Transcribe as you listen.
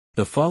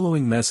The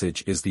following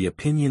message is the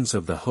opinions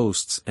of the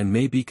hosts and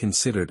may be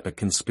considered a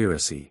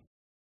conspiracy.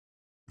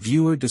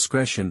 Viewer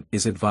discretion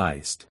is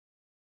advised.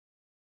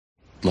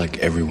 Like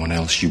everyone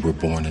else, you were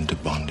born into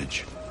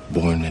bondage,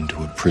 born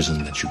into a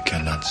prison that you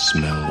cannot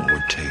smell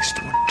or taste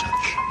or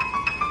touch.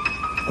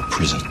 A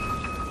prison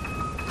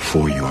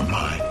for your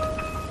mind.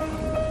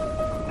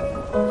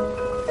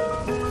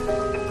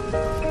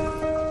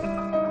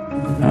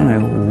 I don't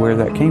know where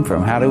that came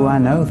from. How do I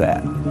know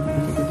that?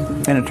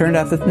 And it turned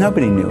out that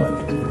nobody knew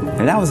it.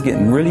 And I was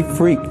getting really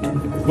freaked.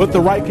 With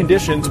the right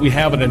conditions, we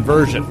have an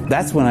inversion.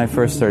 That's when I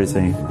first started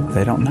saying,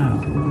 they don't know.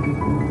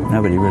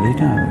 Nobody really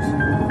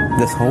knows.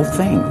 This whole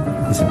thing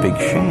is a big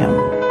sham.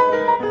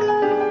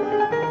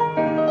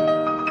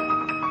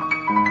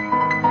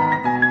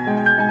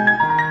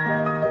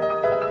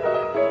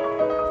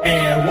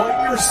 And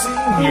what you're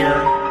seeing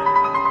here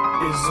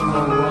is a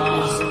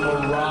mirage.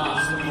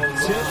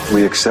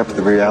 We accept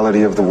the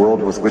reality of the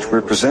world with which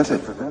we're presented.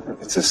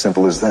 It's as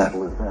simple as that.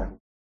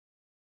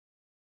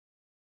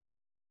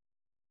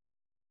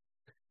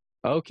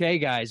 Okay,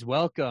 guys,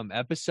 welcome.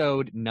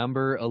 Episode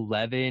number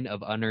 11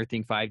 of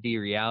Unearthing 5D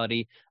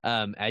Reality.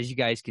 As you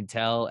guys can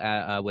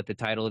tell with the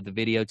title of the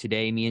video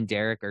today, me and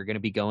Derek are going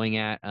to be going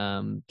at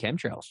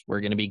chemtrails.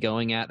 We're going to be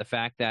going at the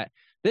fact that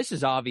this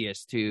is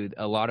obvious to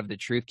a lot of the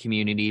truth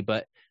community,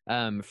 but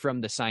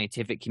from the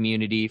scientific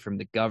community, from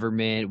the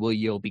government,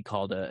 you'll be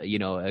called a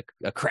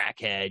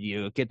crackhead.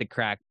 You put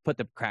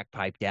the crack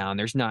pipe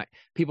down.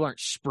 People aren't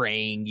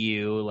spraying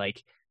you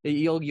like.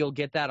 You'll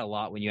get that a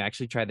lot when you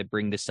actually try to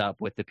bring this up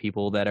with the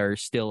people that are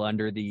still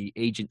under the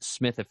Agent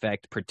Smith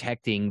effect,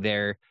 protecting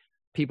their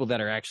people that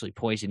are actually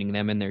poisoning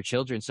them and their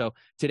children. So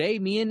today,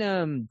 me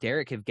and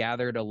Derek have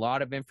gathered a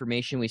lot of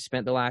information. We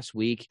spent the last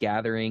week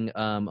gathering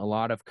a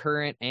lot of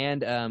current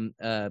and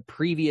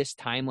previous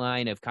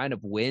timeline of kind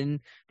of when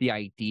the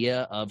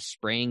idea of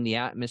spraying the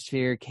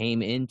atmosphere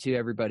came into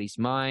everybody's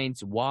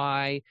minds,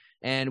 why,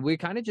 and we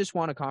kind of just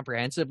want to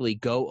comprehensively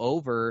go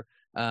over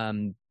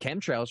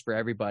chemtrails for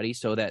everybody,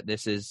 so that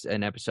this is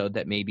an episode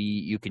that maybe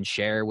you can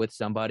share with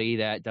somebody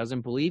that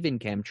doesn't believe in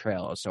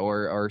chemtrails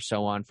or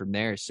so on from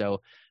there. So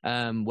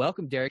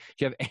welcome, Derek.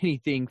 Do you have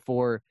anything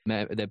for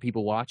the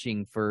people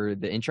watching for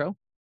the intro?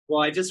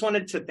 Well, I just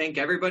wanted to thank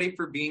everybody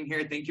for being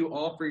here. Thank you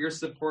all for your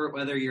support,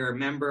 whether you're a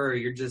member or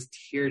you're just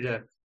here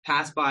to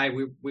pass by.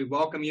 We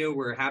welcome you.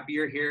 We're happy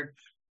you're here.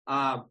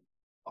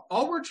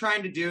 All we're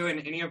trying to do in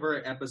any of our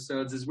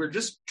episodes is we're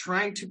just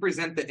trying to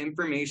present the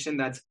information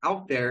that's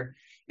out there,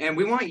 and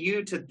we want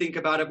you to think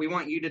about it. We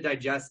want you to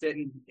digest it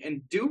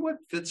and do what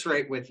fits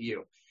right with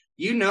you.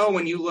 You know,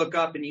 when you look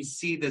up and you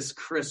see this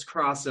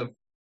crisscross of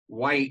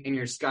white in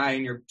your sky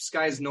and your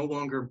sky is no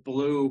longer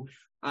blue,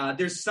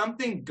 there's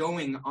something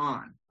going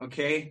on,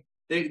 okay?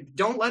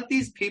 Don't let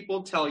these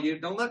people tell you.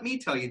 Don't let me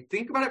tell you.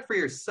 Think about it for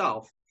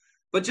yourself.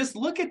 But just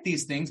look at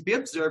these things, be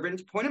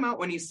observant, point them out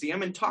when you see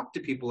them, and talk to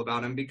people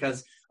about them,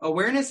 because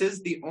awareness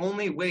is the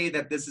only way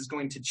that this is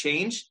going to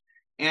change.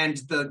 And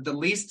the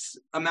least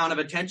amount of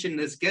attention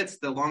this gets,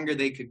 the longer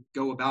they could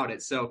go about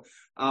it. So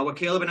what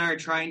Caleb and I are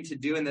trying to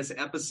do in this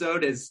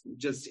episode is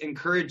just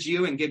encourage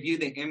you and give you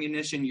the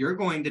ammunition you're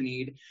going to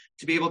need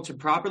to be able to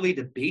properly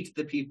debate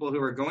the people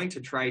who are going to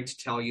try to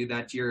tell you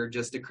that you're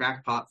just a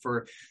crackpot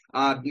for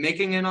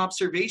making an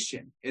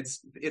observation.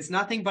 It's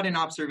nothing but an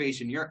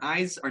observation. Your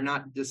eyes are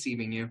not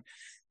deceiving you.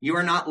 You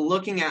are not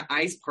looking at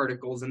ice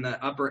particles in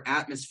the upper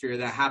atmosphere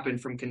that happen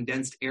from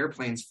condensed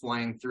airplanes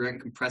flying through it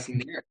and compressing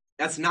the air.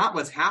 That's not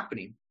what's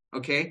happening,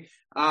 okay?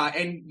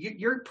 And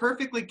you're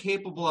perfectly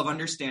capable of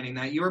understanding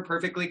that. You are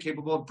perfectly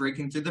capable of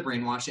breaking through the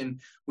brainwash.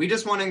 And we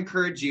just want to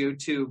encourage you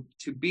to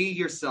be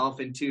yourself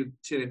and to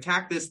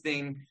attack this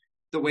thing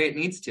the way it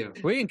needs to.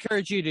 We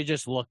encourage you to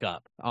just look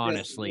up,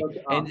 honestly,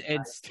 and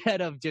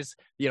instead of just,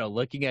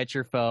 looking at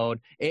your phone.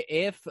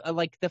 If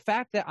like the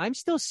fact that I'm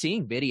still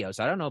seeing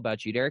videos, I don't know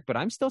about you, Derek, but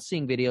I'm still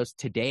seeing videos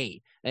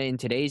today in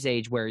today's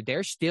age where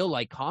they're still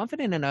like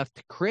confident enough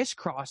to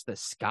crisscross the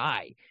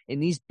sky in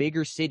these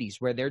bigger cities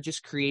where they're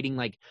just creating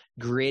like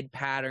grid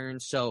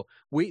patterns. So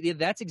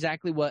that's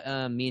exactly what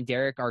me and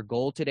Derek, our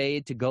goal today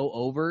to go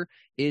over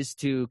is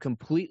to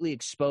completely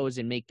expose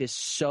and make this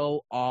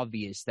so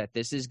obvious that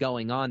this is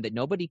going on, that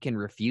nobody can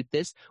refute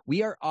this.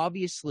 We are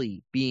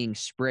obviously being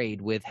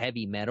sprayed with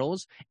heavy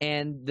metals,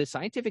 and the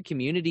scientific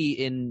community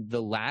in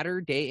the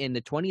latter day, in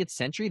the 20th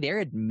century, they're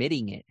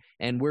admitting it.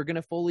 And we're going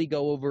to fully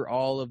go over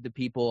all of the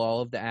people,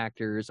 all of the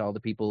actors, all the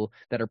people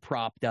that are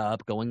propped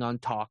up, going on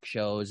talk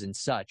shows and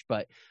such.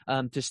 But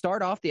to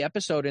start off the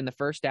episode in the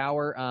first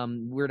hour,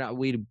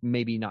 we'd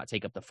maybe not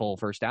take up the full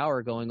first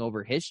hour going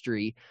over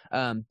history,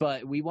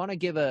 but we want to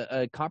give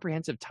a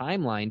comprehensive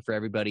timeline for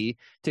everybody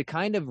to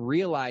kind of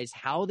realize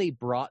how they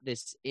brought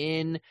this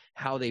in,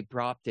 how they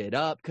propped it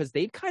up, because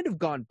they've kind of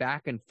gone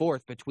back and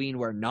forth between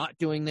we're not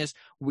doing this,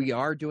 we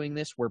are doing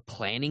this, we're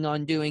planning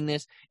on doing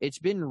this. It's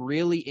been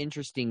really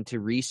interesting to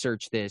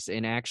research this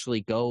and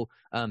actually go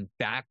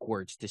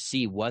backwards to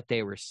see what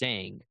they were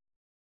saying.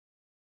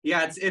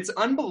 Yeah, it's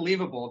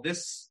unbelievable.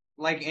 This,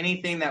 like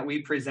anything that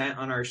we present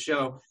on our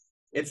show,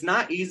 it's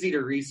not easy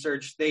to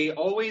research. They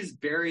always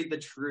bury the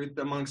truth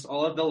amongst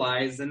all of the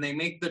lies, and they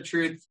make the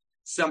truth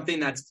something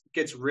that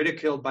gets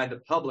ridiculed by the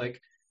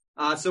public.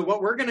 So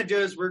what we're going to do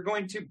is we're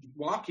going to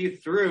walk you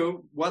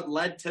through what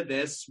led to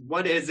this.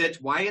 What is it?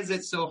 Why is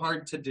it so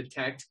hard to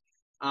detect?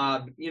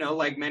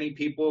 Like many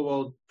people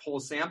will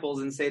pull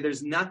samples and say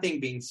there's nothing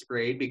being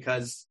sprayed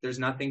because there's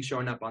nothing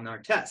showing up on our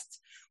tests.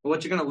 But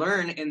what you're going to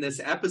learn in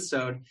this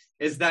episode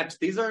is that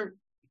these are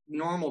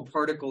normal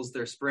particles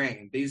they're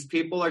spraying. These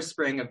people are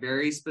spraying a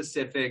very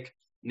specific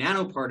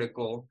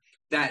nanoparticle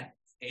that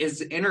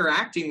is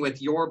interacting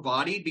with your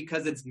body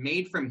because it's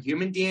made from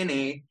human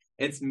DNA.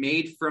 It's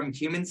made from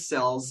human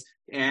cells,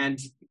 and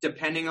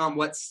depending on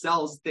what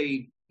cells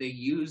they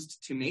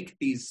used to make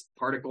these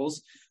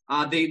particles,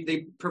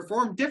 they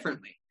perform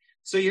differently.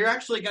 So you're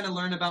actually going to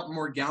learn about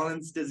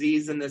Morgellons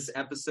disease in this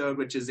episode,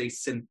 which is a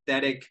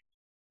synthetic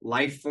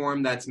life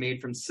form that's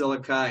made from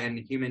silica and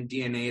human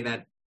DNA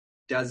that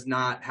does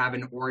not have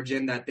an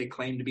origin that they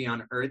claim to be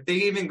on Earth. They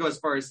even go as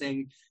far as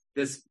saying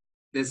this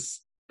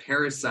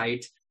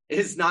parasite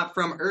is not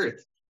from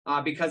Earth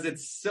because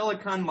it's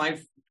silicon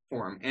life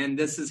form. And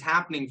this is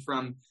happening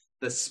from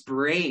the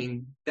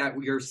spraying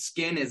that your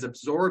skin is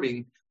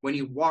absorbing when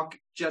you walk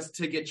just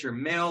to get your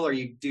mail or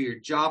you do your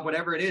job,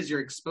 whatever it is,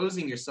 you're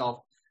exposing yourself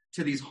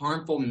to these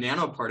harmful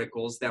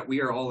nanoparticles that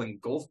we are all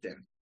engulfed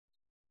in.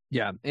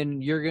 Yeah,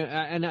 and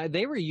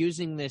they were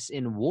using this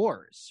in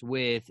wars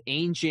with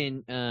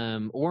Agent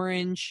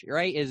Orange,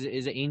 right? Is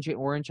it Agent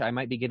Orange? I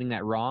might be getting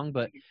that wrong,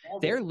 but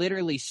they're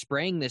literally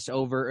spraying this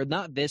over, or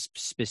not this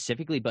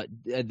specifically, but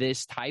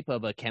this type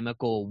of a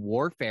chemical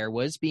warfare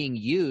was being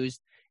used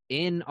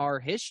in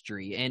our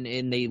history, and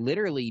they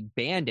literally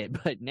banned it.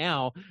 But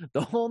now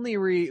the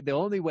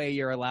only way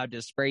you're allowed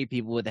to spray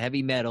people with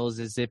heavy metals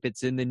is if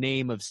it's in the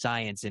name of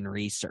science and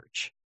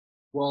research.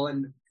 Well,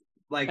 and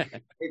like,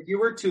 if you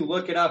were to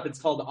look it up,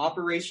 it's called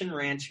Operation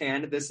Ranch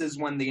Hand. This is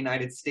when the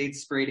United States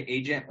sprayed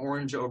Agent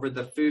Orange over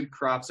the food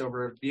crops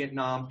over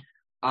Vietnam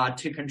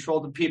to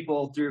control the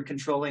people through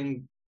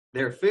controlling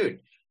their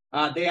food.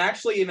 They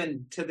actually,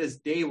 even to this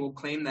day, will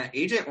claim that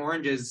Agent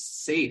Orange is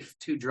safe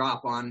to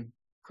drop on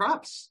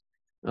crops.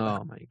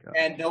 Oh, my God.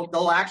 And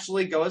they'll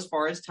actually go as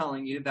far as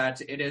telling you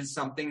that it is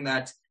something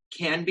that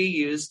can be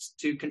used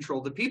to control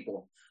the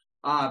people.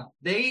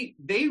 They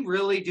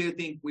really do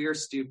think we are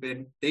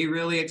stupid. They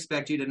really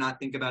expect you to not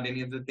think about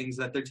any of the things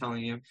that they're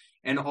telling you.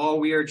 And all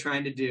we are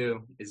trying to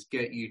do is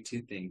get you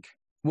to think.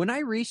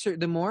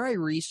 The more I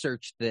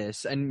research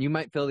this, and you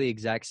might feel the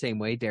exact same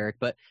way, Derek,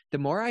 but the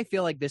more I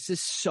feel like this is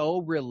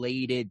so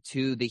related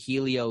to the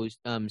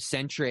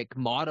heliocentric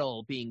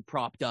model being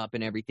propped up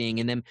and everything,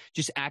 and them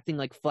just acting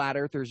like flat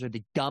earthers are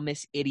the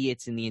dumbest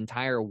idiots in the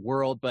entire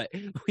world. But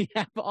we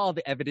have all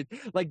the evidence.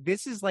 Like,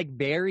 this is like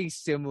very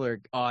similar.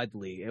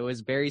 Oddly, it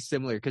was very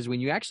similar because when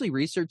you actually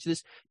research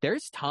this,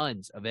 there's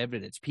tons of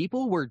evidence.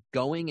 People were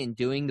going and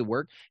doing the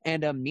work,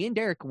 and me and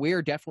Derek,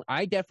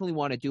 I definitely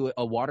want to do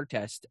a water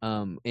test.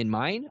 In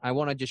mine, I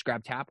want to just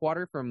grab tap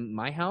water from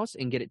my house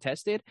and get it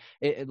tested.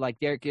 Like,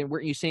 Derek,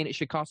 weren't you saying it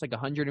should cost like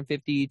 $150,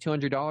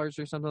 $200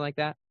 or something like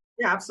that?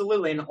 Yeah,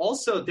 absolutely. And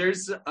also,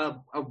 there's a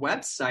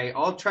website.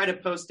 I'll try to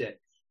post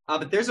it.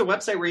 But there's a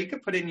website where you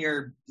can put in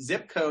your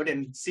zip code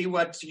and see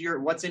what's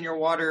in your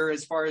water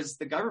as far as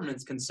the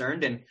government's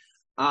concerned. And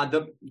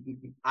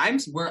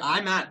where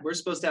I'm at, we're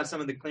supposed to have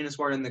some of the cleanest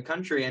water in the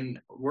country,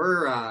 and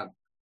we're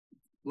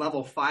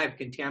level 5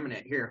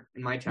 contaminant here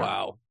in my town.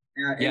 Wow.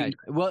 Yeah.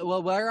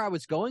 Well, where I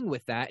was going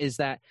with that is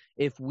that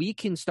if we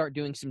can start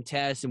doing some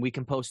tests and we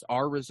can post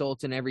our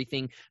results and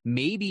everything,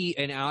 maybe,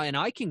 and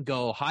I can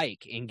go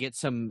hike and get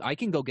some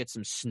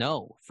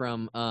snow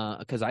from,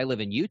 cause I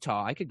live in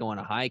Utah. I could go on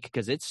a hike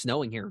because it's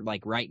snowing here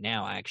like right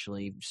now,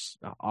 actually.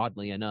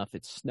 Oddly enough,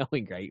 it's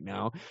snowing right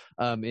now.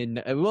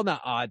 Well,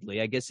 not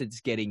oddly, I guess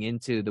it's getting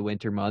into the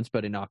winter months,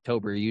 but in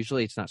October,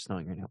 usually it's not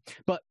snowing right now.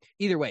 But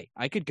either way,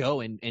 I could go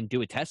and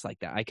do a test like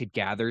that. I could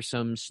gather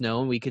some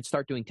snow and we could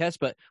start doing tests.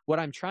 But what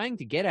I'm trying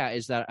to get at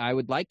is that I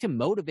would like to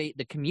motivate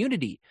the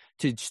community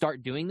to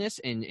start doing this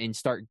and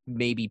start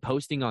maybe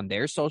posting on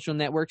their social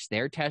networks,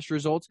 their test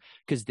results,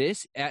 because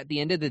this, at the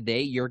end of the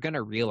day, you're going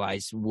to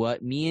realize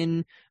what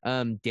me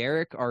and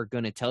Derek are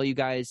going to tell you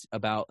guys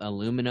about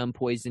aluminum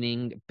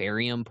poisoning,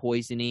 barium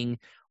poisoning,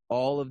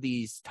 all of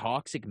these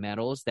toxic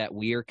metals that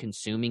we are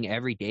consuming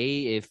every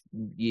day. If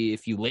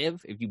you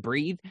live, if you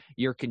breathe,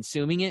 you're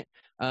consuming it.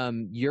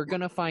 You're going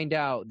to find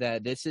out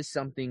that this is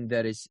something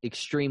that is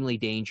extremely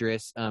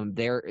dangerous.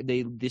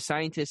 The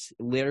scientists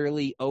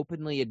literally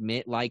openly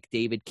admit, like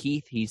David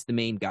Keith, he's the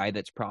main guy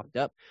that's propped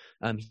up.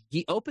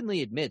 He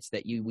openly admits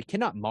that we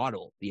cannot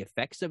model the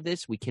effects of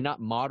this. We cannot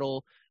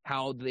model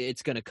how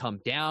it's going to come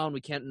down.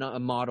 We can't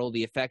model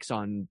the effects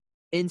on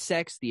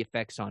insects, the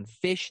effects on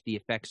fish, the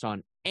effects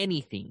on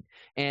anything.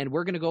 And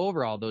we're going to go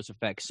over all those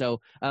effects.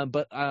 So,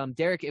 but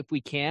Derek, if we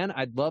can,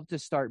 I'd love to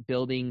start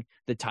building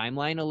the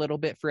timeline a little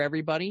bit for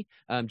everybody.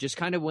 Just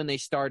kind of when they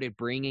started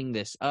bringing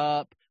this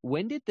up.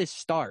 When did this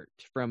start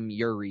from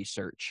your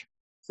research?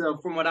 So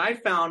from what I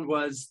found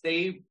was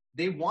they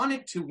they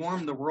wanted to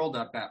warm the world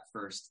up at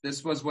first.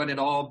 This was what it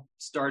all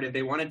started.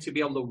 They wanted to be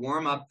able to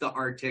warm up the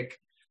Arctic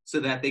so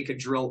that they could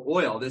drill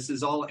oil. This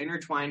is all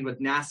intertwined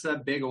with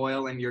NASA, big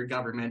oil, and your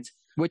government.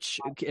 Which,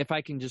 if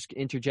I can just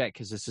interject,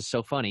 because this is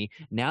so funny,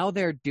 now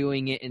they're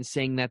doing it and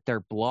saying that they're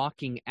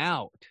blocking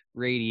out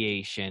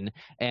radiation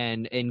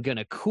and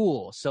gonna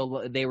cool.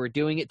 So they were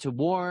doing it to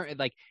warm,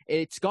 like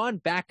it's gone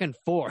back and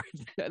forth,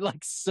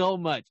 like so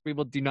much.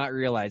 People do not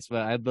realize,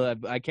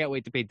 but I can't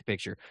wait to paint the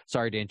picture.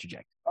 Sorry to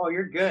interject. Oh,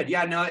 you're good.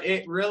 Yeah, no,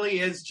 it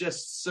really is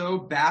just so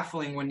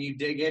baffling when you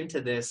dig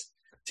into this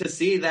to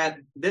see that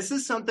this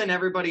is something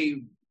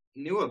everybody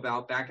knew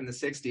about back in the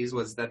 60s,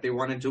 was that they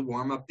wanted to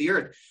warm up the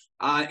earth.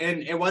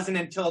 And it wasn't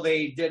until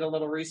they did a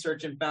little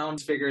research and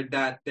figured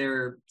that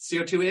their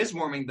CO2 is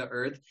warming the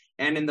earth.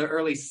 And in the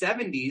early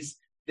 70s,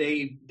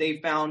 they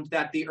found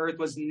that the earth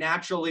was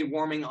naturally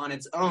warming on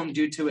its own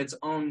due to its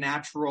own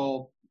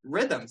natural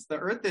rhythms. The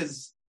earth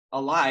is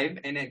alive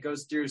and it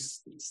goes through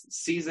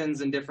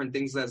seasons and different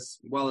things as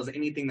well as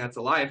anything that's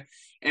alive.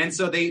 And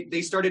so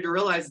they started to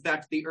realize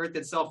that the earth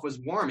itself was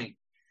warming.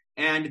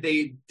 And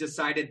they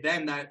decided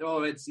then that,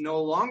 it's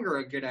no longer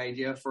a good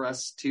idea for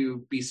us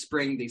to be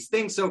spraying these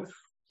things. So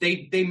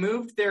they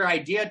moved their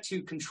idea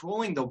to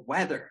controlling the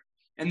weather.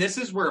 And this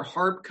is where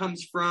HAARP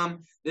comes from.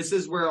 This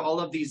is where all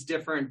of these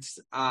different,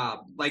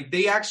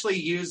 they actually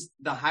use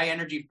the high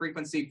energy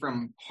frequency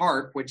from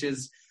HAARP, which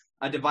is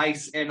a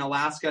device in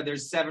Alaska.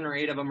 There's 7 or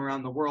 8 of them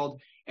around the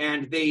world.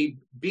 And they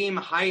beam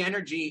high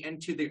energy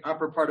into the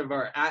upper part of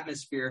our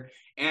atmosphere.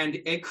 And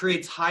it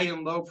creates high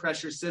and low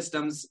pressure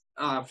systems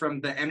from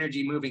the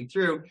energy moving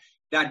through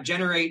that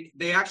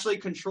they actually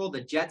control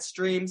the jet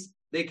streams.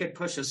 They could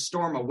push a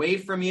storm away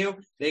from you.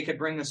 They could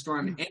bring a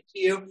storm into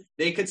you.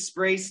 They could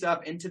spray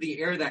stuff into the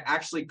air that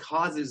actually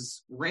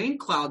causes rain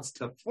clouds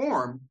to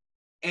form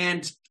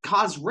and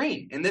cause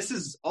rain. And this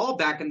is all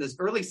back in the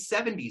early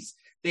 70s.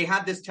 They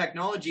had this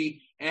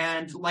technology,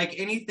 and like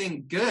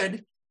anything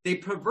good, they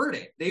pervert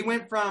it. They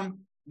went from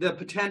the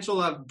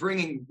potential of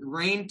bringing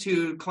rain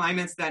to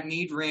climates that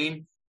need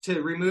rain to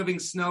removing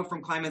snow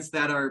from climates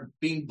that are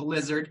being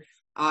blizzard.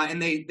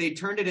 And they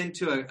turned it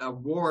into a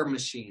war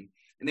machine.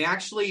 And they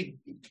actually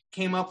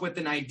came up with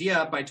an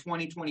idea by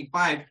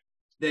 2025.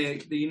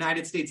 The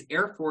United States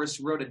Air Force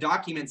wrote a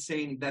document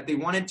saying that they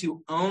wanted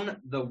to own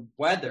the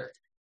weather.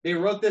 They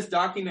wrote this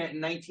document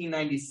in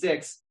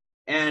 1996,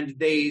 and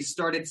they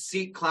started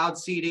cloud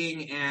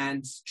seeding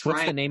and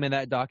What's the name of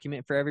that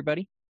document for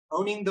everybody?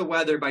 Owning the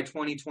Weather by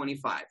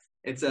 2025.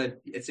 It's a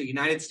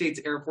United States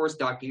Air Force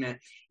document,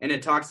 and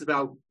it talks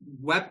about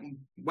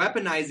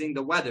weaponizing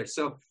the weather.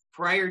 So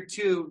prior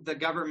to the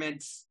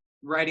government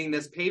writing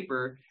this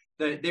paper,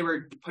 they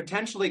were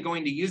potentially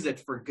going to use it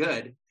for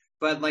good.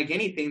 But like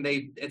anything,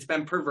 it's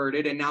been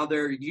perverted, and now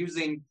they're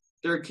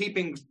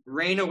keeping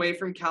rain away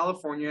from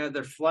California.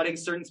 They're flooding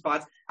certain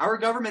spots. Our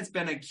government's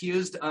been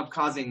accused of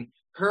causing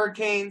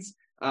hurricanes,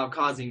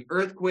 causing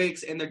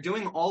earthquakes, and they're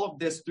doing all of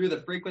this through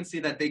the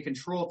frequency that they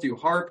control through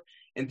HAARP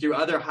and through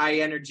other high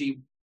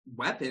energy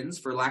weapons,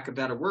 for lack of a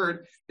better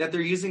word, that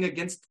they're using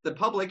against the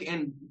public.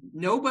 And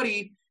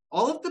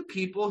all of the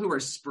people who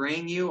are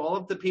spraying you, all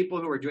of the people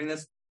who are doing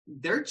this,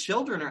 their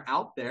children are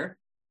out there.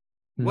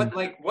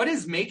 Mm-hmm. What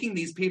is making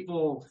these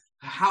people,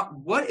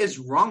 what is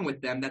wrong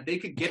with them that they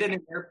could get in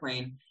an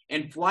airplane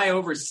and fly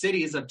over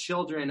cities of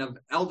children, of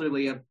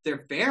elderly, of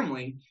their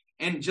family,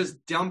 and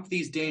just dump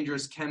these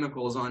dangerous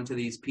chemicals onto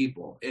these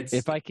people?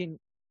 If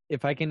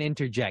I can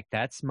interject,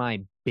 that's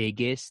my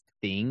biggest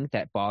thing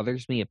that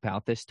bothers me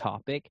about this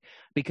topic,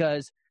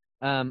 because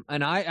and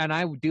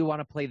I do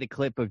want to play the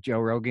clip of Joe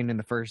Rogan in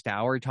the first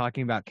hour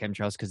talking about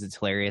chemtrails because it's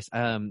hilarious.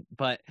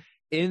 But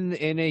in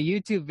a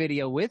YouTube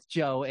video with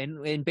Joe,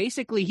 and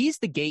basically he's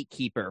the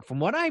gatekeeper. From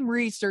what I'm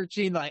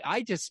researching,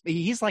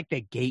 he's like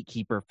the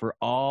gatekeeper for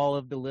all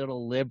of the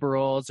little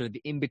liberals or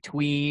the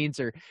in-betweens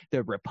or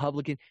the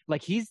Republican.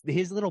 Like his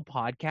little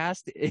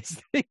podcast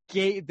is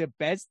the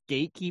best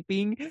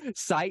gatekeeping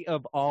site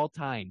of all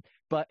time.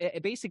 But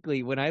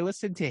basically, when I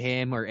listen to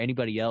him or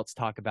anybody else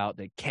talk about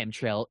the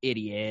chemtrail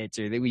idiots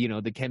or the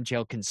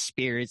chemtrail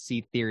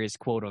conspiracy theorists,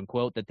 quote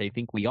unquote, that they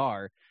think we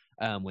are,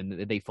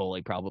 when they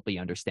fully probably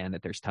understand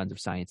that there's tons of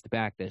science to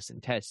back this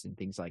and tests and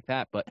things like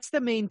that. But that's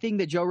the main thing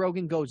that Joe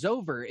Rogan goes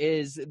over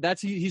he's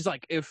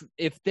like,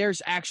 if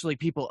there's actually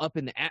people up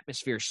in the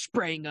atmosphere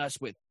spraying us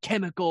with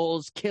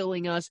chemicals,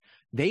 killing us,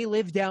 they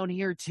live down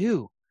here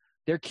too.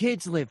 Their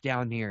kids live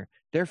down here,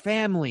 their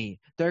family,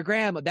 their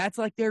grandma. That's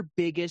like their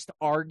biggest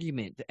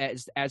argument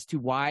as to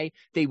why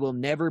they will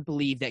never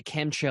believe that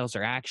chemtrails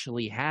are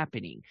actually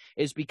happening,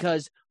 is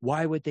because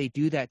why would they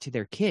do that to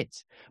their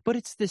kids? But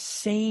it's the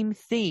same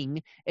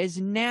thing as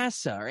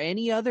NASA or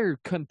any other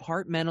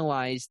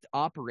compartmentalized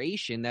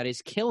operation that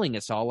is killing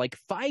us all, like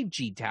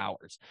 5G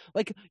towers.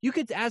 Like, you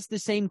could ask the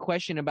same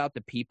question about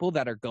the people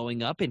that are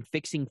going up and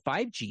fixing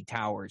 5G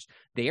towers.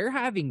 They're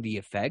having the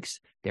effects.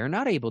 They're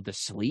not able to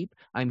sleep.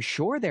 I'm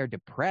sure they're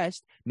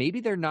depressed.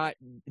 Maybe they're not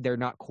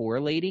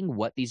correlating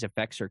what these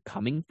effects are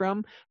coming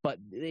from, but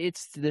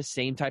it's the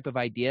same type of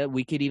idea.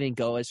 We could even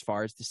go as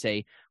far as to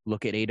say,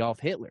 look at Adolf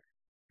Hitler.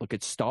 Look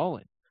at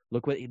Stalin.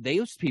 Look what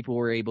those people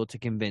were able to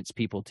convince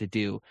people to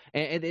do.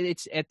 And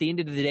it's at the end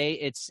of the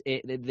day,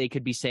 they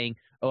could be saying,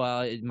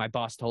 "Oh, my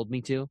boss told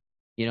me to."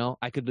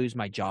 I could lose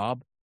my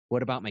job.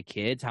 What about my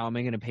kids? How am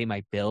I going to pay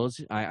my bills?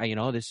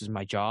 This is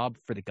my job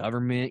for the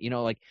government.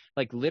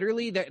 Like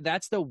literally,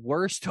 that's the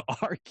worst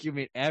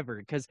argument ever,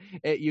 because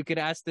you could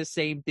ask the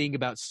same thing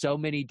about so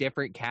many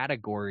different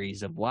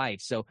categories of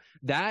life. So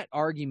that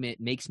argument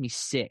makes me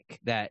sick.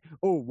 That,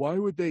 oh, why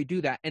would they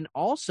do that? And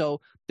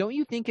also, don't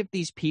you think if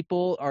these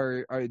people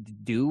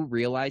do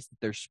realize that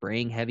they're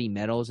spraying heavy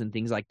metals and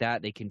things like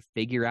that, they can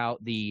figure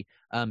out the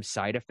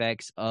side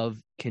effects of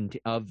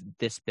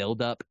this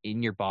buildup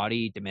in your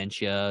body,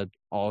 dementia,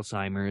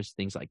 Alzheimer's,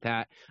 things like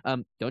that?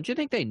 Don't you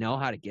think they know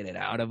how to get it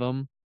out of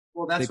them?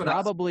 Well, that's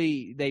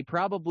they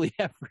probably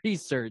have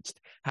researched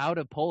how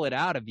to pull it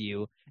out of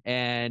you,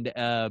 and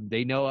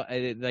they know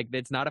like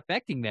it's not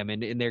affecting them,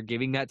 and they're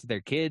giving that to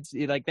their kids.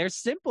 Like, there's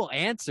simple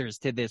answers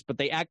to this, but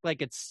they act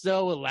like it's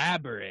so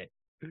elaborate.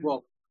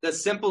 Well, the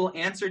simple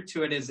answer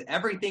to it is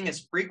everything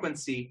is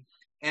frequency.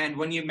 And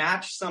when you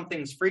match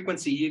something's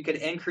frequency, you could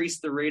increase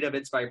the rate of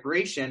its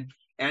vibration.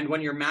 And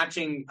when you're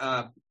matching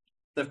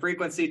the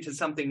frequency to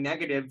something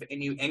negative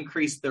and you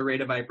increase the rate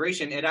of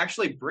vibration, it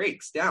actually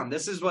breaks down.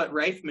 This is what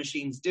Rife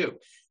machines do.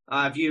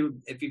 If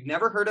you've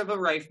never heard of a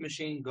Rife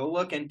machine, go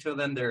look into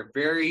them. They're a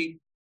very,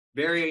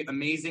 very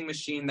amazing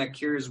machine that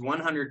cures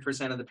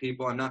 100% of the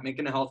people. I'm not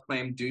making a health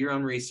claim. Do your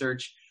own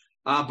research.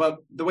 But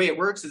the way it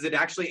works is it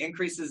actually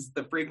increases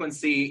the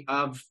frequency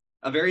of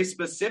a very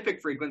specific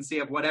frequency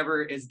of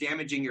whatever is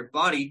damaging your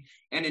body.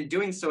 And in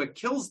doing so, it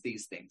kills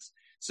these things.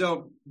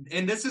 So,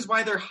 and this is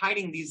why they're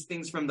hiding these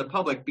things from the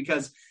public,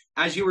 because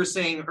as you were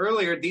saying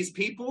earlier, these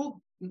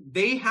people,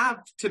 they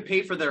have to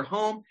pay for their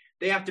home.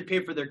 They have to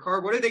pay for their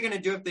car. What are they going to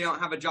do if they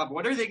don't have a job?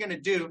 What are they going to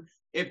do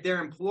if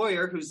their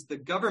employer, who's the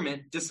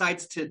government,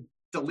 decides to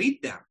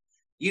delete them?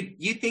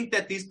 You think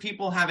that these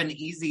people have an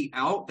easy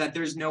out, that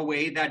there's no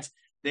way that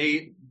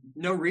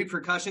no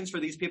repercussions for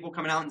these people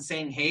coming out and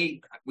saying, hey,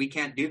 we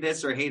can't do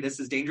this, or hey, this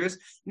is dangerous?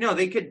 No,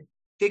 they could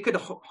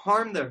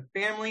harm their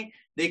family.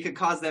 They could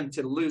cause them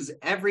to lose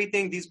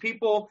everything. These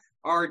people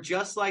are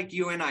just like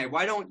you and I.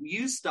 Why don't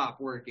you stop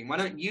working? Why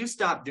don't you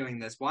stop doing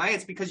this? Why?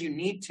 It's because you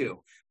need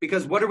to.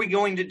 Because what are we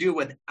going to do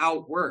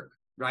without work,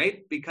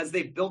 right? Because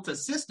they've built a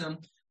system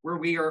where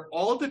we are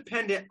all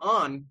dependent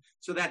on,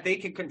 so that they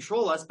can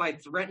control us by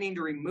threatening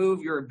to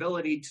remove your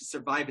ability to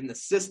survive in the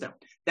system.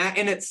 That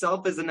in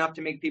itself is enough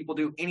to make people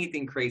do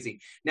anything crazy.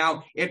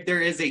 Now, if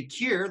there is a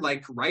cure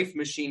like Rife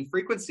machine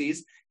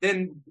frequencies,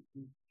 then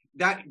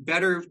that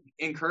better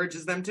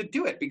encourages them to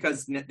do it,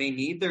 because they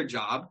need their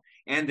job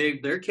and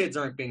their kids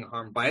aren't being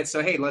harmed by it.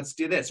 So, hey, let's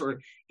do this.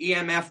 Or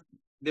EMF,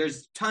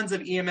 there's tons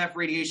of EMF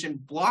radiation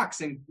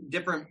blocks and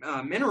different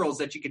minerals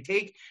that you could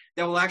take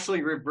that will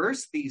actually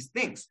reverse these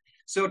things.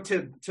 So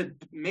to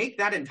make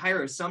that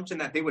entire assumption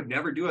that they would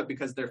never do it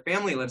because their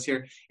family lives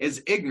here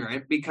is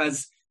ignorant,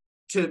 because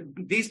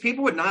these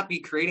people would not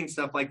be creating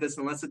stuff like this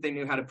unless that they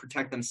knew how to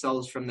protect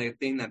themselves from the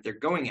thing that they're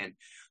going in.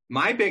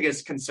 My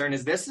biggest concern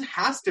is this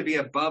has to be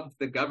above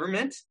the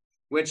government,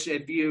 which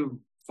if you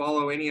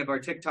follow any of our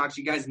TikToks,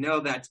 you guys know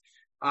that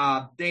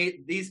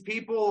these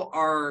people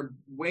are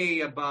way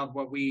above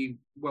what we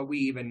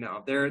even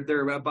know.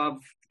 They're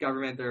above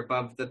government. They're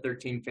above the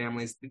 13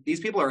 families.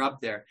 These people are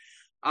up there.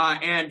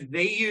 And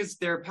they use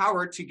their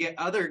power to get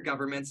other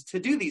governments to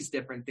do these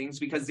different things,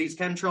 because these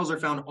chemtrails are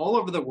found all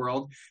over the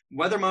world.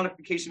 Weather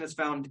modification is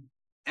found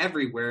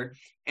everywhere,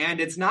 and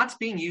it's not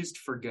being used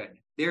for good.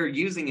 They're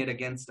using it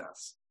against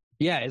us.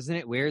 Yeah, isn't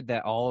it weird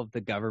that all of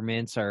the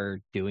governments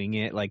are doing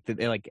it? Like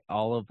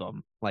all of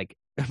them, like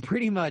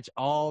pretty much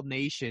all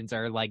nations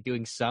are like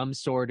doing some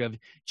sort of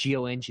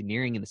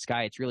geoengineering in the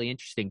sky. It's really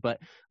interesting. But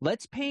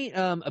let's paint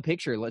a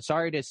picture.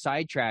 Sorry to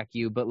sidetrack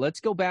you, but let's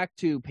go back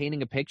to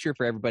painting a picture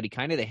for everybody,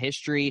 kind of the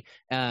history.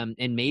 And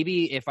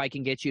maybe if I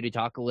can get you to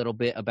talk a little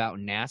bit about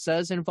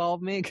NASA's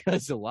involvement,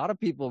 because a lot of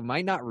people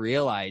might not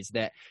realize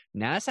that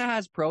NASA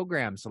has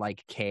programs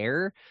like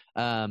CARE.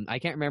 I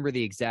can't remember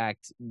the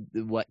exact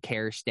what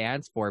CARE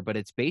stands for, but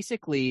it's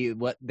basically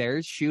what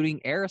they're shooting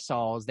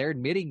aerosols. They're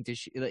admitting to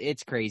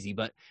it's crazy.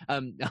 But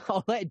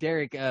I'll let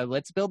Derek,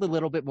 let's build a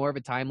little bit more of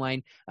a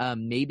timeline.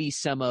 Maybe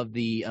some of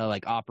the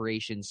like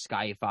Operation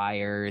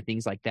Skyfire,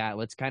 things like that.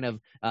 Let's kind of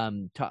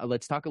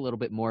let's talk a little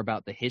bit more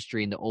about the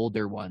history and the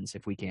older ones,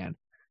 if we can.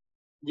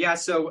 Yeah,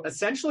 so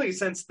essentially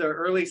since the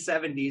early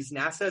 70s,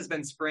 NASA has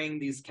been spraying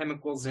these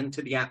chemicals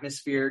into the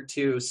atmosphere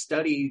to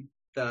study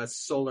the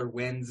solar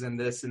winds and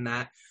this and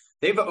that.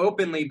 They've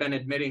openly been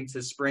admitting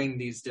to spraying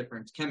these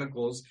different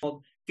chemicals.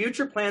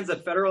 Future plans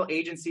of federal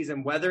agencies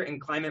and weather and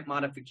climate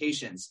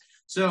modifications.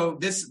 So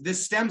this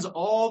stems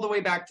all the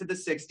way back to the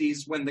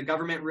 60s, when the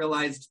government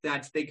realized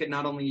that they could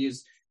not only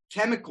use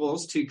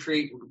chemicals to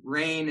create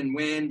rain and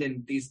wind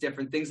and these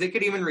different things, they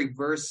could even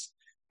reverse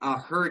a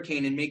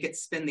hurricane and make it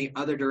spin the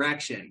other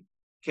direction.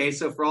 Okay,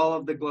 so for all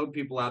of the globe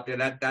people out there,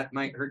 that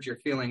might hurt your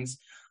feelings,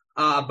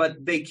 but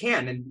they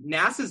can. And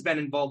NASA's been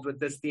involved with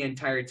this the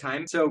entire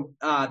time. So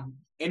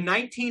in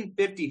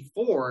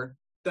 1954,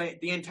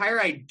 the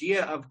entire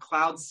idea of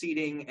cloud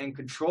seeding and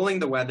controlling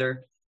the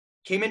weather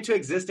came into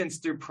existence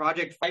through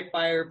Project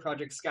Fire,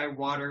 Project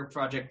Skywater,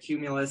 Project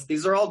Cumulus.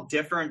 These are all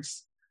different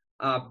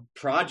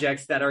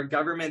projects that our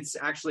governments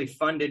actually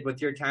funded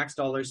with your tax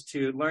dollars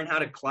to learn how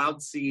to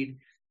cloud seed,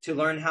 to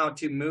learn how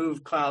to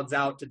move clouds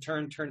out, to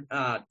turn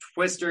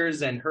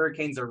twisters and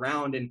hurricanes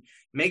around and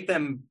make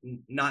them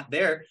not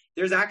there.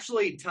 There's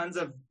actually tons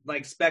of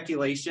like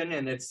speculation,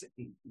 and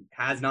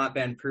has not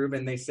been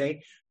proven, they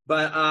say,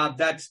 but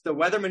that's the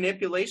weather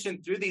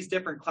manipulation through these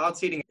different cloud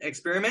seeding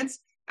experiments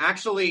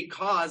actually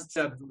caused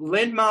a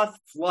Lynmouth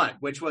flood,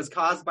 which was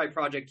caused by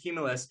Project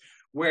Cumulus,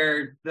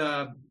 where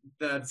the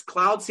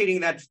cloud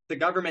seeding that the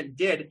government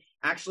did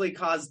actually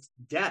caused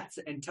deaths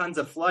and tons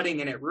of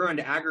flooding, and it ruined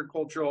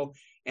agricultural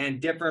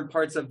and different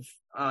parts of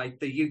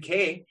the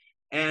UK.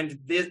 And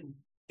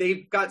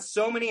they've got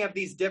so many of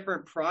these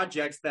different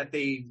projects that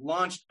they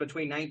launched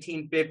between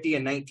 1950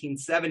 and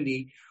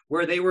 1970,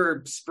 where they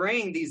were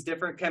spraying these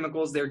different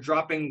chemicals. They're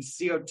dropping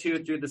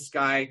CO2 through the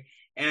sky,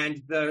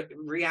 and the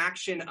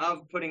reaction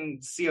of putting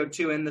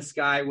CO2 in the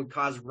sky would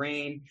cause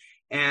rain.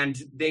 And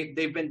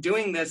they've been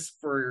doing this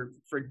for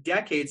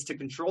decades to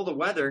control the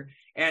weather,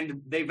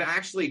 and they've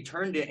actually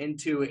turned it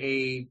into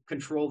a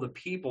control the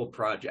people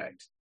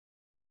project.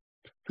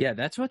 Yeah,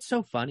 that's what's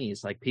so funny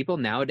is like people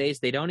nowadays,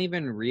 they don't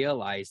even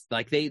realize,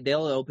 like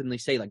they'll openly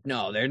say like,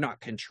 no, they're not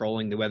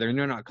controlling the weather and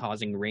they're not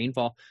causing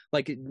rainfall.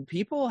 Like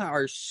people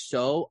are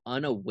so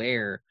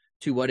unaware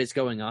to what is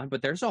going on,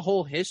 but there's a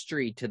whole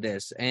history to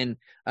this. And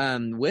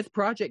with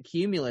Project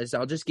Cumulus,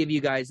 I'll just give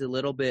you guys a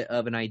little bit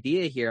of an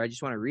idea here. I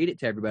just want to read it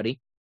to everybody.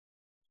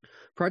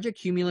 Project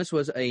Cumulus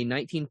was a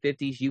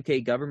 1950s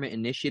UK government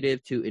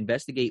initiative to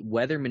investigate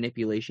weather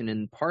manipulation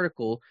and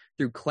particle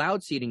through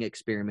cloud seeding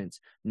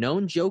experiments.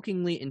 Known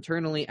jokingly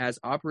internally as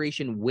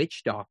Operation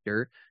Witch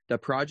Doctor, the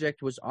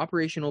project was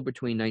operational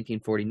between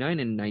 1949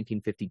 and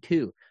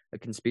 1952. A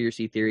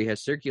conspiracy theory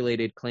has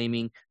circulated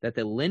claiming that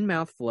the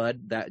Lynmouth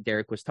flood that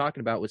Derek was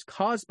talking about was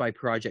caused by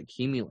Project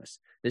Cumulus.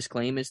 This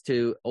claim is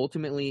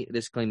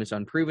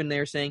unproven,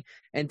 they're saying.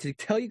 And to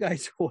tell you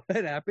guys what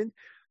happened,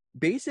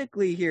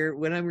 basically here,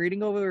 when I'm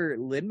reading over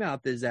the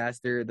Lynmouth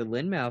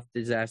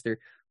disaster,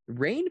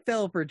 rain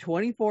fell for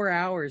 24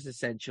 hours,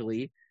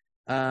 essentially.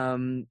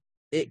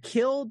 It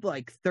killed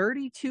like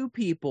 32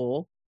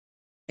 people,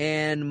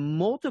 and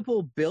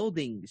multiple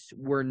buildings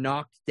were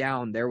knocked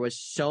down. There was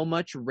so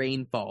much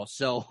rainfall.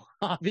 So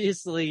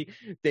obviously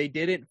they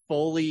didn't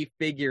fully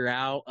figure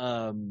out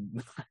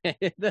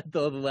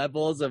the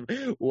levels of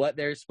what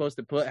they're supposed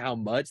to put, how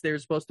much they're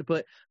supposed to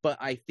put. But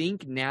I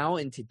think now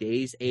in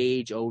today's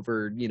age,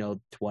 over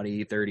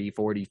 20, 30,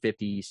 40,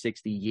 50,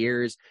 60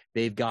 years,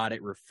 they've got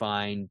it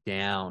refined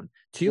down.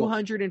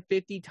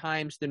 250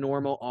 times the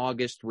normal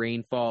August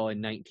rainfall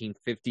in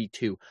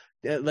 1952.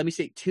 Let me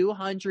say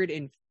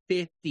 250x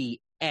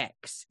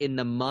in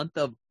the month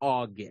of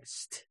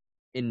August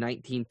in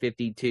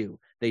 1952.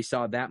 They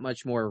saw that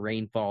much more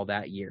rainfall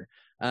that year.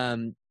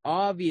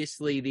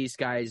 Obviously, these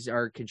guys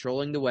are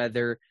controlling the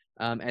weather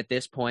at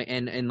this point,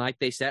 and like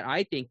they said,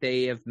 I think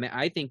they've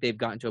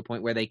gotten to a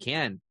point where they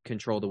can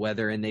control the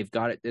weather, and they've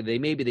got it.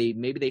 Maybe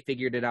they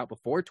figured it out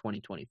before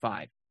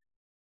 2025.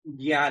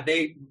 Yeah,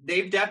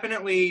 they've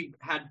definitely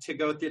had to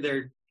go through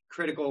their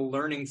critical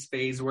learning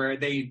phase where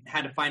they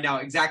had to find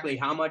out exactly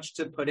how much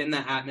to put in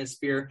the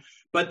atmosphere.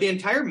 But the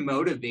entire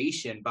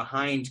motivation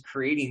behind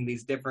creating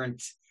these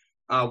different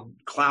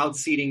cloud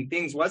seeding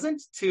things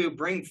wasn't to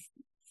bring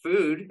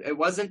food. It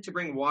wasn't to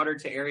bring water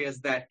to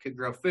areas that could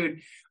grow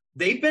food.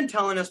 They've been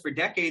telling us for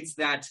decades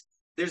that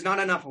there's not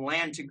enough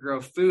land to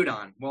grow food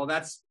on. Well,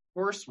 that's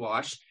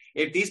horsewash.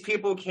 If these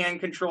people can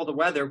control the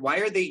weather, why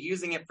are they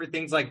using it for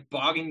things like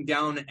bogging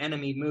down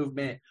enemy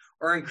movement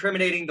or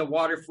incriminating the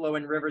water flow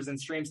in rivers and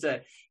streams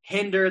to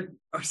hinder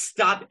or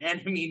stop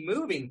enemy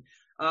moving,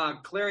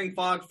 clearing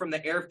fog from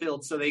the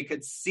airfield so they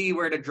could see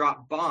where to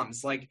drop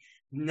bombs? Like,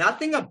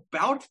 nothing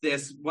about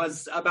this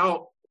was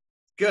about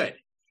good.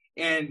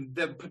 And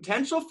the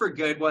potential for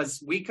good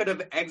was we could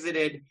have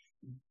exited.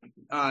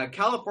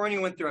 California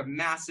went through a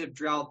massive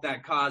drought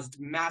that caused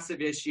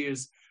massive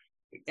issues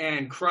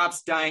and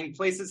crops dying.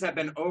 Places have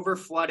been over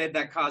flooded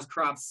that caused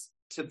crops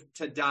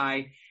to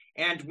die.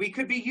 And we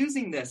could be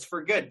using this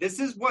for good. This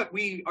is what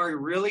we are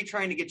really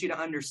trying to get you to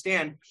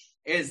understand,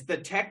 is the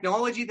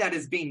technology that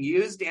is being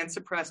used and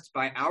suppressed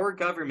by our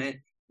government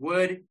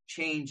would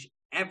change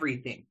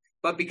everything.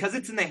 But because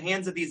it's in the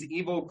hands of these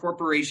evil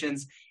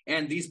corporations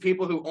and these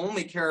people who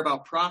only care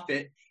about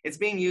profit, it's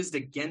being used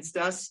against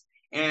us,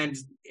 and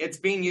it's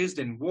being used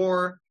in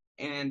war.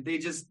 And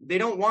they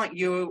don't want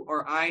you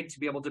or I to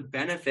be able to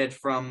benefit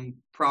from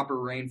proper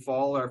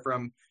rainfall or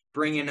from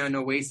bringing an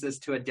oasis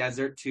to a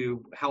desert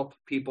to help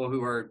people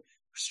who are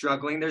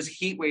struggling. There's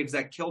heat waves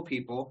that kill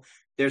people.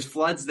 There's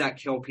floods that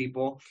kill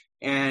people.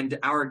 And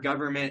our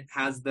government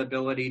has the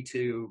ability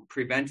to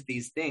prevent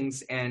these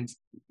things. And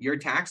your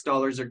tax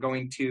dollars are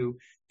going to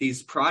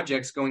these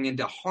projects going in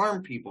to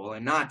harm people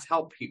and not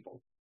help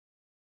people.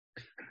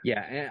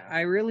 Yeah, and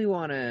I really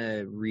want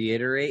to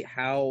reiterate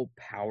how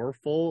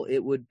powerful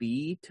it would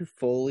be to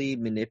fully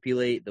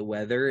manipulate the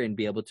weather and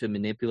be able to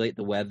manipulate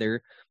the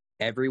weather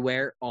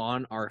everywhere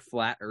on our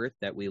flat Earth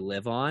that we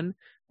live on.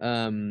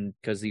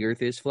 Because the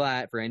Earth is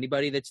flat. For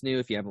anybody that's new,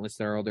 if you haven't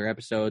listened to our older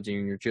episodes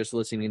and you're just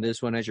listening to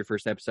this one as your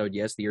first episode,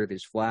 yes, the Earth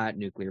is flat.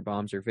 Nuclear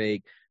bombs are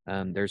fake.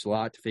 There's a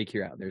lot to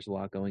figure out. There's a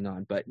lot going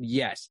on. But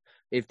yes,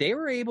 if they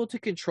were able to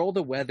control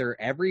the weather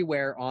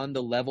everywhere on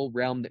the level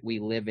realm that we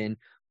live in,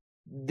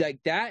 like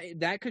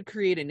that could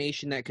create a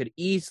nation that could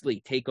easily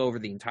take over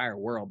the entire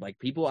world. Like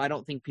I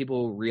don't think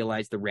people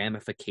realize the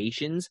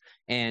ramifications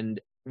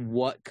and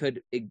what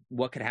could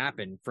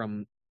happen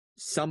from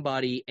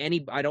somebody.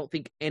 I don't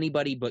think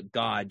anybody but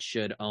God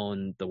should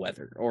own the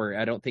weather, or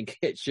I don't think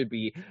it should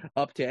be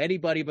up to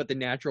anybody but the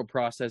natural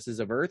processes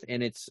of Earth.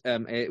 And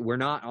we're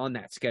not on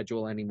that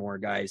schedule anymore,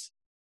 guys.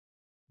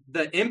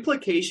 The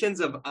implications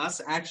of us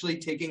actually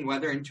taking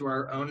weather into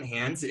our own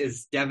hands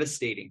is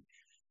devastating.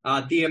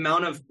 The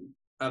amount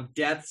of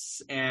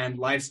deaths and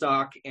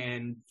livestock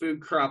and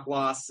food crop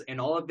loss and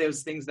all of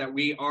those things that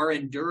we are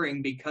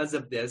enduring because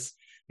of this.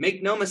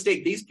 Make no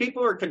mistake, these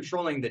people are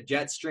controlling the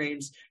jet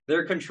streams.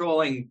 They're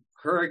controlling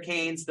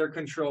hurricanes. They're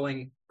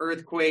controlling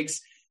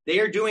earthquakes. They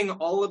are doing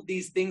all of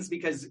these things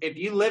because if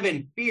you live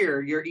in fear,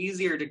 you're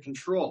easier to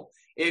control.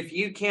 If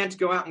you can't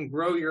go out and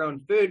grow your own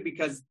food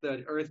because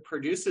the earth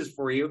produces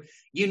for you,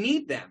 you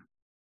need them.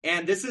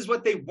 And this is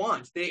what they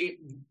want.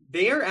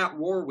 They are at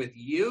war with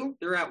you.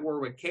 They're at war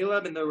with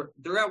Caleb, and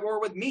they're at war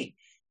with me.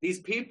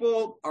 These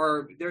people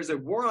there's a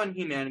war on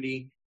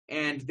humanity,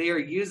 and they are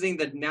using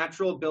the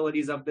natural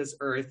abilities of this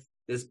earth,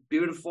 this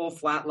beautiful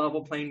flat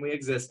level plane we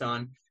exist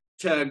on,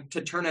 to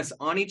turn us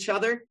on each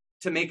other,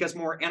 to make us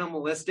more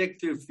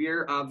animalistic through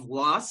fear of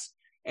loss.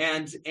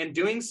 And in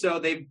doing so,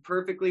 they've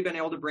perfectly been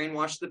able to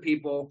brainwash the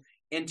people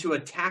into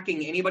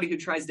attacking anybody who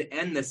tries to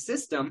end the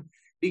system,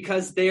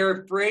 because they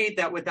are afraid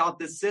that without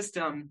the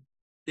system,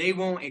 they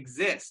won't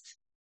exist.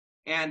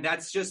 And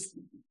that's just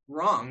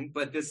wrong,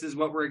 but this is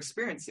what we're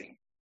experiencing.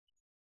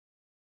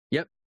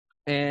 Yep.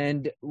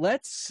 And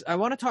I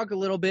want to talk a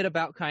little bit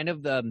about kind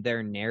of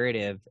their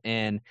narrative.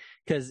 And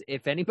because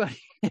if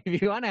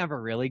you want to have a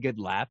really good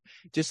laugh,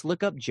 just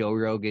look up Joe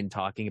Rogan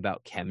talking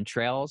about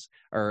chemtrails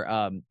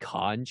or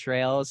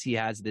contrails. He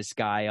has this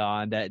guy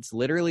on that's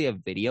literally a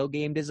video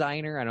game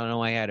designer. I don't know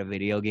why I had a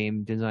video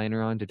game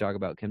designer on to talk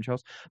about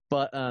chemtrails,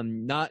 but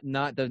not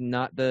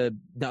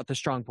the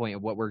strong point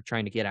of what we're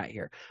trying to get at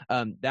here.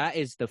 That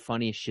is the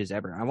funniest shiz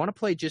ever. I want to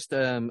play just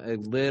a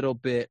little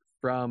bit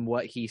from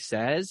what he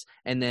says,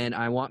 and then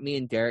I want me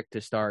and Derek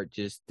to start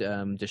just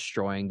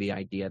destroying the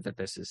idea that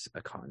this is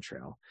a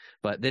contrail.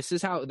 But this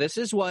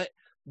is what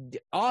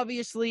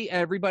obviously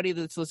everybody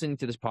that's listening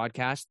to this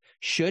podcast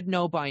should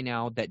know by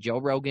now, that Joe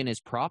Rogan is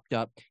propped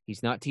up.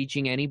 He's not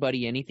teaching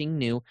anybody anything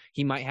new.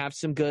 He might have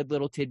some good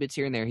little tidbits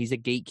here and there. He's a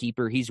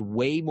gatekeeper. He's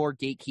way more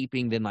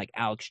gatekeeping than like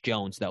Alex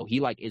Jones, though. He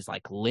is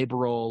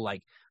liberal.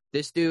 Like,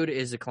 this dude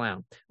is a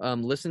clown.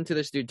 Listen to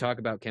this dude talk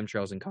about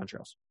chemtrails and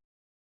contrails.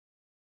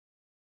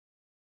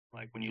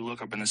 Like when you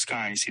look up in the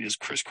sky and you see this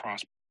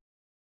crisscross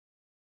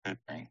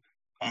thing.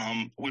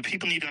 What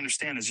people need to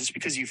understand is just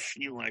because you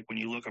feel like when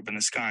you look up in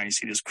the sky and you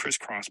see this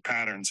crisscross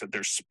patterns that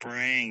they're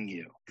spraying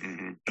you.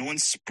 Mm-hmm. No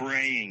one's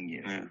spraying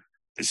you. Yeah.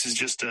 This is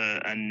just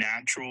a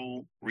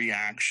natural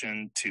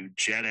reaction to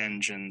jet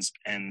engines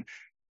and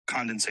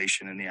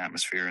condensation in the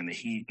atmosphere and the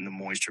heat and the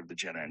moisture of the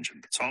jet engine.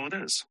 That's all it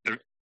is.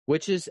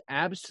 Which is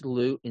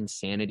absolute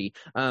insanity.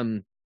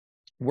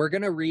 We're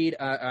going to read,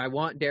 I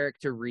want Derek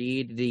to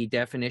read the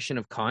definition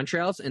of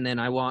contrails, and then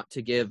I want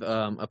to give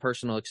a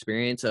personal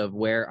experience of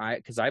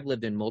because I've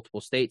lived in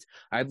multiple states.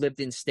 I've lived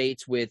in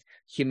states with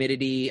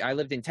humidity. I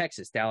lived in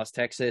Texas, Dallas,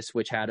 Texas,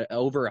 which had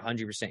over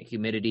 100%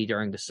 humidity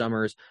during the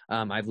summers.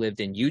 I've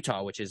lived in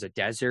Utah, which is a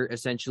desert,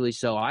 essentially.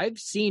 So I've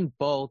seen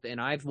both, and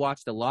I've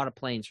watched a lot of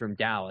planes from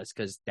Dallas,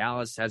 because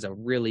Dallas has a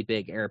really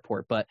big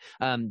airport. But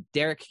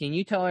Derek, can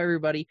you tell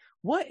everybody,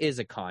 what is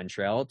a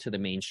contrail to the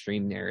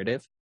mainstream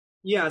narrative?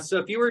 Yeah, so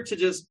if you were to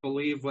just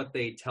believe what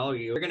they tell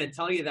you, they're going to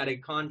tell you that a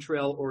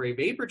contrail or a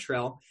vapor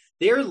trail,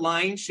 they're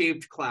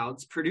line-shaped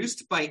clouds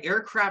produced by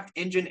aircraft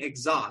engine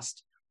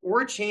exhaust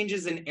or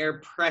changes in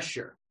air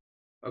pressure.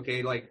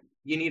 Okay, like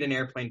you need an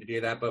airplane to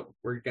do that, but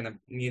we're going to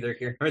neither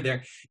here nor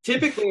there.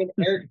 Typically, an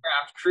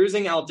aircraft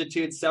cruising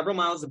altitude several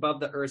miles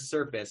above the Earth's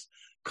surface.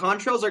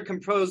 Contrails are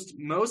composed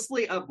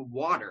mostly of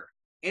water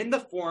in the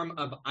form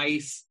of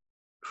ice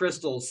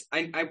crystals.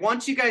 I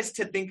want you guys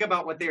to think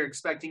about what they're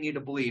expecting you to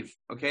believe,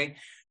 okay?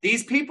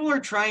 These people are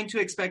trying to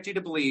expect you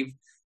to believe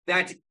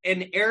that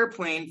an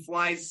airplane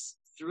flies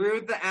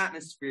through the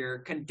atmosphere,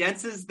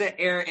 condenses the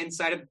air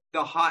inside of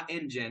the hot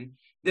engine.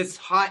 This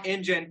hot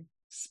engine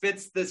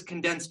spits this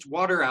condensed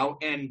water out,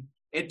 and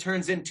it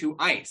turns into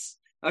ice.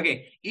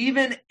 Okay,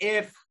 even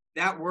if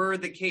that were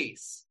the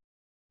case,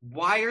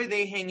 why are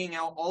they hanging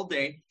out all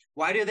day?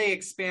 Why do they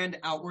expand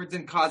outwards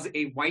and cause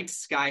a white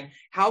sky?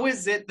 How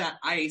is it that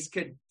ice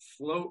could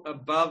float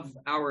above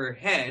our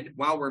head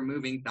while we're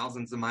moving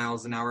thousands of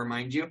miles an hour,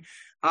 mind you,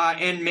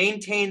 and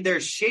maintain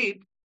their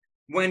shape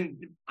when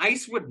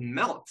ice would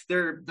melt.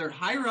 They're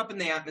higher up in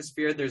the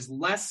atmosphere. There's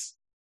less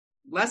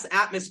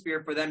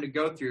atmosphere for them to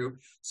go through.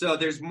 So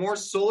there's more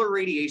solar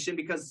radiation,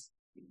 because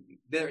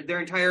their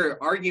entire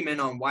argument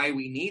on why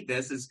we need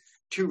this is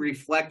to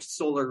reflect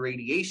solar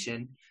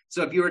radiation.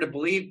 So if you were to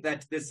believe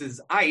that this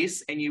is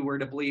ice and you were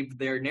to believe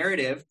their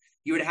narrative,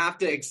 you would have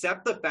to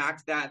accept the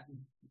fact that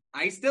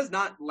ice does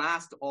not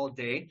last all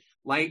day.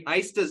 Like,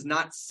 ice does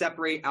not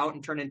separate out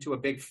and turn into a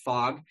big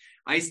fog.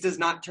 Ice does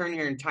not turn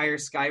your entire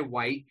sky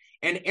white.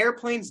 And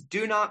airplanes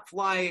do not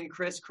fly in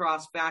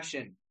crisscross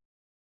fashion.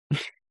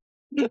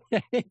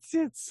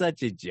 It's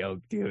such a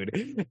joke,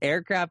 dude.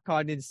 Aircraft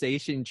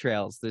condensation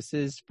trails. This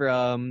is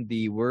from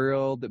the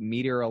World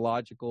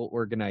Meteorological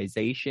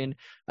Organization.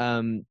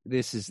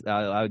 This is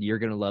you're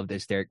gonna love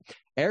this, Derek.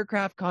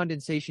 Aircraft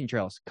condensation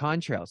trails,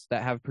 contrails,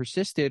 that have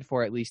persisted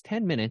for at least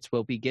 10 minutes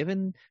will be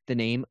given the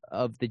name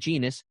of the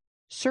genus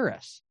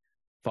Cirrus,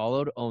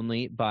 followed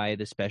only by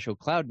the special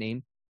cloud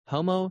name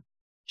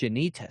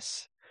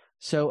Homogenitus.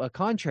 So a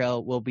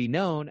contrail will be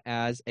known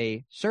as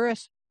a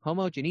Cirrus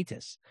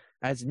Homogenitus.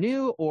 As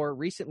new or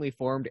recently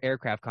formed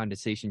aircraft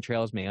condensation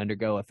trails may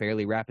undergo a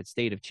fairly rapid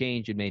state of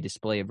change and may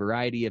display a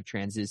variety of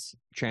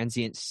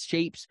transient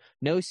shapes,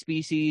 no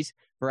species,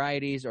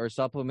 varieties, or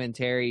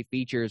supplementary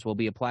features will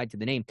be applied to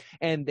the name.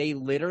 And they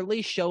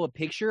literally show a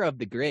picture of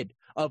the grid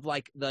of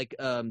like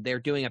they're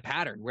doing a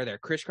pattern where they're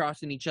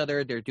crisscrossing each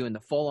other. They're doing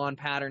the full-on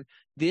pattern.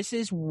 This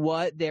is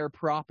what they're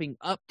propping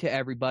up to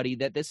everybody,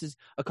 that this is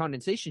a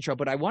condensation trail.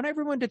 But I want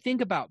everyone to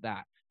think about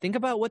that. Think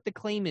about what the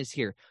claim is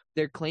here.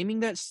 They're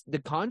claiming that the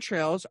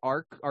contrails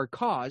are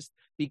caused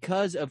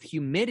because of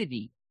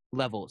humidity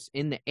levels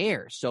in the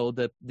air. So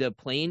the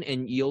plane,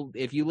 and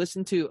if you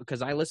listen to,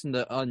 because I listened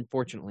to,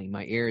 unfortunately,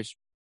 my ears,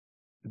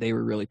 they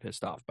were really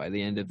pissed off by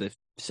the end of the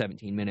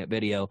 17-minute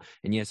video.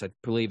 And yes, I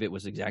believe it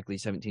was exactly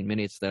 17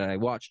 minutes that I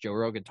watched Joe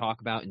Rogan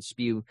talk about and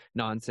spew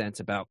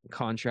nonsense about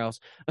contrails.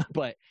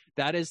 But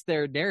that is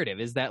their narrative,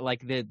 is that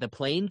like the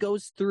plane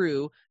goes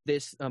through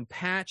this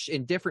patch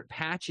in different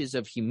patches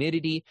of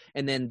humidity,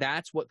 and then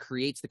that's what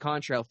creates the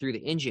contrail through the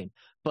engine.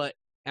 But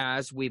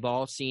as we've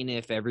all seen,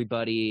 if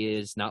everybody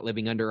is not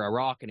living under a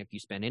rock, and if you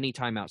spend any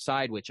time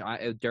outside, which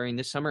during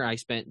this summer, I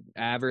spent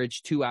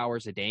average 2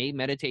 hours a day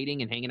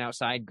meditating and hanging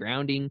outside,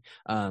 grounding.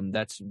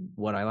 That's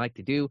what I like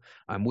to do.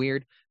 I'm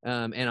weird.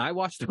 And I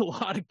watched a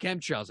lot of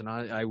chemtrails, and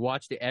I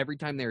watched it every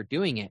time they were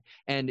doing it.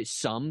 And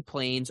some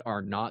planes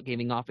are not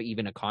giving off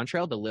even a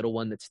contrail, the little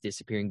one that's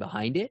disappearing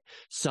behind it.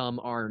 Some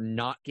are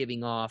not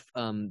giving off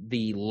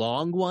the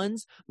long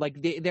ones. Like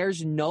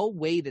there's no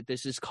way that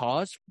this is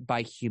caused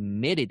by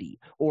humidity,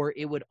 or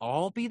it would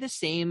all be the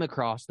same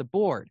across the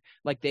board.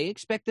 Like, they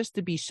expect us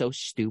to be so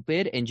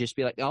stupid and just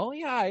be like, oh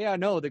yeah,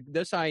 no,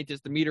 the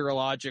scientist, the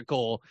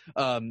meteorological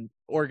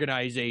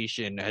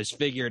organization has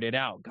figured it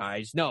out,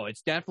 guys. No,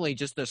 it's definitely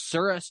just the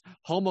Cirrus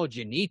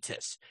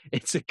Homogenitus.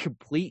 It's a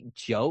complete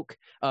joke.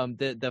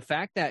 The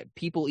fact that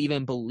people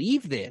even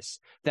believe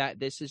that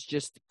this is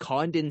just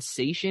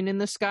condensation in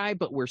the sky,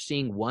 but we're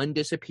seeing one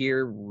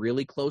disappear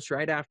really close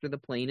right after the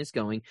plane is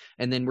going,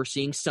 and then we're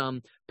seeing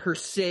some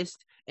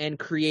persist and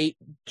create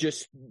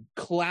just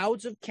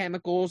clouds of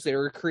chemicals that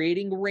are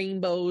creating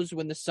rainbows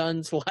when the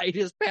sun's light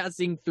is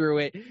passing through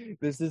it.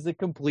 This is a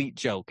complete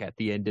joke at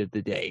the end of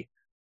the day.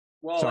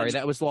 Well, sorry,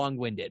 that was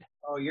long-winded.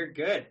 Oh, you're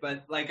good.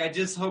 But I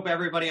just hope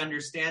everybody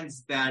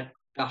understands that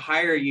the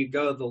higher you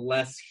go, the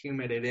less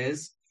humid it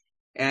is.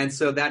 And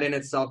so that in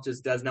itself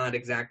just does not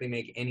exactly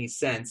make any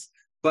sense.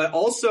 But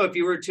also, if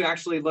you were to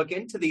actually look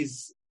into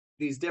these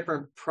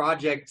different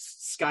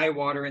projects,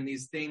 Skywater and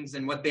these things,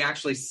 and what they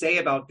actually say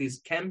about these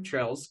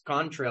chemtrails,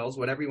 contrails,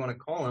 whatever you want to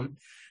call them,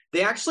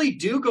 they actually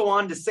do go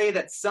on to say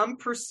that some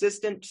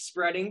persistent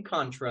spreading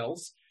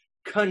contrails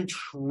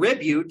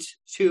contribute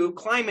to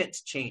climate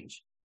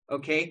change.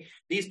 Okay,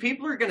 these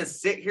people are going to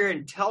sit here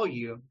and tell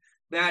you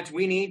that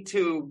we need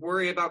to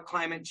worry about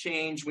climate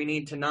change. We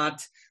need to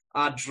not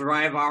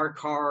drive our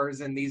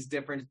cars and these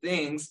different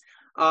things.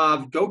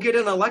 Go get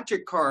an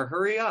electric car.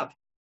 Hurry up.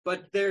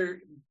 But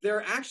they're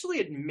actually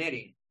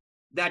admitting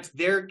that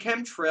their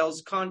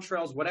chemtrails,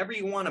 contrails, whatever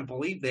you want to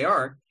believe they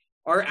are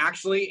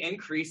actually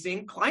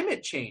increasing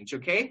climate change.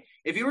 Okay,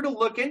 if you were to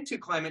look into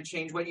climate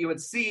change, what you would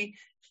see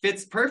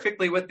fits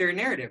perfectly with their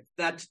narrative,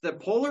 that the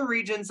polar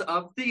regions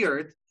of the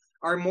Earth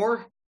are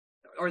more,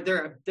 or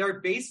their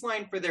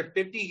baseline for their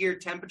 50-year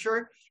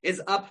temperature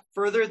is up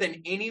further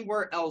than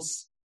anywhere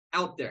else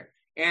out there.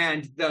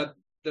 And the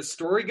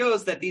story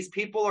goes that these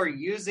people are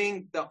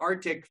using the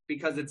Arctic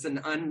because it's an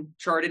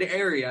uncharted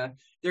area.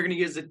 They're going to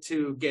use it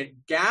to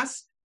get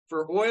gas,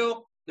 for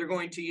oil. They're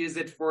going to use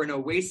it for an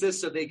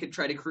oasis so they could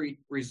try to create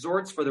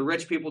resorts for the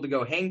rich people to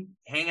go hang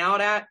out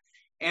at.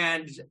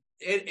 And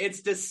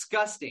it's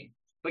disgusting.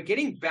 But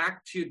getting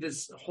back to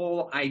this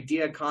whole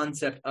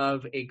concept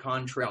of a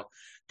contrail,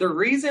 the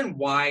reason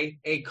why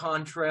a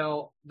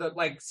contrail,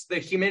 the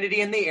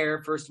humidity in the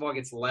air, first of all,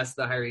 gets less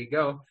the higher you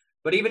go.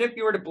 But even if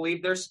you were to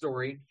believe their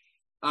story,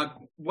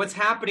 What's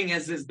happening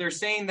is they're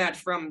saying that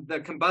from the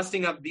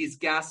combusting of these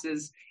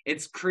gases,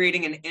 it's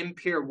creating an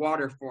impure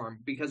water form,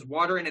 because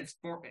water in its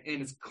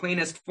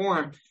cleanest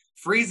form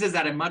freezes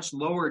at a much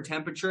lower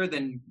temperature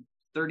than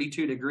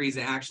 32 degrees.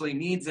 It actually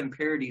needs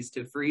impurities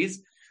to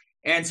freeze.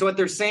 And so what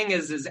they're saying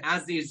is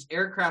as these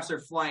aircrafts are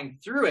flying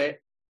through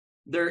it,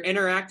 they're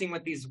interacting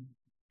with these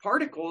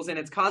particles, and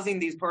it's causing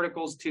these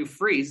particles to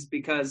freeze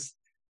because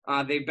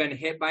they've been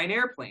hit by an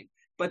airplane.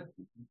 But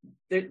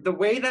the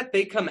way that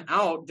they come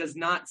out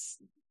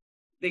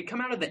they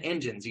come out of the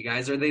engines, you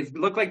guys, or they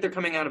look like they're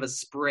coming out of a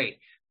spray.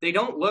 They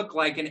don't look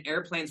like an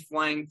airplane's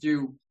flying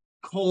through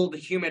cold,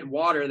 humid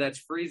water that's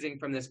freezing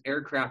from this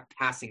aircraft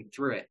passing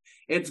through it.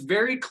 It's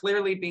very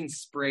clearly being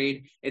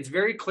sprayed. It's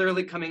very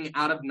clearly coming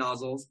out of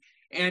nozzles.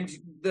 And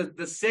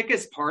the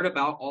sickest part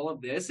about all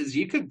of this is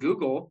you could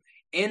Google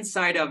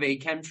inside of a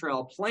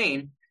chemtrail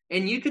plane,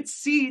 and you could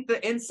see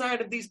the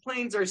inside of these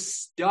planes are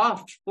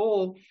stuffed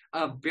full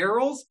of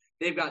barrels.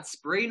 They've got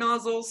spray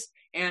nozzles,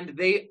 and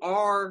they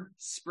are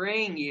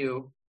spraying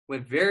you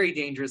with very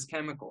dangerous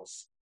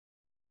chemicals.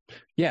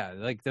 Yeah,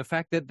 like the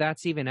fact that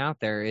that's even out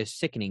there is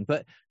sickening.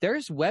 But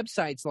there's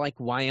websites like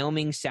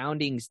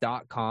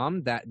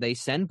wyomingsoundings.com that they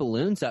send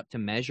balloons up to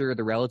measure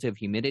the relative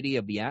humidity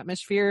of the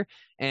atmosphere,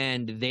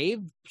 and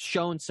they've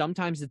shown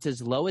sometimes it's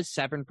as low as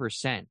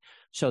 7%.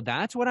 So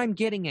that's what I'm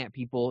getting at,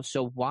 people.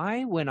 So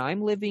why, when I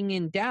was living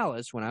in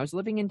Dallas,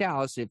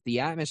 if the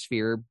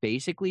atmosphere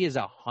basically is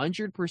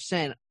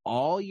 100%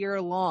 all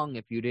year long,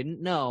 if you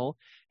didn't know,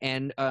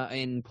 and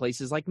in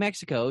places like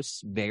Mexico,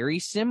 very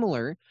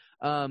similar,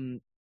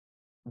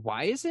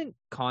 why isn't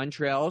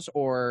contrails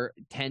or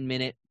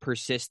 10-minute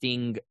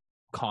persisting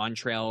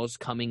contrails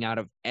coming out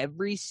of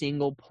every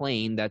single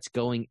plane that's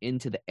going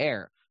into the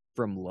air,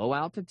 from low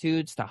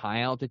altitudes to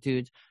high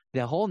altitudes?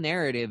 The whole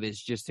narrative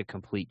is just a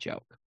complete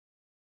joke.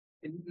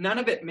 None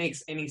of it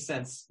makes any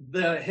sense.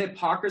 The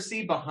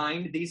hypocrisy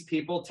behind these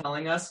people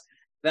telling us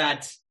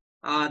that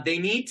they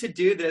need to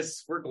do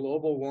this for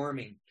global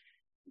warming.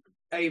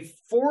 A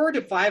 4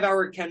 to 5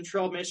 hour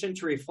chemtrail mission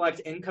to reflect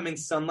incoming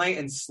sunlight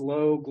and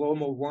slow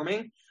global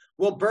warming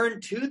will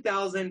burn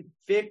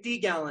 2,050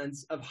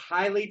 gallons of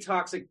highly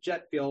toxic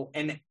jet fuel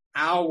an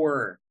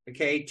hour.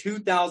 Okay,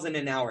 2,000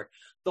 an hour.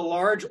 The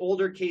large,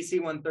 older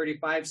KC-135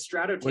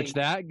 Stratotank. Which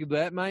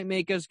that might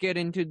make us get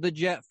into the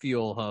jet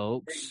fuel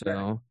hoax.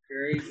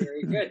 Very,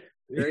 very good.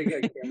 Very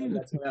good, Cameron.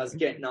 That's what I was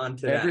getting on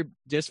to that.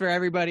 Just for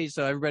everybody,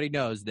 so everybody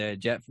knows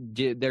that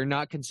they're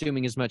not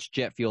consuming as much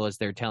jet fuel as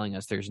they're telling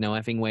us. There's no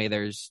effing way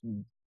there's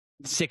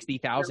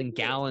 60,000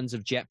 gallons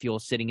of jet fuel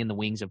sitting in the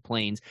wings of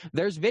planes.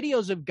 There's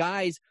videos of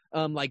guys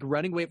like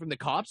running away from the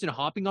cops and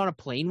hopping on a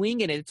plane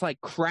wing, and it's like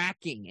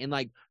cracking and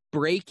like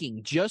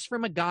breaking just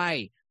from a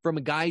guy's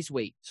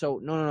weight.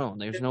 So no,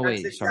 there's no way.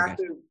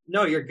 Exactly,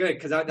 no, you're good,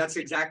 because that's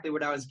exactly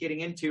what I was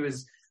getting into,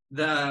 is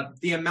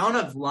the amount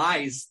of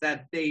lies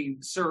that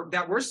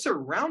that we're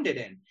surrounded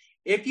in.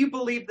 If you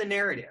believe the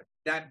narrative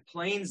that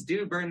planes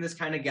do burn this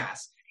kind of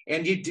gas,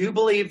 and you do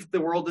believe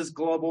the world is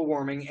global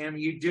warming, and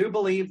you do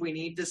believe we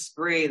need to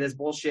spray this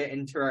bullshit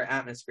into our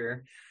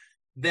atmosphere,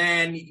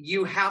 then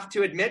you have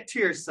to admit to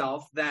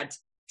yourself that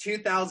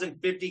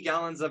 2,050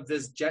 gallons of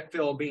this jet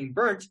fuel being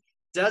burnt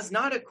does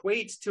not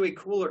equate to a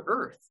cooler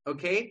Earth,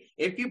 okay?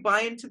 If you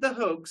buy into the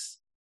hoax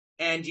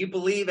and you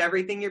believe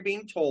everything you're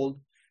being told,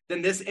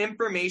 then this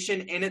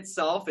information in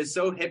itself is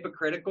so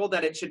hypocritical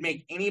that it should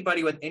make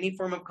anybody with any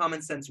form of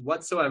common sense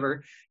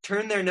whatsoever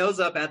turn their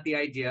nose up at the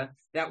idea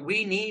that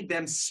we need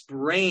them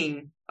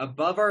spraying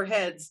above our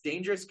heads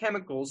dangerous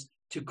chemicals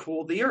to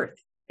cool the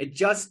Earth. It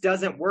just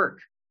doesn't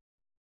work.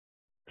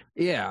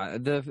 Yeah,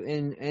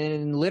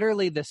 and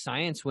literally the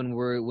science, when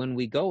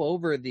we go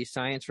over the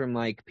science from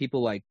like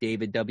people like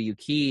David W.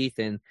 Keith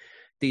and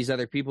these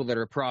other people that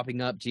are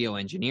propping up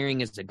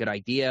geoengineering is a good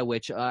idea,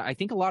 which I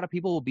think a lot of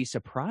people will be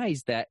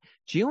surprised that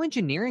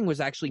geoengineering was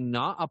actually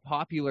not a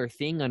popular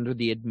thing under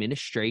the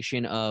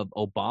administration of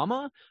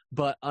Obama,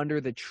 but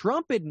under the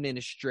Trump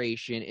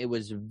administration, it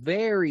was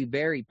very,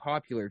 very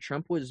popular.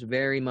 Trump was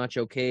very much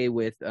okay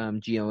with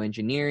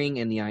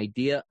geoengineering and the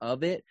idea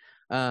of it.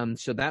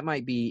 So that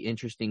might be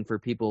interesting for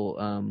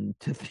people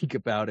to think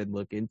about and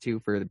look into,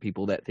 for the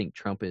people that think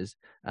Trump is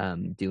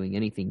doing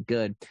anything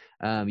good.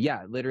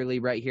 Yeah, literally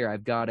right here,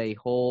 I've got a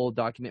whole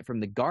document from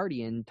The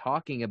Guardian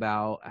talking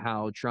about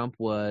how Trump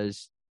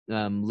was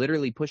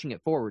literally pushing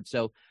it forward.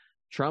 So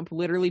Trump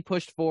literally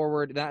pushed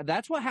forward.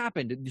 That's what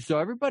happened. So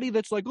everybody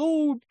that's like,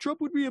 oh, Trump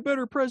would be a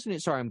better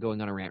president. Sorry, I'm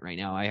going on a rant right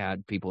now. I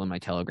had people in my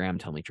Telegram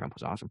tell me Trump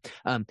was awesome.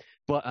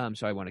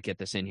 So I want to get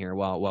this in here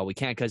while we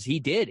can, because he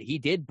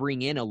did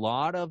bring in a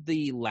lot of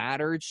the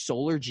latter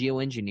solar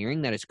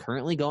geoengineering that is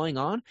currently going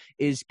on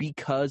is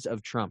because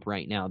of Trump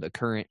right now. The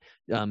current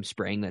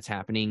spraying that's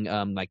happening,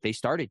 like they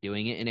started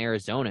doing it in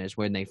Arizona is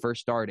when they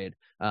first started.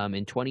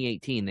 In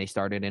 2018, they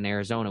started in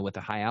Arizona with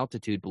a high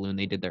altitude balloon.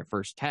 They did their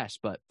first test,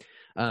 but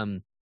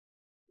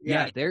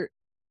they're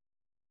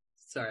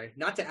sorry,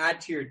 not to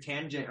add to your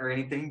tangent or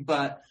anything,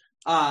 but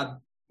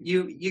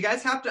you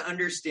guys have to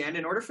understand,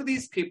 in order for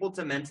these people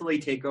to mentally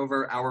take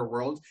over our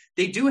world,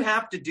 they do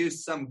have to do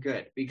some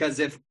good, because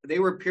if they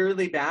were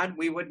purely bad,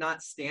 we would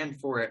not stand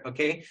for it.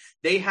 Okay.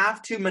 They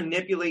have to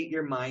manipulate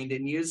your mind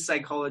and use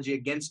psychology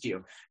against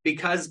you,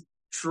 because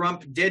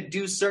Trump did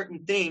do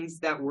certain things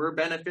that were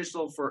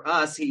beneficial for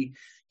us.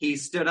 He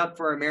stood up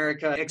for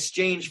America,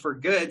 exchange for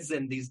goods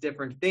and these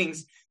different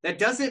things. That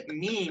doesn't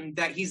mean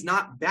that he's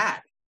not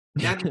bad.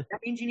 That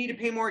means you need to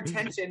pay more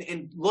attention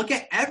and look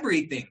at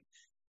everything.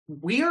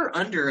 We are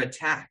under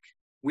attack.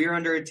 We are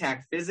under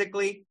attack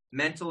physically,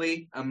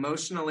 mentally,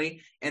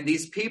 emotionally, and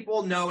these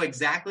people know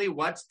exactly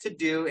what to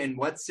do in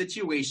what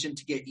situation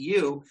to get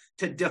you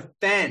to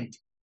defend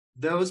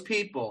those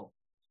people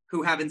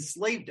who have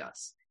enslaved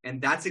us. And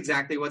that's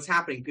exactly what's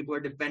happening. People are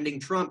defending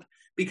Trump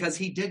because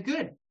he did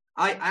good.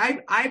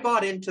 I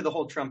bought into the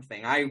whole Trump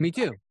thing. Me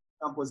too.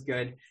 Thrump was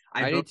good.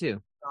 I did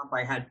too. Trump.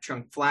 I had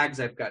Trump flags.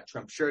 I've got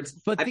Trump shirts.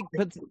 But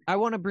I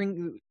want to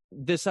bring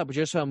this up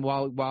just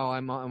while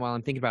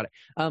I'm thinking about it.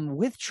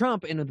 With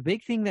Trump, and the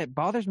big thing that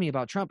bothers me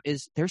about Trump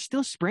is they're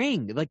still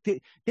spraying. Like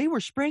they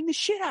were spraying the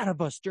shit out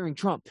of us during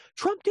Trump.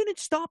 Trump didn't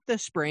stop the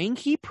spraying.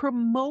 He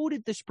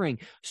promoted the spraying.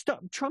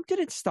 Trump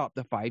didn't stop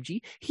the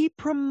 5G. He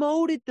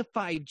promoted the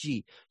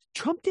 5G.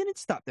 Trump didn't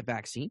stop the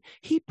vaccine.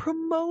 He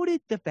promoted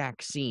the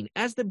vaccine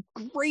as the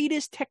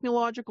greatest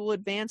technological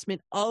advancement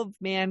of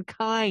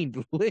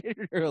mankind,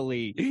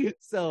 literally.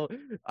 So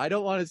I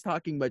don't want us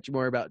talking much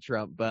more about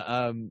Trump,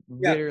 but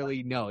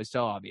literally, no, it's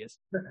so obvious.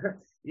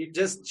 You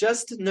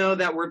just know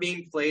that we're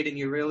being played, and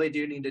you really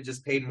do need to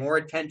just pay more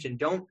attention.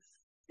 Don't,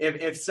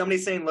 if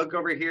somebody's saying look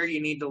over here,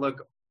 you need to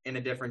look in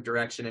a different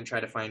direction and try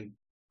to find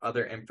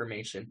other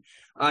information.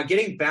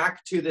 Getting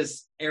back to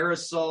this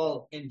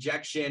aerosol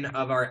injection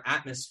of our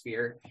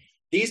atmosphere,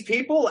 these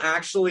people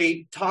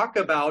actually talk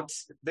about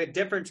the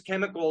different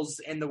chemicals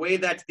and the way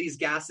that these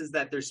gases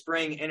that they're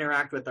spraying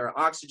interact with our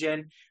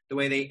oxygen, the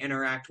way they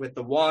interact with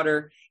the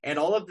water, and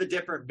all of the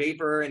different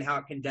vapor and how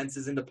it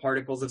condenses into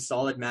particles of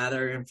solid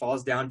matter and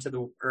falls down to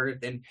the earth.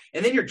 And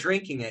then you're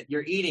drinking it,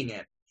 you're eating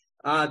it.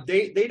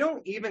 They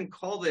don't even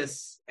call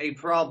this a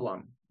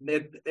problem.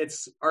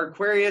 It's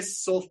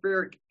aqueous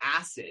sulfuric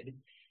acid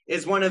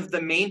is one of the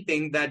main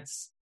thing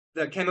that's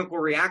the chemical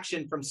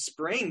reaction from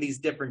spraying these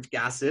different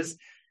gases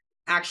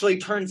actually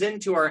turns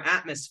into our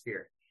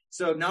atmosphere.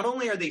 So not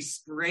only are they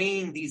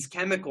spraying these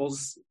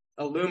chemicals,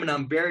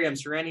 aluminum, barium,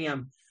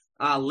 uranium,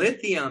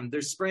 lithium,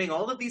 they're spraying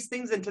all of these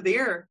things into the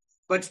air,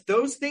 but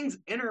those things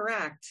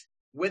interact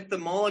with the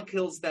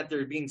molecules that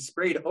they're being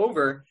sprayed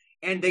over,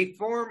 and they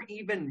form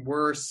even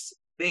worse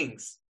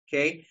things.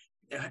 Okay.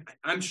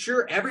 I'm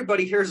sure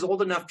everybody here is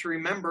old enough to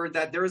remember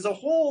that there is a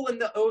hole in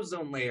the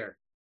ozone layer.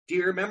 Do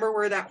you remember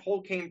where that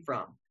hole came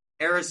from?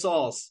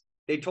 Aerosols.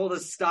 They told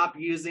us stop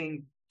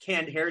using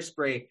canned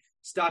hairspray,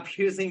 stop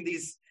using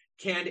these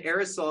canned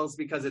aerosols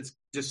because it's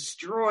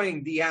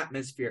destroying the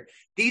atmosphere.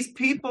 These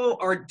people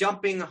are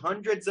dumping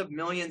hundreds of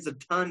millions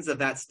of tons of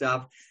that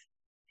stuff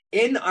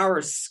in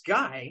our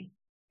sky,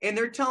 and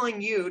they're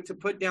telling you to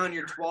put down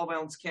your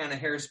 12-ounce can of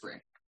hairspray.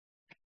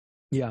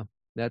 Yeah.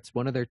 That's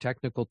one of their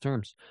technical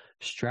terms,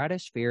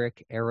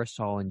 stratospheric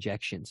aerosol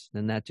injections.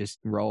 And that just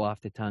roll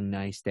off the tongue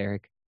nice,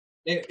 Derek.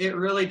 It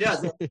really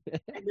does.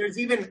 And there's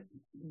even,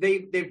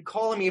 they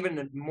call them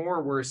even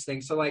more worse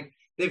things. So like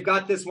they've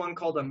got this one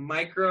called a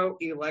micro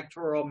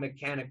electoral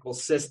mechanical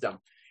system.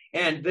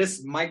 And this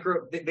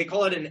they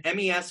call it an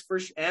MEMS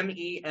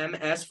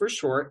for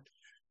short.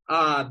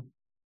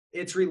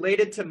 It's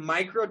related to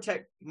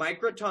microtonics,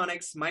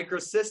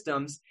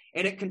 microsystems,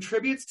 and it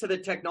contributes to the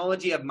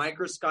technology of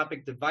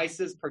microscopic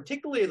devices,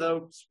 particularly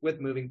those with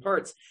moving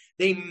parts.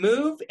 They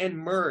move and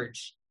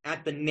merge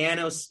at the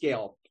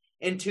nanoscale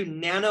into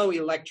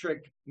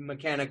nanoelectric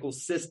mechanical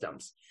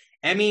systems.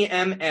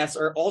 MEMS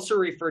are also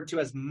referred to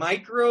as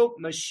micro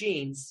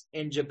machines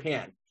in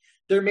Japan.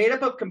 They're made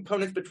up of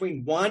components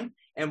between 1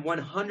 and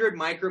 100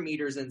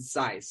 micrometers in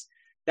size.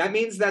 That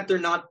means that they're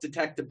not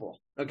detectable,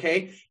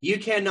 okay? You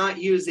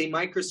cannot use a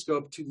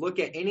microscope to look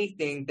at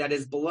anything that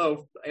is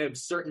below a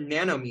certain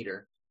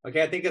nanometer,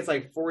 okay? I think it's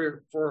like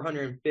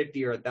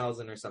 450 or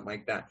 1,000 or something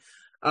like that.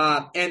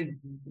 And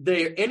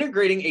they're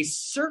integrating a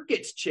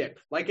circuit chip,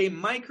 like a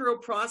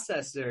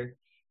microprocessor,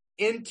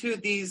 into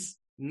these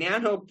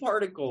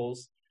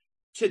nanoparticles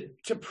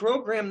to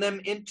program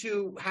them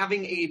into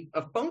having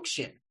a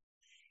function.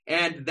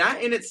 And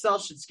that in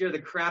itself should scare the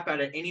crap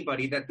out of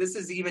anybody, that this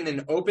is even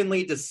an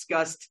openly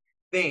discussed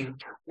thing.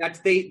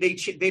 That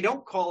they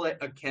don't call it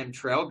a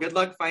chemtrail. Good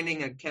luck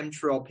finding a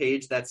chemtrail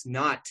page that's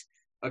not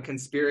a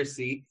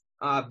conspiracy.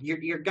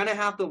 You're going to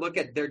have to look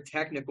at their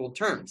technical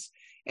terms.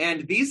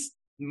 And these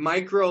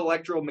micro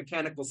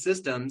electromechanical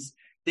systems,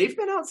 they've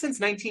been out since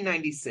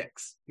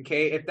 1996.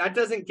 Okay, if that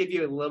doesn't give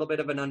you a little bit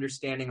of an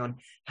understanding on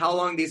how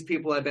long these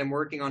people have been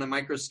working on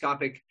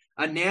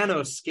a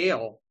nano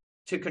scale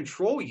to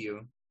control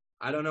you,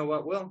 I don't know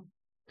what will.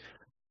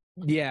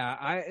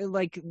 Yeah,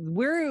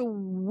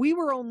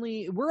 we're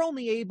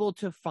only able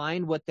to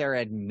find what they're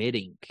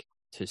admitting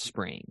to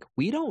spraying.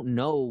 We don't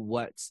know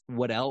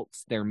what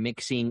else they're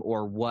mixing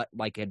or what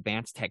like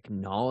advanced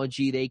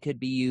technology they could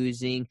be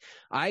using.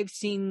 I've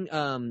seen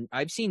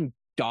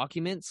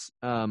documents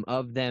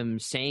of them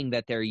saying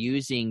that they're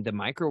using the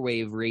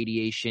microwave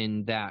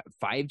radiation that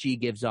 5G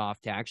gives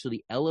off to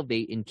actually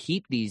elevate and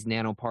keep these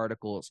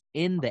nanoparticles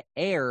in the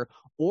air,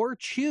 or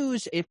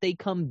choose if they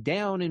come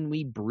down and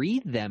we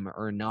breathe them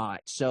or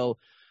not. So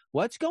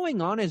what's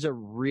going on is a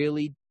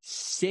really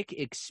sick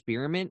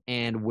experiment,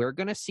 and we're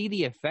going to see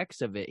the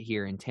effects of it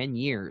here in 10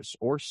 years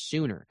or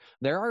sooner.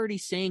 They're already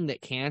saying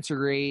that cancer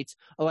rates,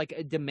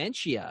 like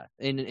dementia,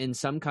 in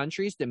some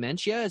countries,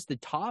 dementia is the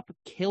top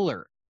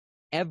killer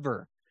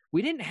ever.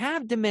 We didn't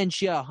have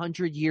dementia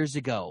 100 years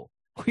ago.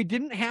 We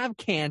didn't have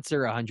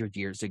cancer 100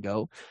 years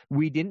ago.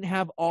 We didn't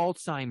have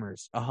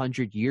Alzheimer's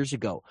 100 years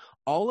ago.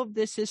 All of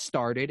this has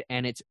started,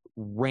 and it's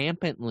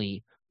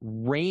rampantly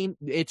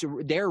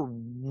they're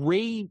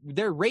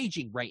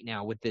raging right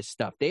now with this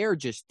stuff. They are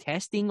just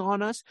testing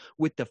on us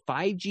with the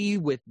 5G,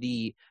 with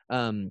the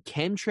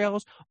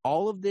chemtrails.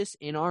 All of this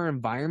in our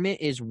environment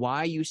is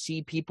why you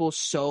see people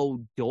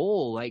so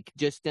dull, like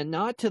just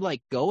not to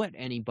like go at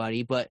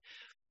anybody, but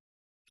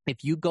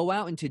if you go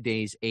out in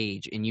today's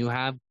age and you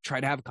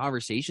try to have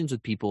conversations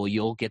with people,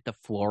 you'll get the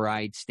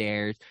fluoride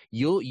stares.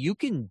 You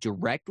can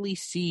directly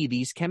see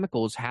these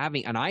chemicals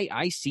having, and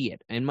I see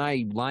it in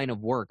my line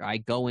of work. I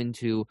go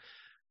into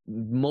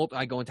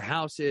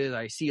houses.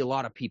 I see a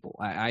lot of people.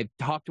 I've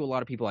talked to a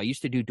lot of people. I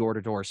used to do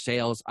door-to-door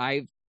sales.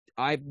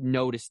 I've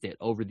noticed it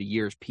over the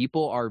years.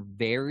 People are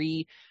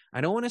very,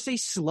 I don't want to say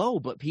slow,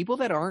 but people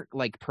that aren't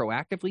like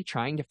proactively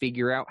trying to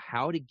figure out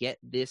how to get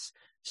this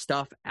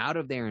stuff out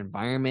of their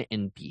environment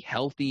and be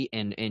healthy.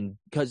 And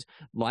because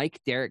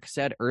like Derek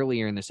said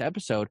earlier in this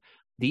episode,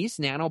 these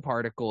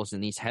nanoparticles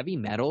and these heavy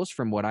metals,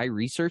 from what I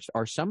researched,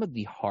 are some of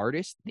the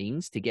hardest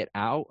things to get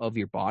out of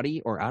your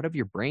body or out of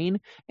your brain.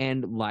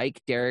 And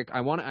like Derek, I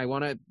want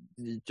to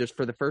just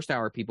for the first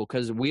hour, people,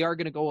 because we are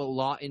going to go a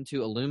lot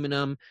into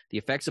aluminum, the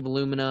effects of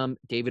aluminum,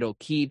 David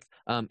O'Keefe,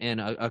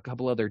 and a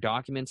couple other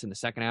documents in the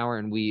second hour.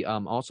 And we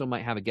also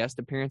might have a guest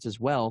appearance as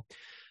well.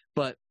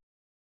 But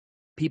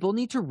people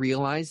need to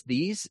realize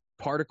these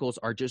particles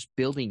are just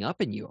building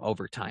up in you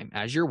over time.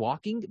 As you're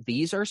walking,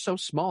 these are so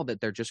small that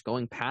they're just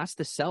going past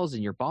the cells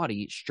in your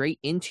body straight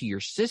into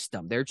your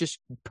system. They're just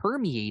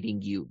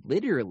permeating you,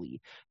 literally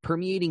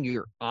permeating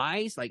your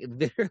eyes, like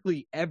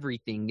literally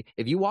everything.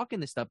 If you walk in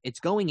this stuff, it's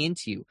going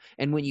into you.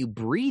 And when you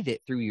breathe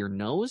it through your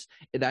nose,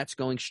 that's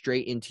going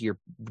straight into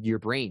your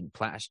brain,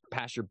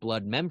 past your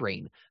blood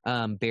membrane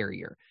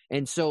barrier.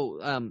 And so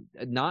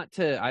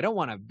I don't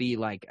want to be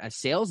like a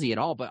salesy at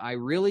all, but I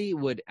really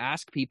would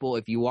ask people,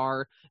 if you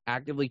are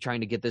actively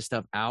trying to get this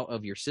stuff out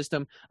of your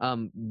system,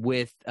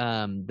 with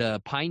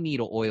the pine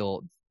needle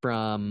oil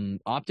from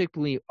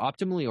Optimally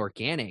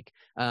Organic,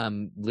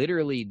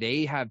 literally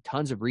they have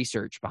tons of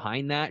research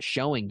behind that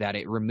showing that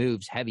it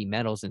removes heavy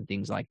metals and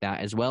things like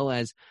that, as well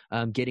as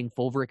getting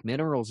fulvic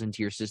minerals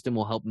into your system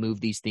will help move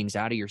these things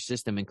out of your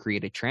system and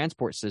create a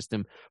transport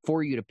system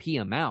for you to pee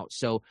them out.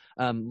 So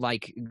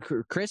like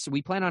Chris,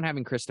 we plan on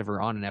having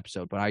Christopher on an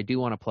episode, but I do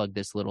want to plug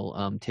this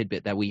little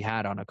tidbit that we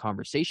had on a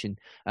conversation.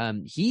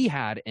 He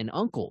had an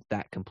uncle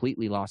that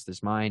completely lost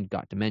his mind,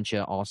 got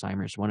dementia,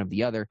 Alzheimer's, one of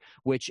the other,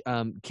 which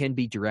can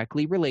be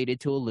directly related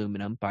to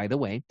aluminum, by the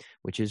way,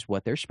 which is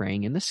what they're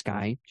spraying in the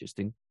sky, just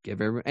to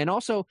give everyone. And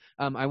also,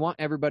 I want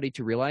everybody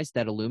to realize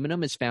that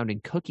aluminum is found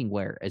in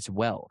cookingware as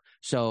well.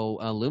 So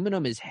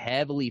aluminum is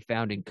heavily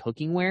found in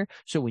cookingware.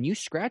 So when you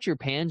scratch your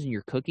pans and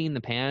you're cooking in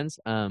the pans,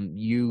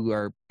 you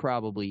are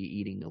probably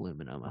eating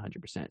aluminum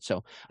 100%.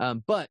 So,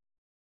 but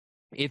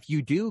if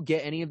you do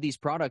get any of these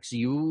products,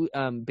 you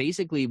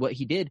basically what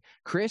he did,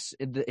 Chris,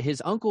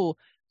 his uncle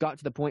got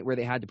to the point where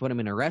they had to put him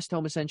in a rest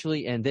home,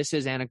 essentially. And this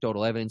is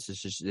anecdotal evidence.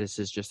 This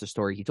is just a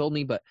story he told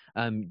me, but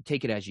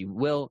take it as you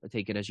will,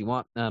 take it as you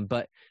want.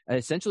 But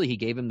essentially, he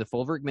gave him the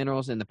fulvic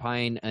minerals and the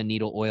pine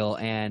needle oil,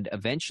 and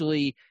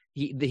eventually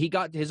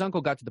his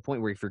uncle got to the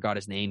point where he forgot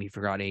his name. He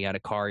forgot he had a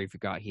car. He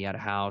forgot he had a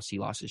house. He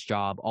lost his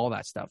job, all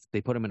that stuff. They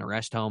put him in a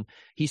rest home.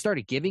 He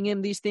started giving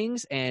him these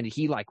things, and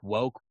he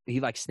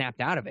snapped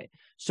out of it.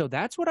 So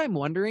that's what I'm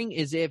wondering,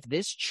 is if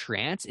this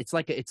trance, it's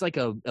like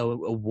a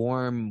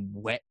warm,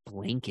 wet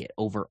blanket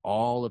over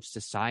all of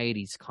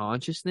society's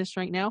consciousness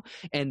right now.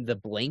 And the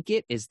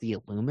blanket is the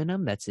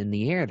aluminum that's in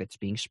the air that's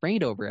being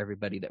sprayed over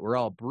everybody that we're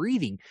all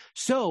breathing.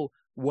 So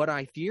what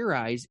I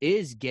theorize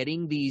is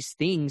getting these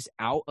things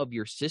out of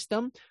your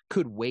system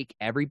could wake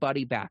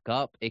everybody back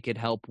up. It could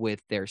help with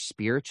their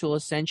spiritual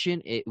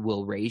ascension. It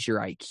will raise your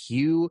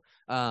IQ.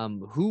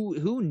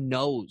 Who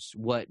knows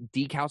what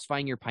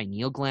decalcifying your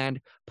pineal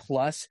gland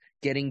plus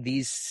getting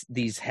these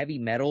heavy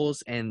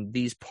metals and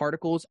these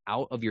particles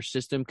out of your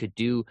system could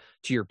do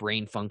to your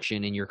brain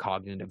function and your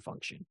cognitive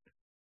function.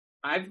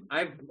 I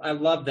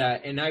love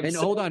that. And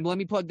hold on, let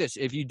me plug this.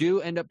 If you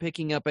do end up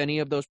picking up any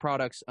of those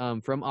products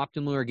from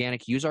Optimally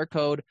Organic, use our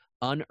code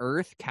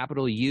UNEARTH,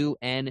 capital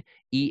UNEARTH,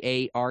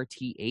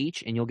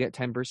 and you'll get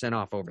 10%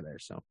 off over there.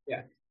 So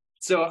yeah.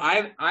 So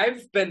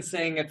I've been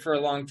saying it for a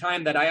long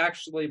time that I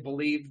actually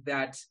believe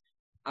that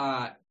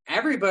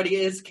everybody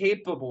is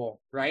capable,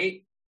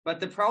 right? But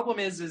the problem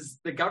is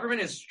the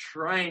government is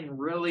trying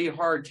really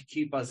hard to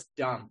keep us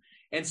dumb.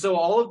 And so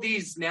all of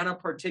these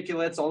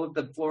nanoparticulates, all of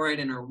the fluoride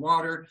in our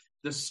water,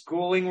 the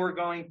schooling we're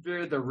going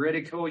through, the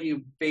ridicule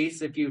you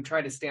face if you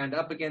try to stand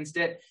up against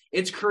it,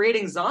 it's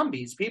creating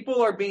zombies.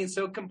 People are being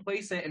so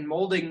complacent and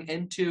molding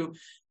into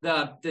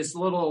this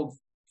little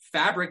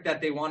fabric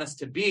that they want us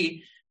to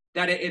be,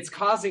 that it's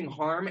causing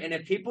harm. And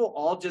if people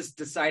all just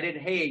decided,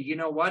 hey, you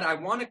know what? I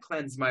want to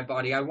cleanse my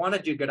body. I want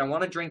to do good. I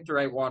want to drink the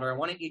right water. I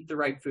want to eat the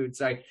right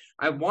foods. I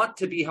want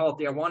to be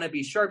healthy. I want to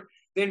be sharp.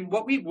 Then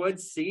what we would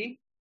see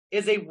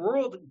is a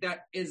world that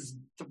is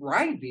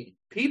thriving.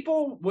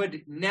 People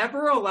would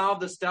never allow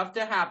the stuff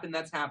to happen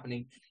that's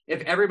happening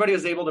if everybody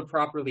was able to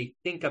properly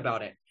think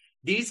about it.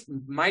 These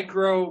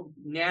micro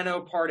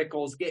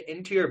nanoparticles get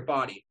into your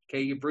body.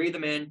 Okay, you breathe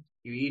them in,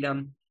 you eat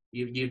them,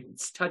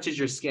 it touches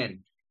your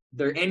skin.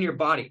 They're in your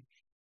body.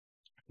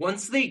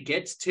 Once they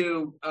get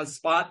to a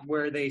spot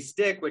where they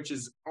stick, which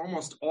is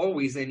almost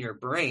always in your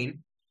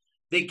brain,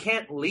 they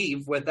can't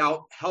leave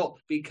without help,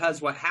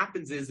 because what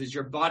happens is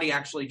your body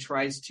actually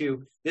tries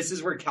to, this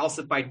is where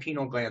calcified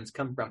pineal glands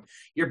come from.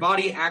 Your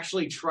body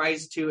actually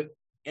tries to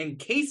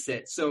encase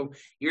it so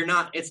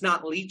it's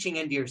not leaching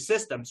into your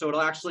system. So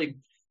it'll actually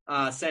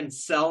send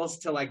cells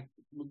to like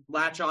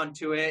latch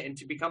onto it and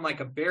to become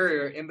like a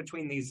barrier in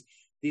between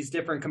these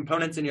different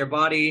components in your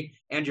body,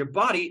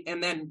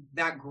 and then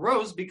that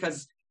grows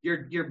because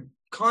you're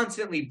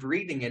constantly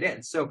breathing it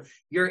in. So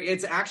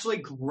it's actually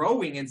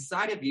growing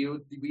inside of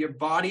you. Your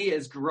body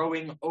is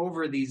growing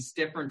over these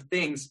different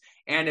things,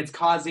 and it's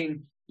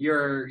causing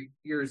they're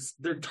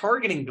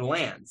targeting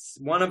glands,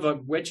 one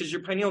of which is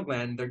your pineal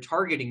gland. They're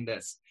targeting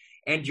this,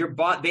 and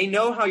they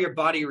know how your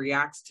body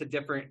reacts to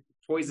different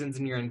poisons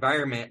in your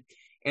environment,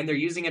 and they're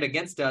using it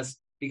against us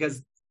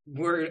because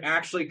we're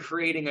actually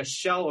creating a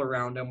shell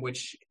around them,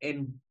 which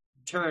in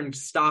turn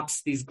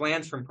stops these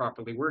glands from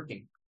properly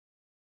working.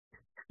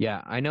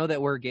 Yeah, I know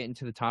that we're getting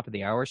to the top of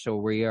the hour, so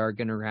we are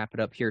going to wrap it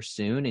up here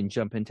soon and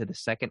jump into the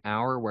second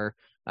hour, where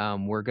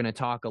we're going to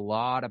talk a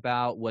lot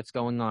about what's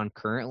going on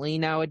currently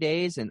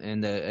nowadays,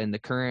 and the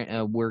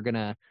current. We're going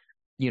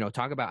to,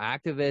 talk about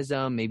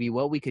activism, maybe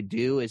what we could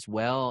do as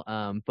well.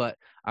 But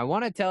I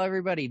want to tell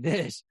everybody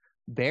this.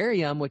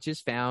 Barium, which is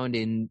found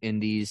in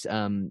these,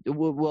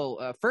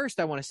 first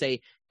I want to say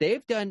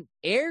they've done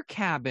air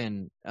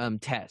cabin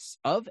tests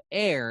of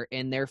air,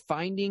 and they're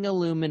finding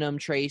aluminum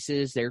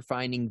traces, they're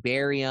finding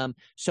barium.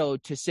 So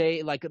to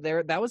say, like,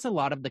 that was a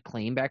lot of the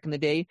claim back in the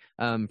day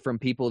from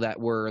people that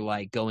were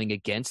like going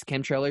against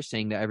chemtrailers,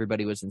 saying that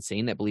everybody was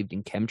insane that believed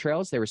in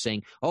chemtrails. They were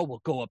saying, oh,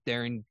 we'll go up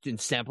there and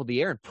sample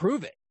the air and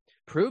prove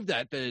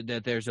that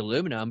there's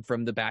aluminum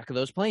from the back of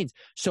those planes.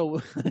 So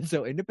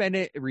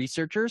independent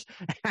researchers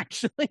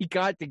actually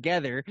got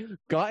together,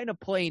 got in a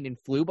plane, and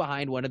flew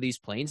behind one of these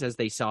planes as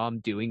they saw them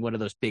doing one of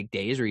those big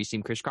days where you see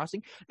them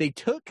crisscrossing. They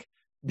took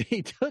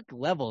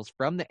levels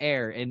from the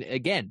air, and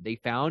again, they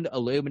found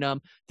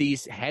aluminum,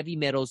 these heavy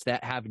metals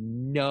that have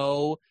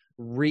no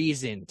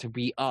reason to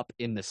be up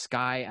in the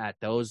sky at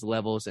those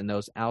levels and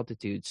those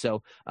altitudes.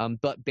 So,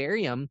 but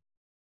barium,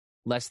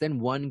 less than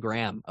 1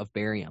 gram of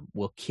barium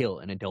will kill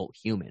an adult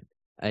human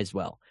as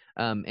well.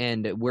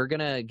 And we're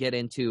going to get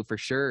into, for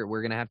sure,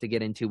 we're going to have to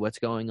get into what's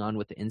going on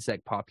with the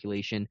insect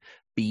population.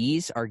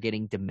 Bees are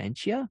getting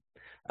dementia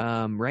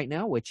right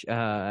now, which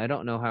I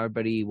don't know how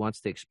everybody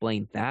wants to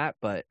explain that,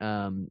 but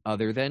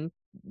other than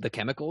the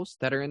chemicals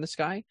that are in the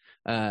sky,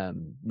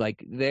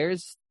 like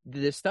there's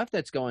the stuff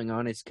that's going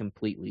on is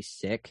completely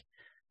sick.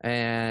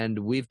 And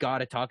we've got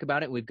to talk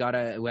about it. We've got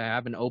to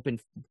have an open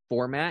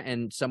format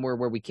and somewhere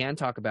where we can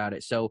talk about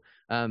it. So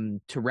to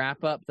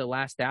wrap up the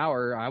last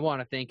hour, I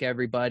want to thank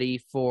everybody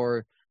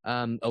for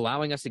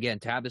allowing us again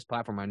to have this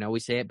platform. I know we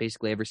say it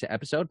basically every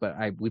episode, but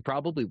we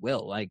probably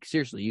will. Like,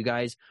 seriously, you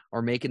guys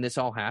are making this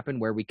all happen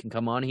where we can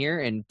come on here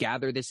and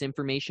gather this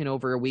information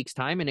over a week's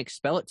time and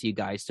expel it to you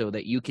guys so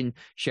that you can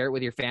share it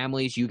with your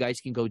families. You guys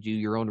can go do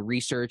your own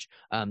research,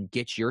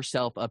 get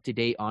yourself up to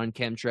date on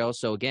chemtrails.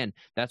 So again,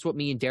 that's what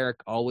me and Derek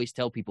always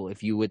tell people.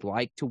 If you would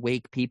like to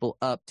wake people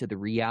up to the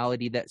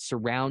reality that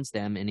surrounds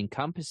them and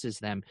encompasses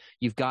them,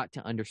 you've got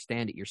to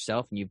understand it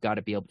yourself, and you've got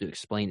to be able to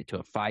explain it to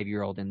a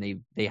 5-year-old, and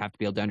they have to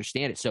be able to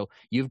understand it. So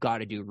you've got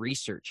to do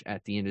research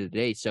at the end of the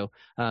day. So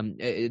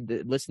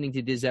listening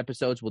to these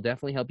episodes will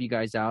definitely help you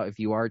guys out if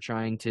you are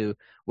trying to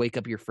wake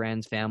up your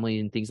friends, family,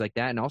 and things like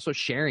that, and also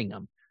sharing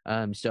them.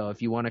 So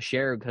if you want to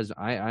share, because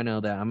I know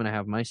that I'm going to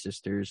have my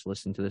sisters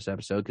listen to this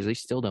episode because they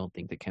still don't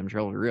think that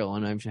chemtrails are real,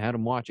 and I've had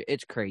them watch it.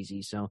 It's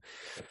crazy. So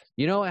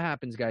you know what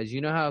happens, guys.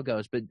 You know how it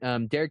goes. But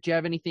Derek, do you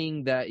have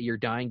anything that you're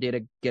dying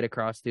to get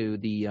across to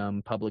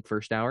the public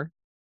first hour?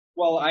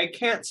 Well, I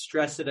can't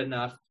stress it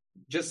enough.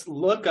 Just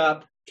look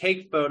up,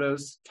 take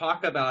photos,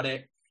 talk about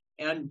it,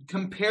 and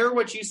compare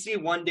what you see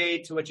one day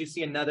to what you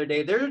see another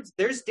day.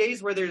 There's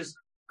days where there's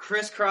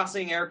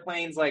crisscrossing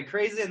airplanes like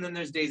crazy, and then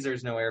there's days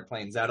there's no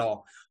airplanes at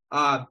all.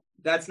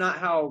 That's not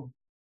how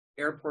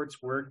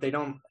airports work. They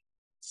don't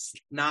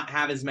not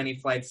have as many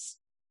flights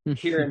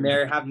here and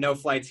there, have no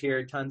flights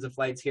here, tons of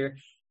flights here.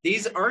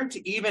 These aren't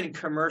even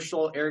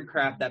commercial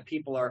aircraft that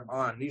people are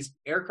on. These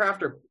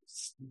aircraft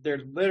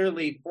they're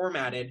literally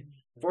formatted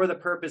for the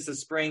purpose of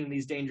spraying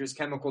these dangerous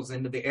chemicals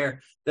into the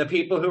air. The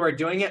people who are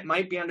doing it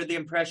might be under the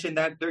impression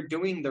that they're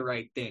doing the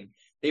right thing.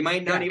 They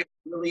might not even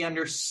really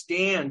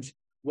understand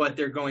what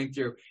they're going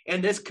through.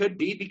 And this could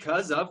be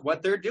because of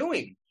what they're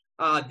doing.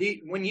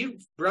 When you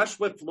brush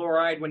with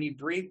fluoride, when you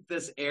breathe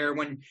this air,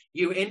 when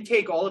you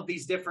intake all of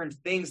these different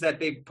things that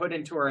they put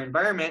into our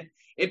environment,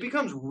 it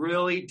becomes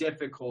really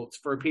difficult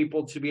for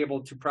people to be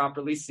able to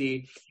properly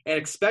see,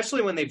 and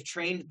especially when they've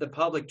trained the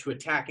public to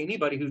attack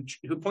anybody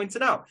who points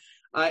it out.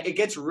 It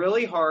gets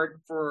really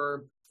hard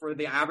for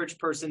the average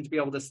person to be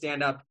able to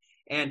stand up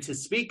and to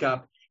speak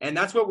up. And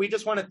that's what we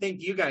just want to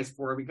thank you guys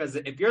for, because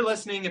if you're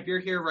listening, if you're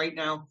here right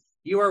now,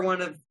 you are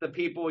one of the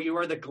people, you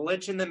are the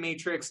glitch in the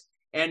matrix,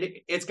 and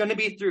it's going to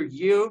be through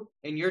you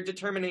and your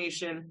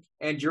determination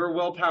and your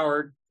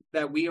willpower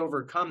that we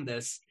overcome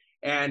this.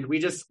 And we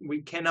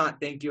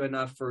cannot thank you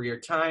enough for your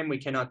time. We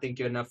cannot thank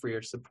you enough for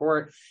your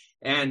support,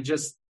 and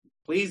just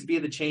please be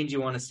the change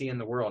you want to see in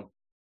the world.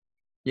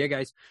 Yeah,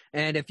 guys.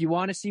 And if you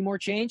want to see more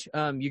change,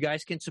 you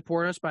guys can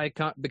support us by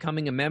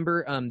becoming a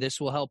member. This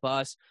will help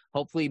us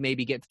hopefully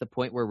maybe get to the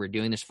point where we're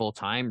doing this full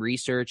time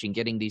research and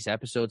getting these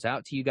episodes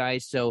out to you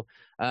guys. So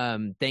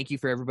thank you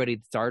for everybody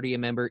that's already a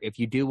member. If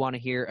you do want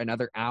to hear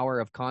another hour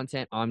of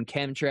content on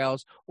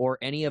chemtrails or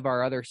any of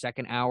our other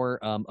second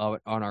hour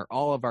on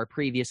all of our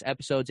previous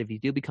episodes, if you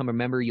do become a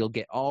member, you'll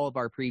get all of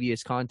our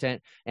previous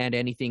content and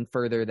anything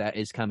further that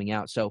is coming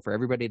out. So for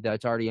everybody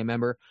that's already a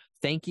member,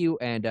 thank you,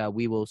 and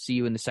we will see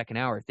you in the second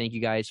hour. Thank you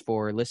guys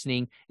for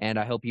listening, and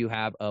I hope you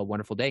have a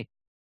wonderful day.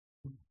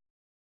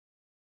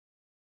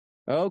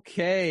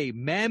 Okay,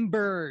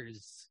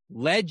 members,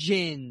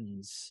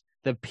 legends,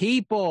 the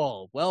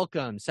people,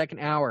 welcome, second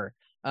hour.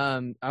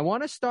 I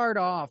want to start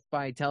off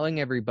by telling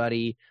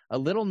everybody a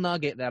little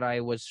nugget that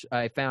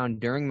I found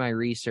during my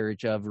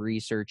research of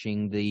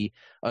researching the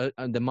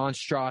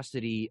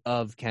monstrosity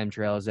of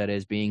chemtrails that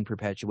is being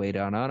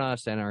perpetuated on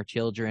us and our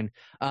children.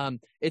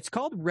 It's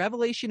called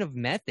Revelation of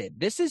Method.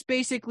 This is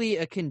basically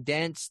a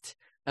condensed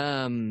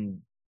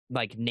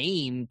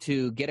name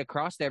to get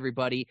across to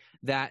everybody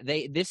that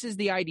this is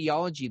the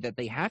ideology that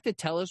they have to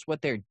tell us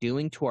what they're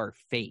doing to our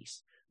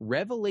face.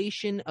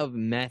 Revelation of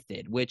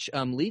Method, which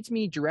leads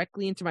me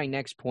directly into my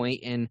next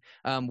point, and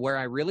where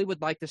I really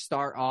would like to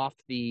start off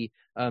the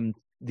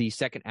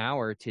second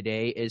hour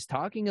today is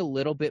talking a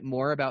little bit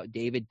more about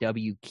David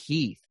W.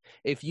 Keith.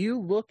 If you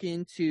look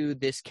into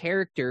this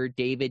character,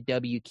 David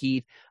W.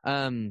 Keith,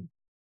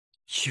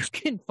 you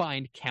can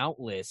find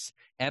countless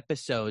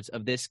episodes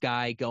of this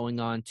guy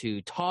going on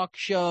to talk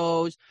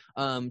shows,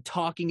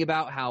 talking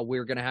about how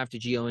we're going to have to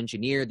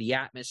geoengineer the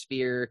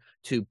atmosphere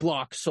to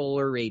block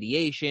solar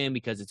radiation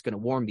because it's going to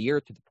warm the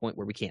earth to the point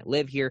where we can't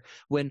live here.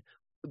 When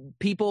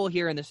people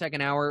here in the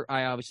second hour,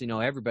 I obviously know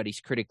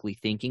everybody's critically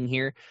thinking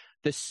here.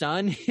 The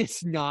sun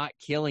is not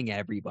killing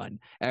everyone.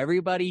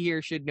 Everybody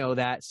here should know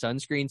that.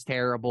 Sunscreen's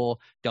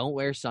terrible. Don't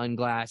wear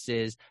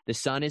sunglasses. The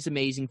sun is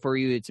amazing for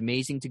you. It's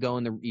amazing to go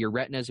in your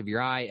retinas of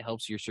your eye. It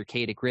helps your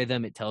circadian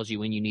rhythm. It tells you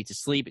when you need to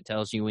sleep. It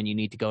tells you when you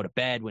need to go to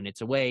bed, when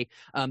it's away.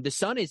 The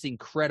sun is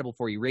incredible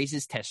for you.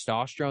 Raises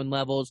testosterone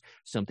levels.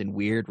 Something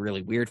weird,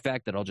 really weird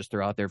fact that I'll just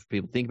throw out there for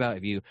people to think about.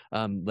 If you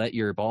let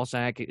your ball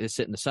sack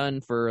sit in the sun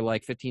for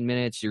like 15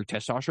 minutes, your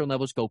testosterone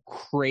levels go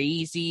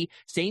crazy.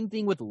 Same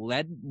thing with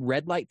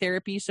red light therapy,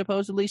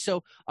 supposedly.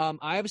 So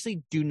I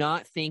obviously do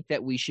not think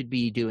that we should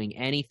be doing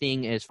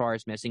anything as far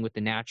as messing with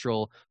the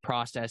natural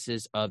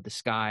processes of the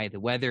sky, the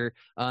weather,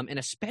 and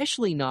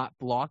especially not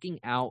blocking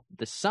out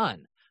the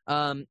sun.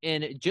 And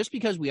just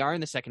because we are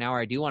in the second hour,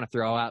 I do want to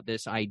throw out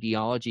this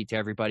ideology to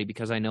everybody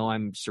because I know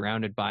I'm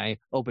surrounded by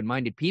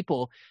open-minded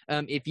people.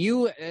 If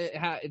you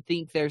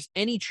think there's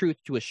any truth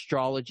to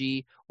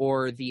astrology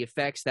or the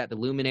effects that the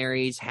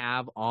luminaries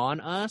have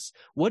on us,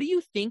 what do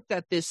you think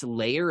that this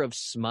layer of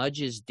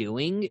smudge is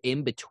doing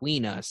in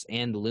between us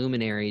and the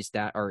luminaries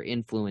that are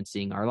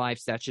influencing our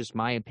lives? That's just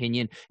my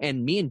opinion.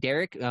 And me and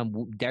Derek,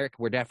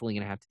 we're definitely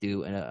going to have to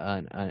do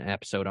an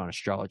episode on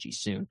astrology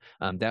soon.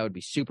 That would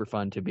be super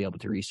fun to be able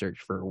to research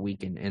for a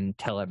week and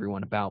tell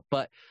everyone about.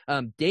 But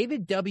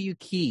David W.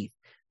 Keith,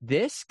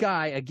 this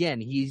guy,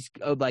 again, he's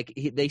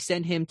they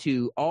send him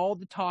to all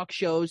the talk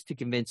shows to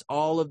convince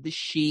all of the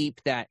sheep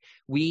that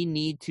we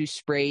need to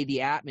spray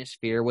the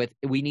atmosphere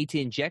we need to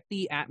inject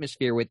the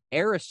atmosphere with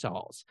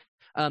aerosols.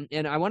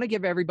 And I want to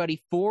give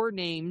everybody 4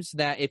 names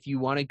that if you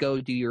want to go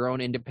do your own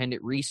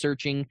independent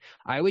researching,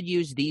 I would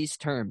use these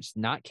terms,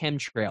 not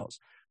chemtrails: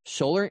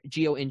 solar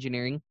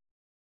geoengineering,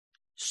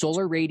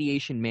 solar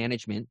radiation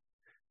management,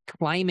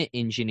 climate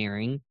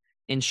engineering,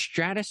 and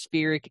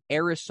stratospheric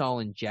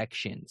aerosol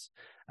injections.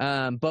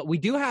 But we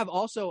do have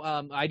also,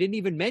 I didn't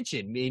even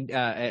mention,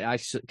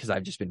 because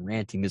I've just been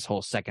ranting this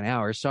whole second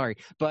hour, sorry.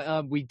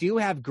 But we do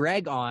have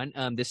Greg on.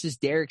 This is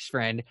Derek's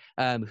friend,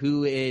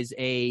 who is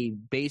an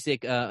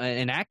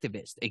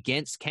activist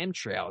against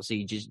chemtrails.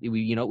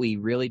 He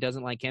really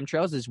doesn't like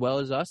chemtrails as well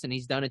as us, and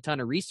he's done a ton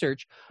of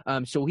research.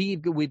 So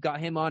we've got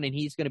him on, and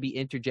he's going to be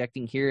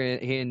interjecting here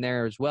and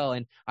there as well.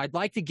 And I'd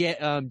like to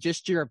get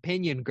just your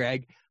opinion,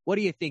 Greg. What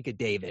do you think of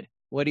David?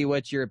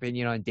 What's your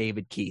opinion on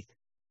David Keith?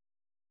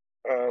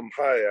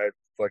 Hi, I'd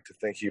like to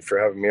thank you for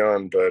having me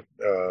on, but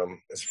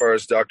as far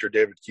as Dr.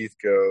 David Keith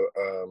go,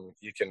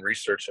 you can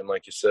research him,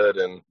 like you said,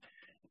 and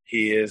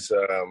he is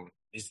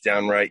he's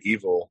downright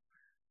evil.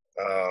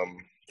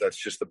 That's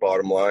just the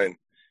bottom line.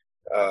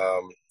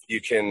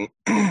 You can,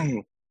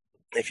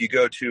 if you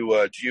go to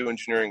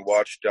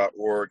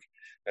geoengineeringwatch.org,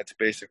 that's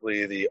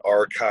basically the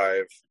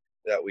archive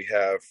that we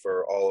have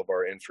for all of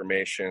our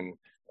information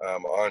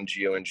on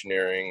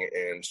geoengineering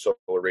and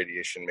solar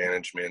radiation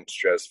management,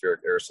 stratospheric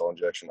aerosol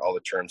injection, all the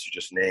terms you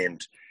just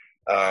named.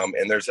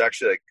 And there's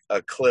actually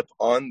a clip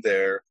on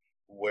there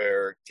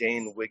where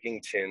Dane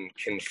Wigington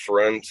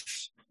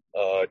confronts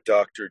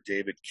Dr.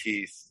 David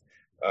Keith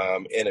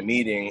in a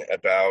meeting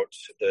about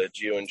the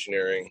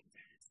geoengineering.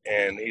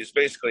 And he's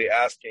basically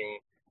asking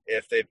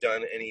if they've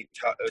done any,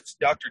 it's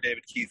Dr.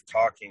 David Keith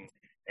talking,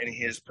 and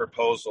his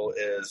proposal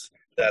is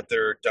that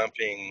they're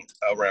dumping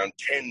around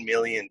 10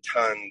 million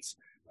tons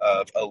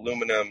of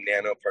aluminum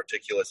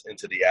nanoparticulates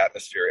into the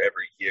atmosphere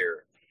every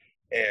year.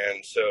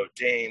 And so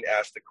Dane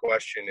asked the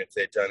question if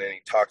they'd done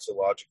any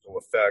toxicological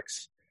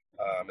effects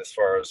as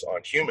far as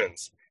on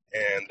humans.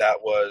 And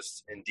that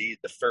was indeed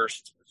the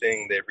first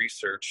thing they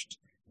researched,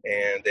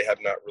 and they have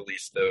not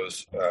released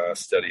those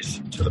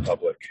studies to the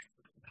public.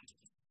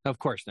 Of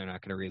course, they're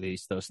not going to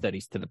release those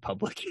studies to the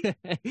public.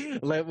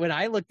 When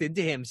I looked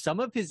into him,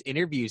 some of his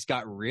interviews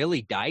got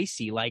really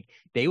dicey. Like,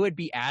 they would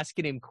be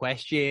asking him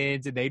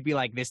questions, and they'd be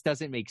like, this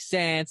doesn't make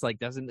sense. Like,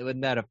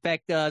 wouldn't that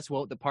affect us?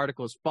 Won't the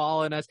particles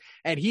fall on us?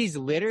 And he's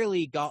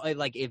literally got,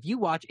 like, if you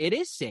watch, it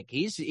is sick.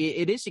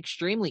 It is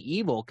extremely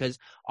evil, because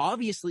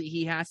obviously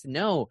he has to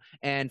know.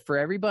 And for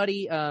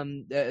everybody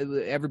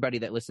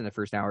that listened to the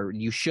first hour,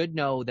 you should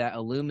know that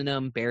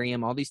aluminum,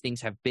 barium, all these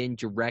things have been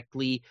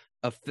directly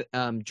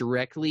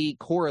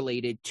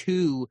correlated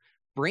to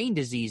brain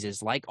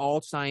diseases like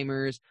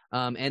Alzheimer's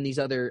and these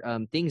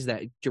other things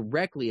that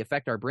directly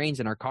affect our brains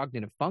and our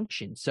cognitive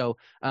function. So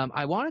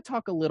I want to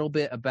talk a little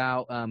bit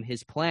about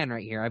his plan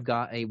right here. I've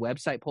got a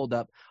website pulled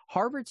up.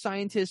 Harvard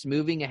scientists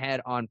moving ahead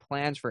on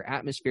plans for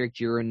atmospheric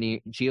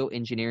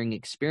geoengineering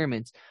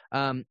experiments.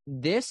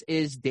 This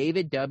is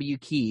David W.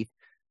 Keith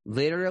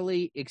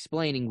literally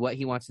explaining what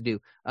he wants to do.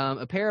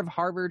 A pair of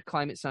Harvard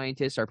climate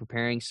scientists are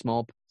preparing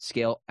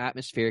small-scale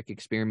atmospheric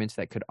experiments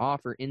that could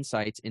offer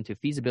insights into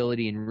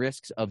feasibility and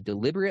risks of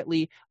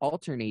deliberately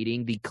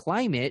alternating the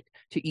climate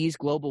to ease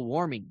global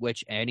warming,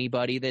 which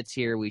anybody that's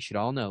here, we should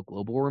all know,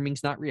 global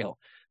warming's not real.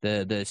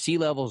 The sea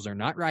levels are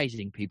not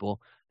rising, people.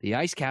 The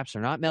ice caps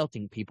are not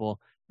melting, people.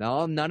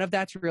 No, none of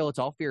that's real. It's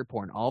all fear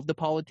porn. All of the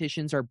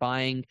politicians are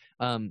buying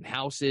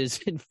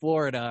houses in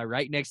Florida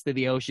right next to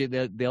the ocean.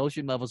 The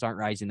ocean levels aren't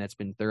rising. That's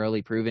been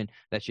thoroughly proven.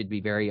 That should be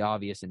very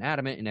obvious and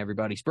adamant in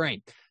everybody's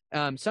brain.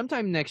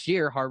 Sometime next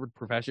year, Harvard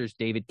professors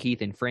David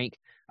Keith and Frank,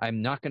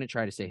 I'm not going to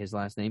try to say his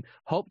last name,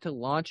 hope to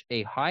launch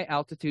a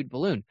high-altitude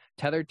balloon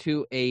tethered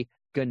to a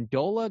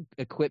gondola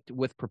equipped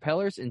with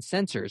propellers and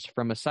sensors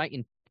from a site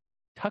in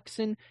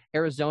Tucson,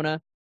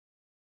 Arizona.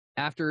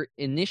 After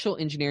initial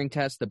engineering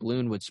tests, the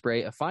balloon would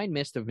spray a fine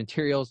mist of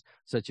materials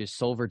such as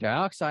sulfur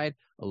dioxide,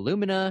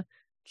 alumina,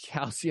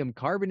 calcium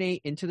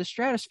carbonate into the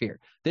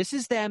stratosphere. This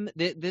is them.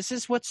 This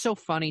is what's so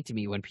funny to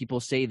me when people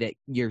say that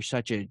you're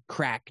such a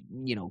crack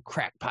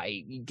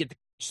pipe. You get to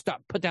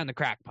stop, put down the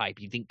crack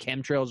pipe. You think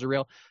chemtrails are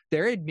real?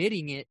 They're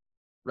admitting it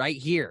right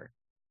here.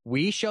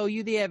 We show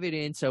you the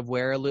evidence of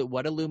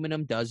what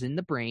aluminum does in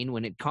the brain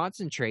when it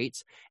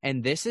concentrates,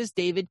 and this is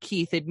David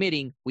Keith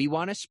admitting we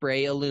want to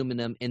spray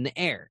aluminum in the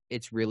air.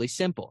 It's really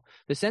simple.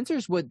 The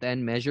sensors would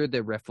then measure the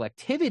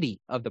reflectivity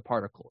of the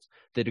particles,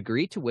 the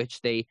degree to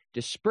which they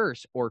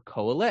disperse or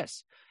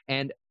coalesce,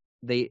 and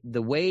the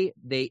way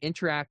they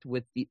interact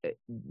with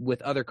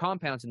other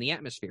compounds in the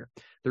atmosphere.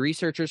 The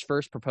researchers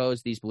first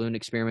proposed these balloon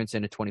experiments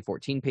in a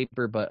 2014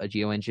 paper, but a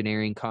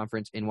geoengineering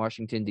conference in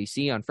Washington,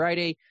 D.C. on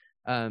Friday,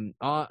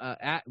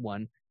 at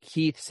one,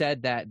 Keith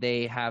said that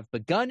they have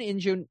begun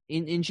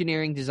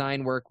engineering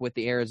design work with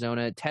the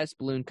Arizona test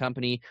balloon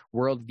company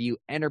Worldview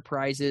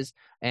Enterprises,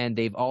 and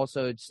they've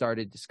also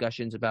started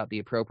discussions about the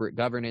appropriate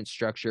governance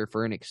structure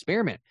for an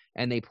experiment,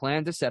 and they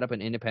plan to set up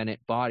an independent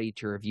body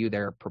to review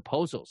their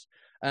proposals.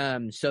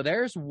 So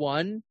there's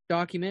one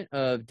document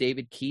of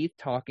David Keith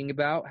talking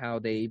about how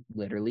they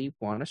literally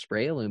want to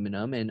spray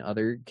aluminum and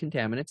other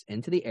contaminants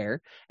into the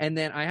air. And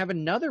then I have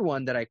another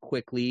one that I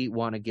quickly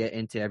want to get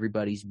into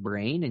everybody's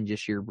brain and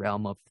just your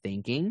realm of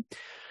thinking.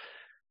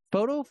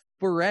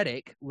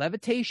 Photophoretic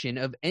levitation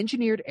of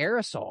engineered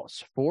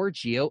aerosols for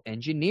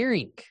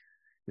geoengineering.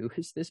 Who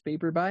is this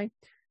paper by?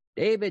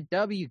 David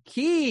W.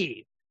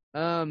 Keith.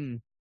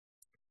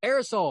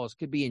 Aerosols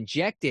could be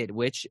injected,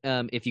 which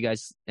if you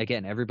guys,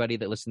 again, everybody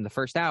that listened to the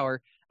first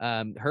hour,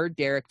 heard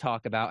Derek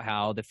talk about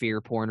how the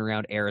fear porn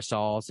around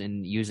aerosols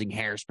and using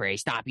hairspray.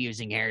 Stop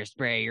using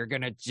hairspray. You're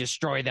going to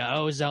destroy the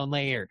ozone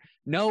layer.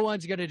 No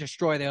one's going to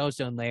destroy the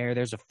ozone layer.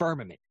 There's a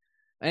firmament.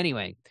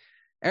 Anyway,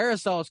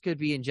 aerosols could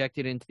be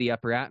injected into the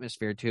upper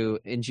atmosphere to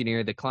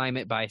engineer the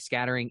climate by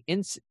scattering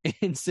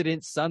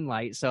incident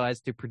sunlight so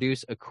as to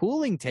produce a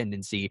cooling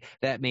tendency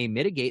that may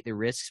mitigate the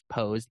risks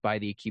posed by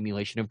the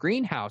accumulation of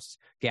greenhouse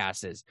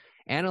gases.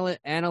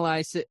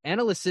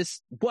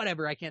 Analysis,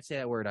 whatever, I can't say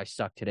that word, I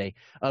suck today,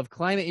 of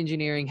climate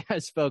engineering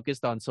has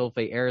focused on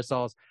sulfate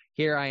aerosols.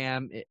 Here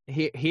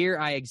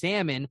I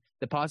examine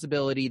the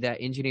possibility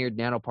that engineered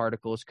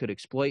nanoparticles could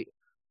exploit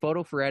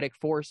photophoretic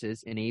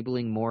forces,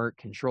 enabling more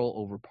control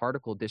over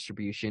particle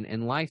distribution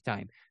and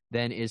lifetime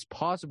than is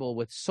possible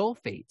with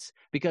sulfates.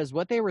 Because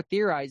what they were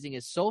theorizing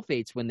is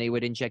sulfates, when they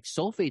would inject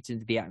sulfates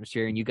into the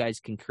atmosphere, and you guys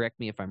can correct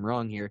me if I'm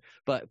wrong here,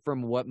 but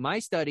from what my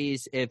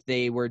studies, if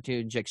they were to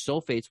inject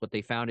sulfates, what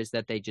they found is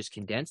that they just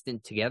condensed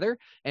in together,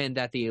 and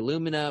that the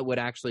alumina would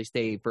actually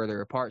stay further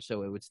apart,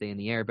 so it would stay in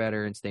the air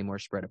better and stay more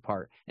spread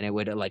apart, and it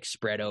would like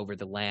spread over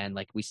the land,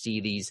 like we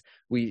see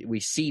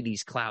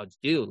these clouds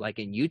do. Like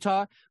in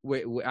Utah,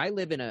 where I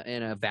live in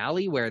a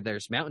valley where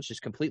there's mountains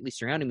just completely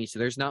surrounding me, so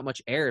there's not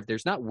much air. If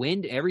there's not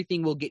wind, everything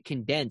will get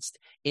condensed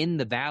in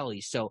the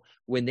valley. So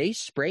when they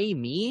spray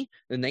me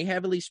and they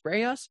heavily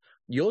spray us,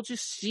 you'll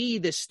just see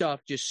this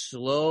stuff just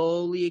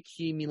slowly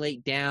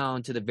accumulate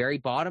down to the very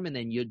bottom, and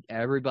then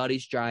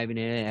everybody's driving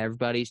in,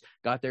 everybody's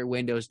got their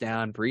windows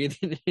down,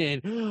 breathing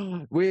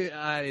in.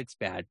 It's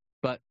bad.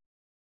 But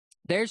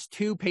there's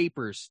 2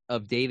 papers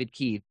of David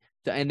Keith,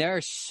 and there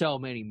are so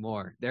many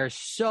more. There are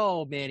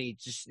so many.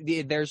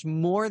 There's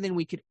more than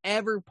we could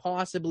ever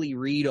possibly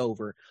read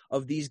over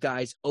of these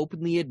guys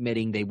openly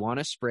admitting they want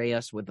to spray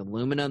us with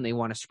aluminum, they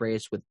want to spray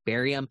us with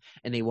barium,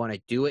 and they want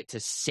to do it to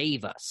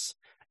save us.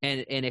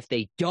 And if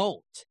they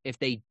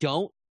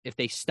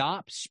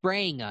stop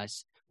spraying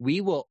us,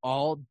 we will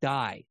all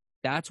die.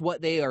 That's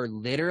what they are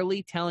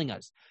literally telling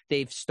us.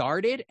 They've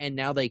started, and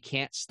now they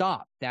can't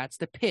stop. That's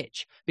the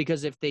pitch.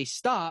 Because if they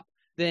stop,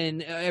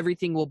 then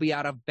everything will be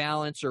out of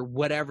balance, or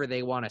whatever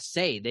they want to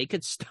say. They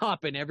could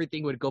stop and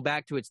everything would go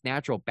back to its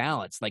natural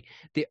balance. Like,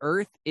 the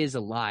earth is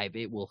alive.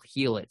 It will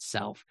heal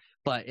itself.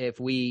 But if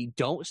we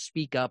don't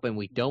speak up and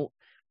we don't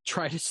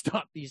try to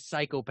stop these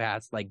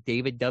psychopaths like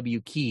David W.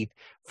 Keith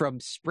from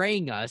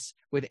spraying us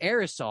with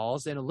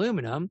aerosols and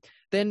aluminum,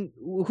 then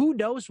who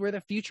knows where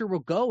the future will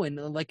go. And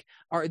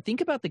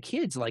think about the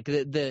kids, like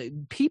the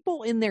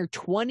people in their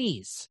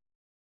 20s.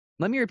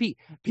 Let me repeat,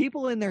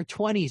 people in their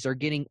 20s are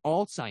getting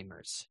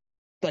Alzheimer's.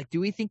 Like, do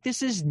we think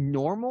this is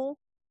normal?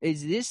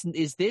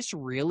 Is this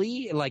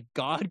really like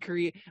God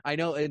create? I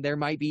know there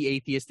might be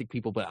atheistic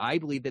people, but I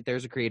believe that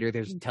there's a creator,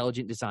 there's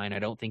intelligent design. I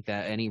don't think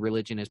that any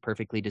religion is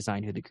perfectly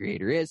designed who the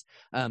creator is.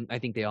 I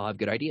think they all have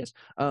good ideas.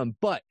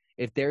 But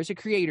if there's a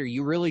creator,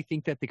 you really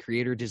think that the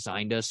creator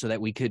designed us so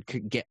that we could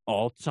get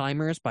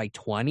Alzheimer's by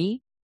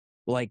 20?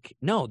 Like,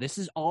 no, this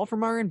is all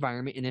from our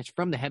environment, and it's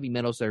from the heavy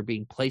metals that are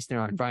being placed in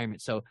our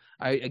environment. So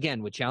I,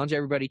 again, would challenge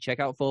everybody, check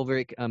out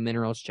fulvic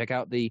minerals, check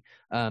out the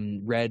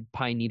red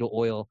pine needle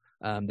oil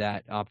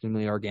that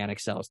Optimally Organic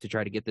sells to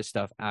try to get this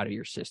stuff out of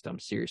your system.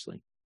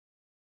 Seriously.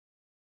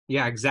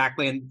 Yeah,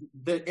 exactly. And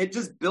it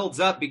just builds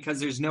up because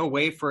there's no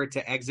way for it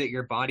to exit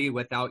your body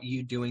without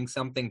you doing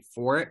something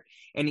for it.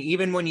 And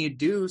even when you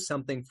do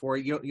something for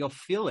it, you'll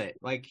feel it.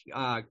 Like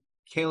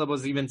Caleb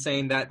was even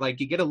saying that, like,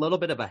 you get a little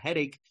bit of a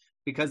headache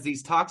because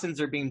these toxins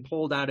are being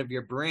pulled out of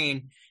your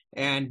brain,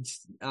 and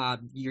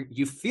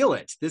you feel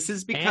it. This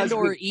is because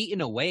eaten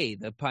away.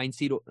 The pine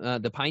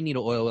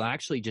needle oil will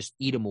actually just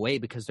eat them away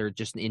because they're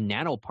just in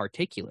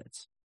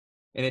nanoparticulates,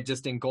 and it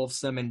just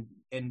engulfs them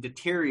and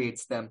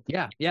deteriorates them.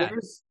 Yeah.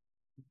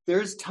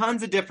 There's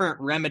tons of different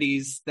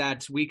remedies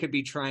that we could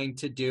be trying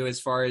to do as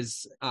far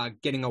as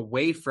getting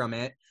away from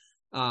it.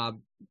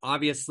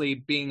 Obviously,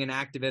 being an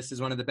activist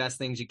is one of the best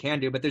things you can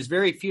do, but there's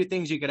very few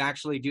things you could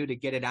actually do to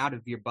get it out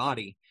of your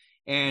body.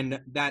 And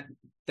that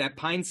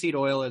pine seed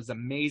oil is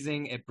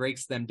amazing. It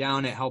breaks them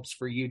down. It helps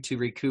for you to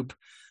recoup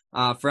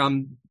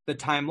from the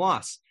time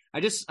loss.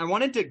 I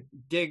wanted to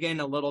dig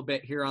in a little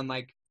bit here on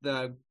like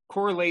the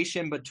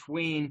correlation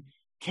between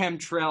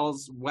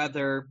chemtrails,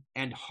 weather,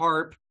 and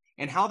HAARP,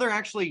 and how they're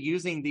actually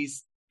using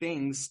these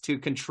things to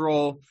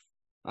control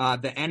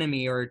the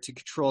enemy or to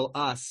control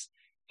us.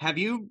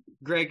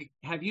 Greg,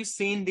 have you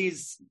seen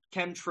these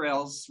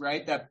chemtrails,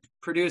 right, that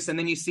produce, and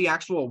then you see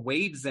actual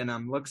waves in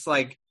them? Looks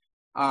like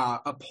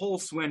a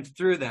pulse went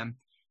through them.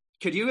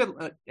 Could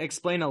you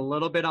explain a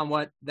little bit on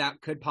what that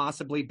could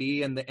possibly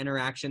be and the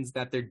interactions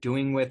that they're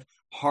doing with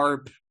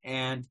HAARP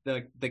and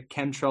the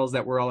chemtrails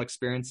that we're all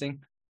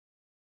experiencing?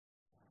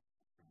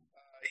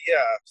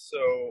 Yeah.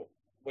 So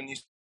when you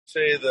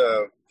say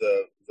the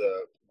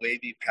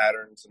wavy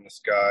patterns in the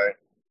sky,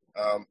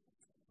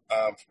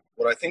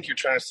 what I think you're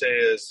trying to say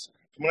is,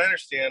 from what I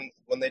understand,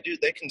 when they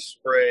can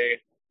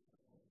spray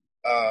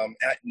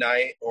at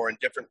night or in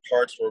different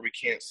parts where we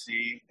can't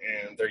see,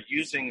 and they're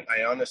using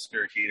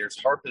ionosphere heaters.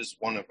 HARP is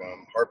one of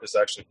them. HARP is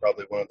actually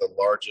probably one of the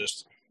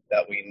largest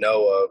that we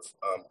know of,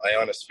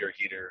 ionosphere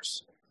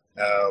heaters.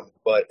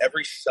 But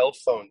every cell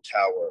phone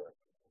tower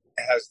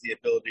has the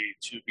ability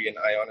to be an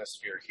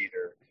ionosphere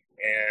heater.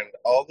 And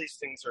all these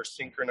things are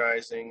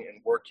synchronizing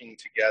and working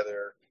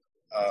together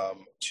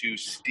to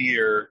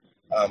steer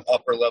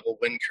upper level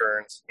wind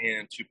currents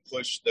and to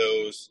push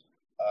those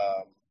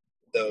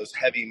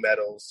heavy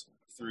metals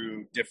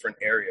through different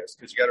areas.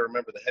 Because you got to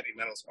remember, the heavy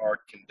metals are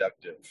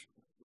conductive.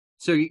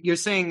 So you're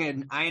saying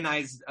an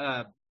ionized,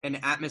 an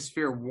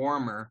atmosphere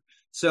warmer.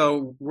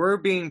 So we're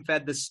being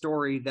fed the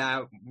story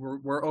that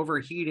we're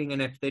overheating,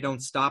 and if they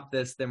don't stop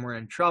this, then we're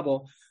in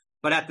trouble.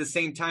 But at the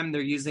same time,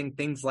 they're using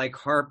things like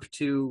HARP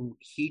to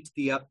heat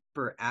the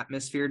upper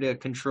atmosphere to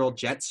control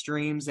jet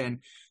streams and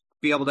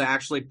be able to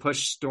actually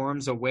push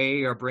storms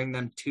away or bring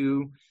them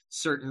to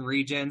certain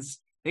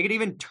regions. They could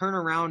even turn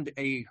around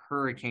a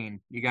hurricane.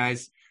 You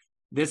guys,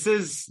 this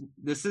is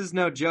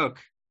no joke.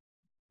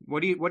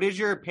 What is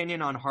your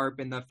opinion on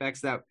HARP and the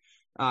effects that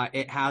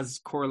it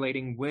has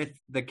correlating with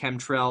the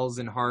chemtrails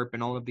and HARP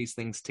and all of these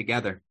things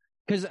together?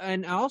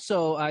 And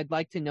also, I'd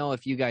like to know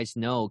if you guys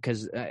know,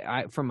 because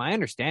from my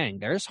understanding,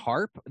 there's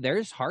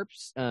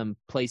HARP's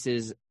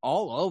places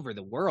all over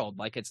the world.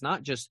 Like, it's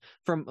not just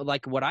from,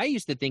 like, what I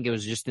used to think it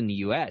was just in the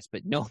U.S.,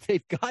 but no,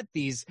 they've got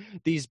these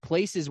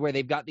places where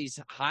they've got these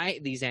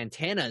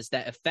antennas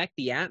that affect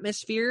the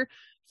atmosphere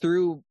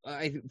through,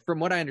 from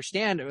what I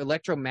understand,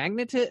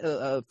 electromagnetic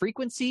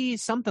frequency,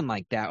 something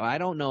like that. I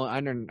don't know.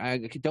 I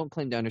don't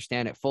claim to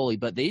understand it fully,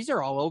 but these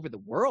are all over the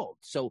world.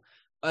 So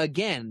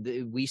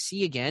again, we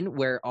see again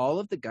where all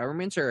of the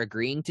governments are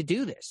agreeing to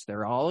do this.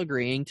 They're all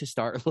agreeing to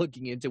start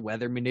looking into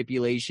weather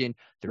manipulation.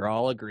 They're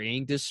all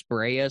agreeing to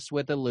spray us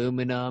with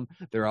aluminum.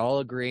 They're all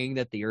agreeing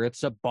that the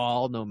earth's a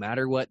ball, no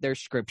matter what their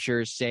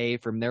scriptures say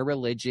from their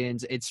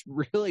religions. It's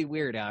really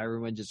weird how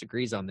everyone just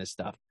agrees on this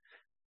stuff.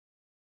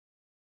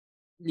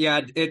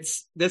 Yeah,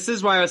 this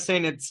is why I was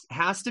saying it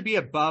has to be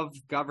above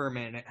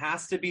government. It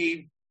has to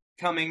be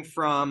coming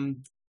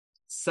from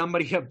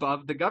somebody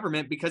above the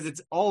government, because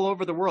it's all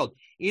over the world.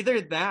 Either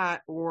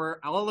that, or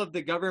all of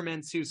the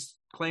governments who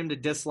claim to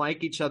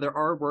dislike each other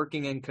are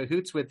working in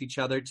cahoots with each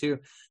other to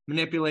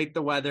manipulate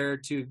the weather,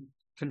 to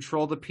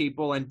control the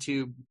people, and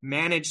to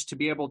manage to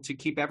be able to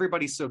keep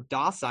everybody so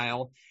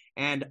docile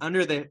and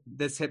under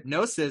this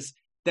hypnosis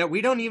that we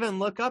don't even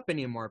look up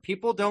anymore.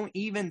 People don't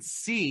even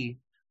see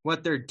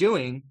what they're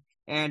doing.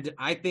 And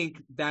I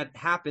think that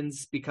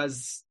happens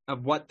because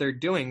of what they're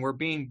doing. We're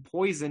being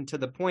poisoned to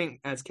the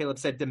point, as Caleb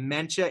said,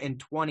 dementia in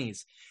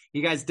 20s.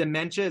 You guys,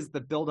 dementia is the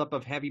buildup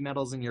of heavy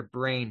metals in your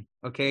brain,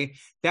 okay?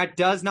 That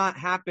does not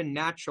happen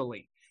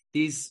naturally.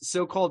 These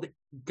so-called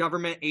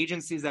government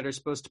agencies that are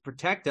supposed to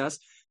protect us,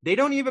 they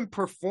don't even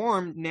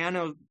perform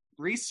nano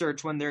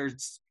research when they're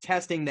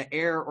testing the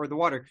air or the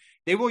water.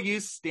 They will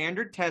use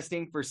standard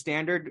testing for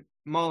standard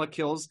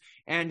molecules,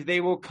 and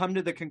they will come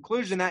to the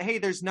conclusion that, hey,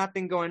 there's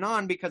nothing going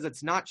on because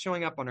it's not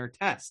showing up on our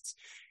tests.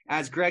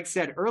 As Greg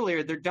said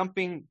earlier, they're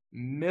dumping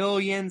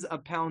millions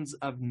of pounds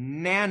of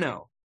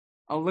nano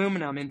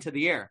aluminum into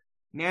the air.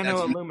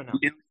 Nano aluminum.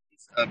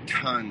 Millions of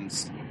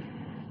tons.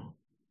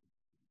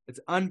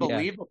 It's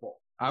unbelievable.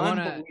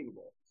 Yeah.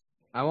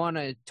 I want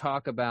to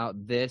talk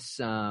about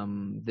this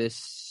this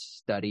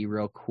study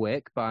real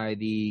quick by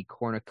the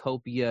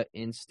Cornucopia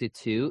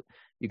Institute.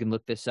 You can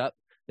look this up.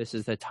 This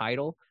is the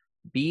title.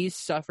 Bees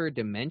suffer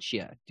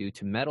dementia due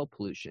to metal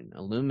pollution.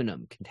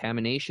 Aluminum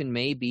contamination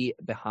may be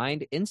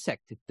behind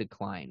insect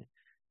decline.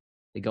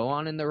 They go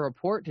on in the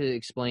report to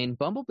explain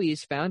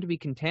bumblebees found to be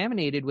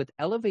contaminated with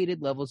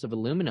elevated levels of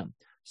aluminum.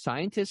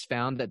 Scientists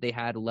found that they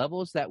had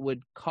levels that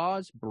would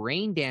cause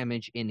brain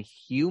damage in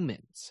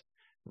humans.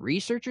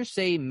 Researchers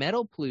say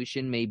metal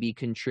pollution may be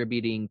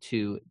contributing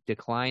to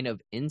decline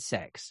of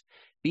insects.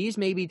 Bees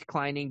may be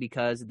declining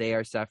because they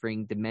are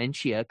suffering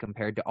dementia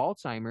compared to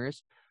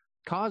Alzheimer's,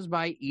 caused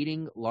by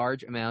eating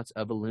large amounts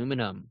of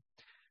aluminum.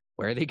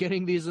 Where are they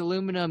getting these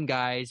aluminum,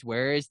 guys?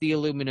 Where is the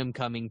aluminum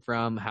coming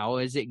from? How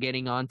is it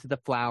getting onto the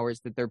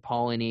flowers that they're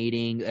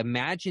pollinating?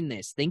 Imagine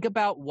this. Think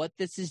about what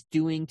this is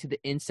doing to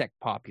the insect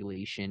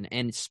population.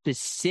 And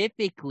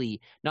specifically,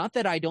 not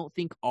that I don't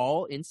think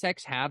all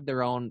insects have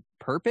their own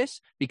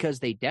purpose, because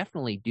they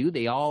definitely do.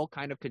 They all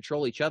kind of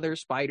control each other.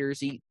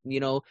 Spiders eat,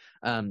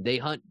 they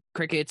hunt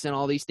crickets and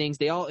all these things.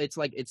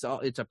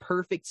 It's a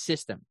perfect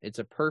system. It's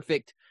a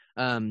perfect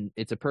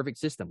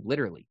system,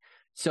 literally.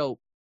 So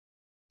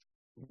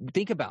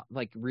think about,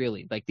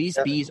 really, these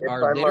bees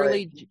are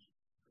literally.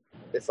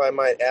 If I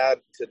might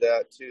add to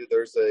that too,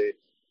 there's a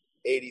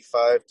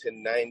 85 to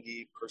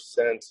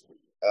 90%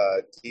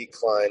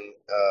 decline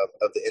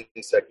of the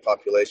insect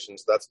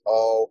populations. That's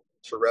all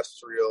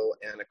terrestrial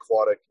and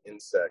aquatic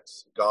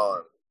insects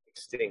gone,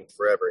 extinct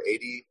forever.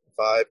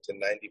 85 to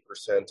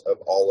 90% of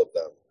all of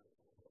them.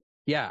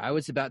 Yeah, I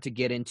was about to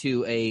get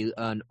into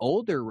an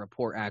older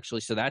report,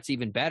 actually, so that's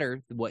even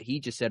better, what he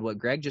just said, what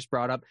Greg just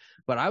brought up.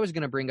 But I was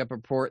going to bring up a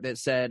report that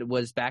said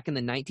was back in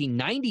the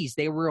 1990s,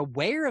 they were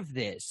aware of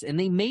this, and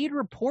they made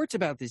reports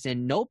about this,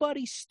 and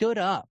nobody stood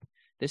up.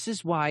 This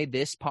is why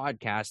this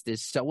podcast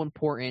is so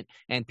important,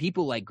 and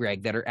people like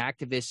Greg that are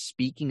activists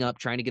speaking up,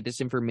 trying to get this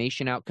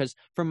information out. Because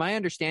from my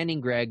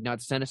understanding, Greg, not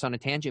to send us on a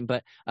tangent,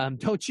 but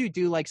don't you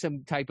do like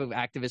some type of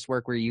activist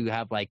work where you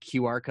have like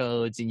QR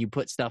codes and you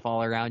put stuff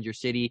all around your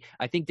city?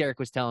 I think Derek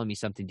was telling me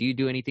something. Do you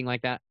do anything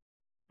like that?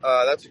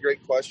 That's a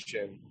great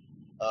question.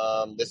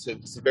 This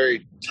is a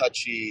very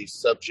touchy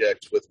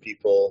subject with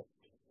people.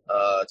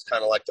 It's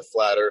kind of like the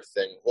flat earth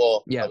thing.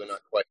 Well, yeah. Probably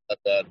not quite that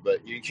bad,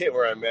 but you get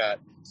where I'm at.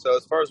 So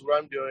as far as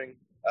what I'm doing,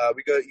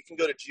 you can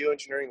go to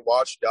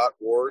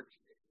geoengineeringwatch.org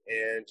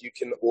and you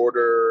can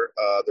order,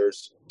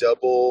 there's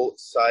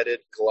double-sided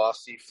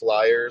glossy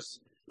flyers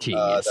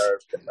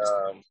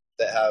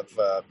that have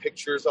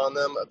pictures on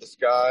them of the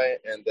sky.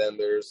 And then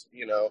there's,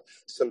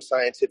 some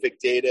scientific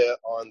data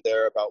on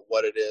there about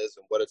what it is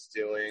and what it's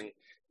doing.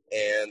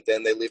 And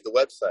then they leave the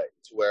website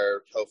to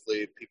where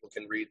hopefully people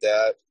can read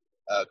that.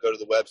 Go to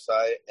the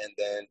website and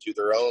then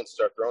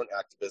start their own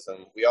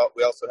activism. We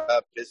also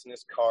have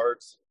business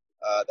cards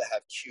that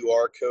have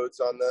QR codes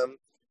on them.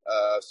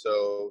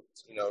 So,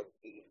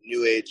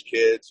 new age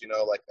kids,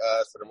 like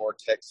us that are more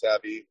tech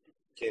savvy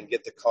can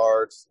get the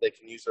cards. They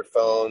can use their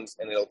phones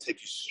and it'll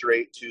take you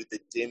straight to the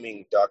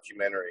Dimming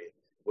documentary,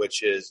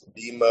 which is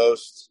the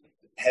most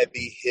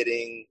heavy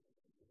hitting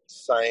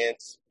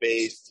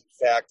science-based,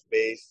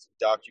 fact-based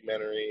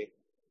documentary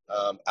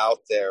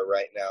out there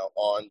right now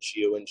on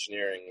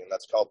geoengineering, and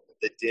that's called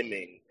The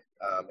Dimming,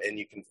 and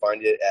you can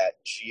find it at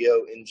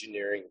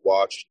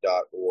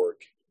geoengineeringwatch.org.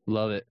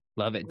 Love it.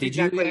 Did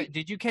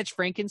you catch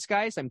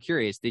Frankenskies? I'm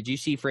curious. Did you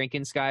see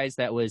Frankenskies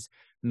that was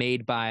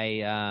made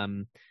by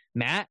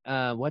Matt?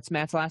 What's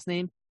Matt's last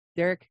name?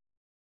 Derek?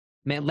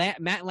 Matt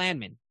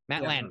Landman.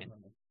 Landman.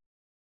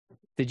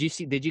 Did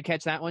you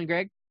catch that one,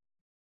 Greg?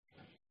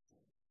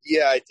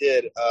 Yeah, I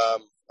did.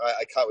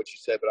 I caught what you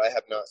said, but I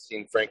have not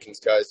seen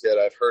Frankenskies yet.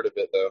 I've heard of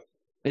it, though.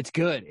 It's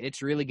good.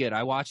 It's really good.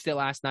 I watched it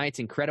last night. It's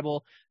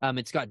incredible.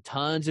 It's got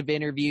tons of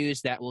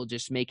interviews that will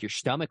just make your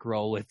stomach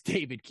roll with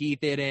David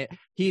Keith in it.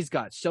 He's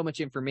got so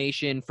much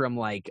information from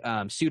like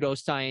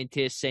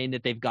pseudoscientists saying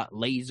that they've got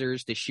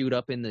lasers to shoot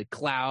up in the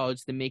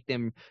clouds to make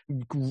them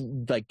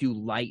like do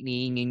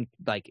lightning. And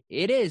like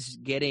it is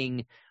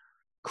getting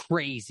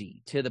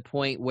crazy to the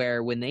point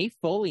where when they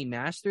fully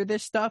master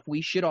this stuff,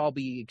 we should all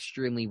be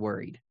extremely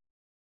worried.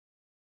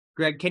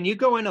 Greg, can you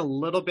go in a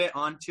little bit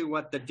onto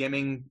what the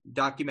Dimming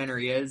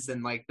documentary is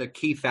and like the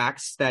key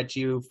facts that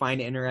you find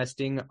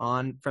interesting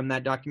from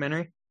that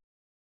documentary?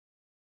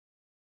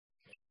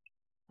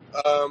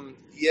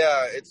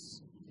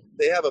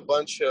 They have a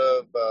bunch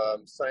of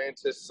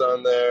scientists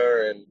on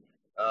there and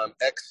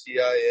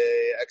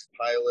ex-CIA,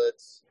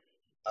 ex-pilots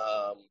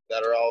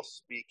that are all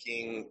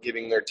speaking,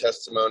 giving their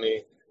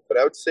testimony. But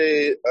I would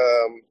say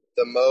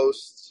the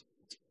most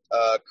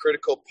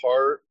critical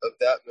part of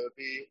that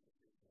movie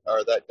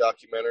or that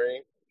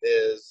documentary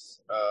is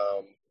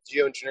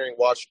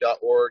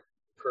geoengineeringwatch.org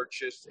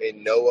purchased a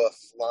NOAA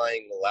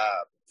flying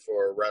lab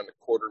for around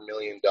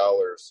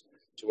 $250,000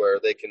 to where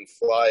they can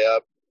fly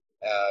up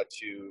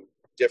to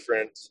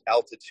different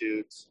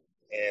altitudes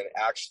and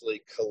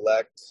actually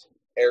collect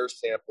air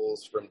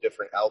samples from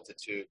different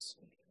altitudes.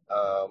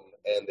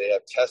 And they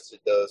have tested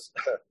those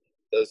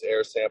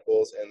air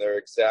samples, and they're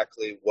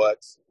exactly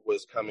what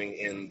was coming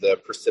in the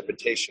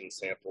precipitation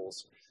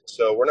samples.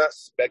 So we're not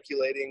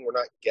speculating. We're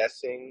not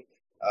guessing.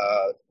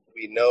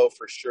 We know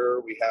for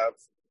sure we have,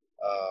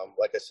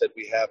 like I said,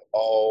 we have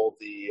all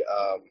the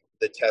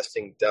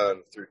testing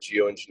done through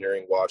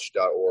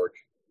geoengineeringwatch.org.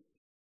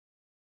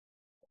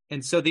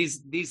 And so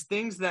these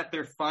things that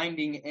they're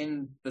finding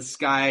in the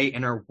sky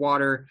and our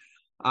water,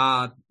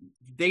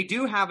 they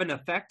do have an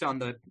effect on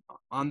the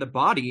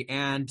body.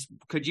 And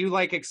could you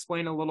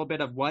explain a little bit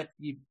of what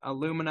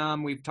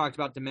aluminum, we've talked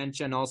about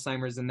dementia and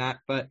Alzheimer's and that,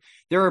 but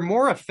there are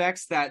more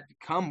effects that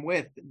come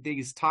with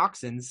these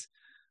toxins.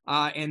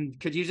 And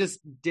could you just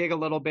dig a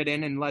little bit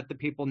in and let the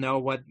people know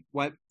what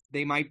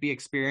they might be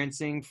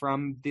experiencing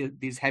from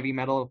these heavy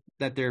metal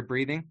that they're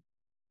breathing?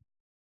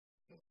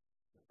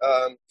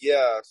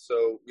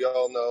 So we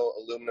all know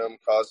aluminum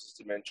causes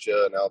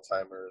dementia and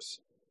Alzheimer's.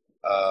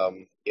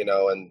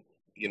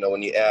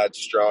 When you add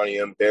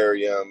strontium,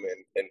 barium,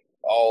 and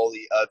all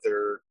the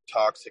other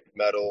toxic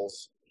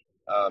metals,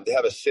 they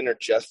have a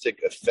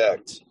synergistic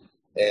effect,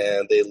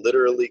 and they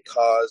literally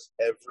cause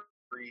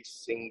every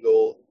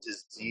single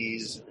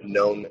disease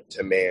known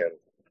to man.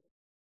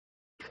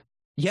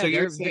 Yeah, so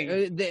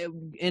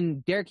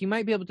and Derek, you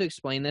might be able to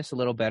explain this a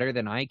little better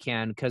than I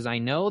can, because I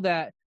know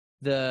that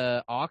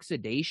the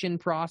oxidation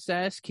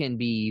process can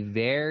be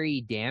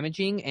very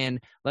damaging. And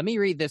let me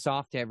read this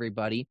off to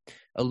everybody.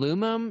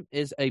 Aluminum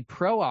is a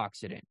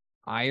pro-oxidant.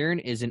 Iron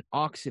is an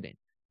oxidant.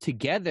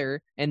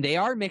 together, and they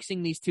are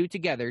mixing these two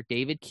together.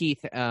 David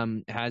Keith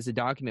has a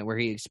document where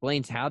he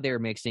explains how they're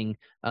mixing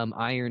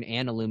iron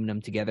and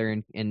aluminum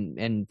together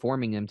and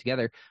forming them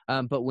together.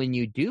 But when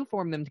you do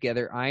form them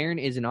together, iron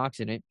is an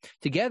oxidant.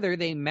 Together,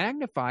 they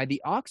magnify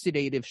the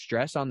oxidative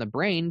stress on the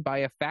brain by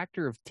a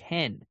factor of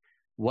 10.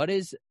 What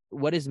is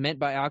meant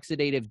by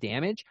oxidative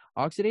damage?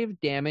 Oxidative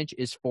damage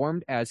is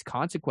formed as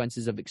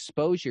consequences of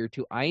exposure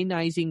to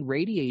ionizing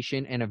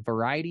radiation and a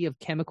variety of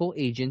chemical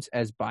agents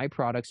as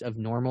byproducts of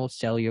normal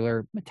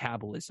cellular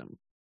metabolism.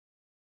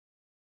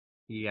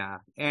 Yeah.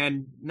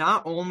 And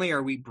not only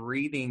are we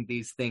breathing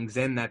these things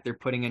in that they're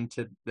putting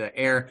into the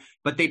air,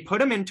 but they put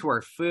them into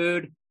our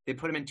food. They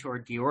put them into our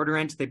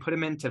deodorant. They put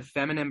them into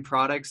feminine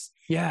products.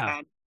 Yeah.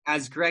 And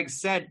as Greg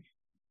said,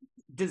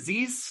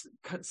 disease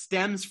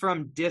stems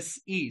from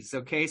dis-ease.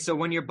 Okay. So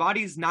when your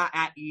body's not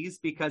at ease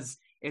because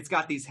it's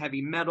got these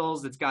heavy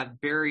metals, it's got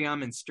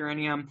barium and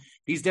strontium,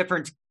 these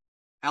different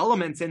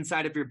elements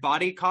inside of your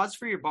body cause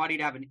for your body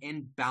to have an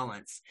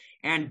imbalance.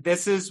 And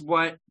this is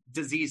what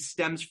disease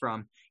stems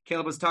from.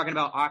 Caleb was talking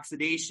about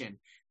oxidation.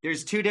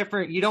 There's two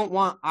different, you don't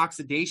want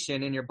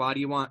oxidation in your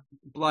body. You want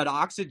blood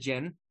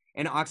oxygen,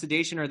 and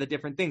oxidation are the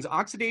different things.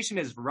 Oxidation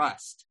is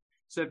rust.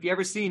 So if you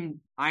ever seen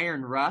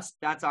iron rust,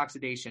 that's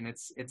oxidation.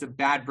 It's a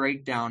bad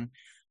breakdown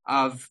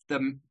of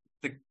the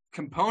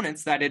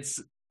components that it's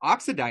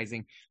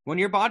oxidizing. When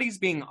your body's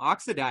being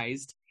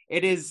oxidized,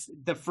 it is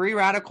the free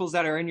radicals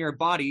that are in your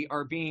body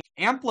are being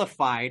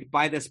amplified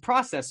by this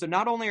process. So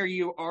not only are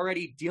you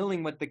already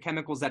dealing with the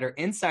chemicals that are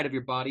inside of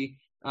your body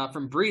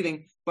from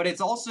breathing, but it's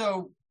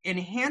also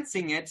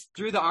enhancing it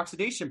through the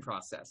oxidation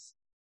process.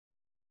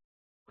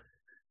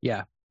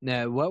 Yeah.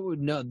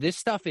 No, this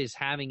stuff is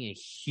having a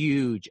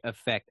huge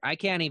effect. I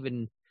can't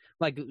even,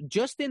 like,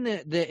 just in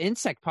the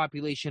insect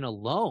population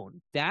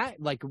alone, that,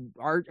 like,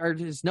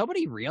 is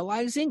nobody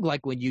realizing,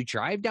 like, when you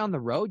drive down the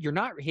road, you're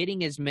not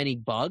hitting as many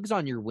bugs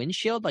on your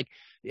windshield. Like,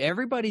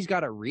 everybody's got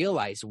to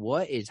realize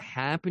what is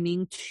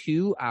happening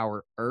to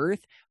our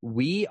earth.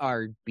 We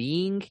are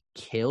being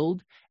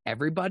killed.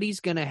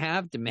 Everybody's going to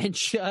have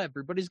dementia.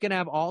 Everybody's going to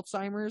have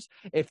Alzheimer's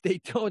if they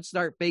don't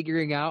start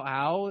figuring out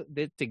how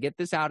to get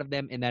this out of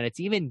them, and that it's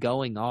even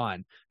going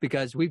on,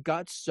 because we've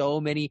got so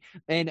many.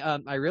 And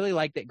I really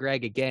like that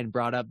Greg, again,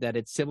 brought up that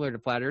it's similar to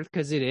Flat Earth,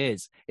 because it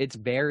is. It's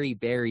very,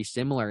 very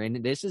similar.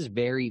 And this is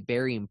very,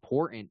 very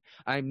important.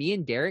 Me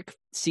and Derek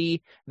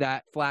see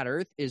that Flat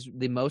Earth is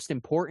the most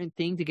important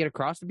thing to get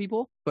across to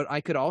people, but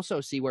I could also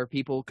see where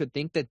people could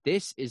think that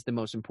this is the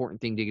most important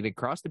thing to get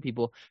across to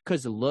people,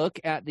 because look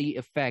at the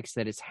effects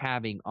that it's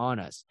having on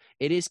us.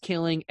 It is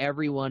killing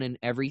everyone and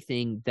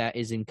everything that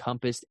is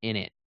encompassed in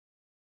it.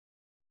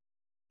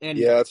 And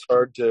yeah, it's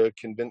hard to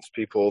convince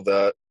people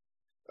that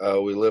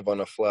we live on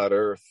a flat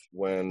Earth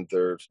when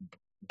their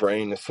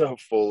brain is so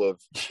full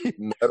of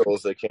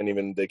metals they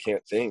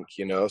can't think,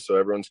 so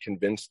everyone's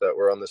convinced that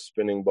we're on this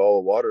spinning ball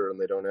of water, and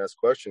they don't ask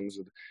questions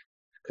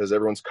because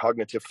everyone's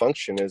cognitive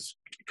function is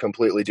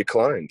completely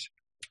declined.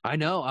 I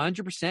know,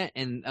 100%.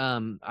 And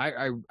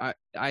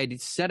I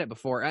said it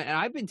before, and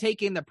I've been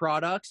taking the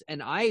products,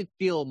 and I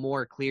feel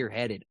more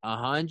clear-headed,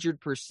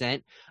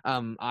 100%.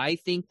 I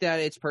think that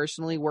it's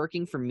personally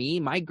working for me.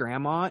 My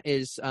grandma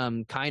is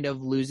kind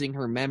of losing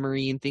her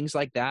memory and things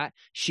like that.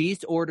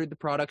 She's ordered the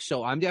products,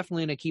 so I'm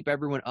definitely going to keep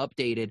everyone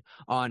updated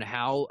on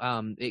how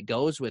it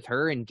goes with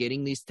her and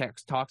getting these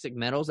toxic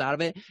metals out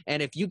of it.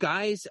 And if you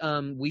guys,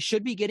 we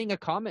should be getting a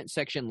comment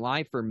section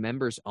live for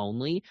members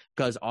only,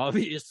 because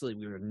obviously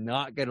we're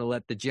not going to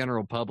let the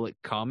general public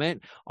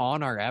comment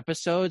on our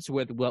episodes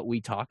with what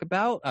we talk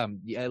about.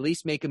 At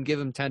least make them give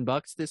them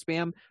 $10 to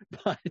spam,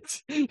 but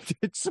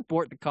to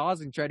support the cause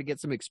and try to get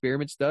some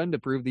experiments done to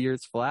prove the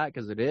Earth's flat,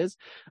 because it is.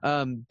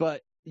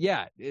 But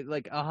yeah,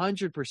 like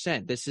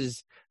 100%,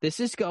 this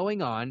is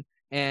going on,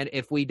 and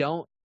if we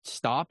don't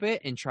stop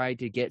it and try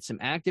to get some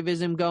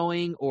activism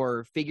going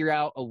or figure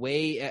out a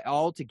way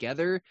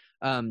altogether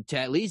to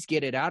at least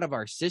get it out of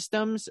our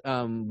systems,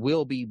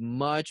 we'll be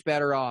much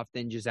better off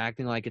than just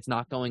acting like it's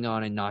not going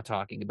on and not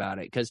talking about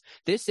it. Because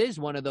this is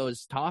one of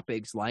those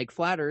topics like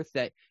Flat Earth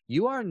that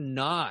you are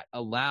not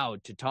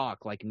allowed to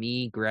talk like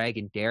me, Greg,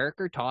 and Derek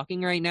are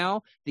talking right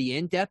now. The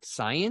in-depth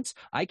science,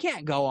 I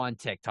can't go on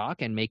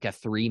TikTok and make a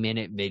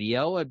 3-minute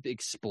video of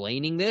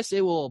explaining this.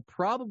 It will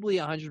probably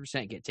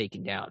 100% get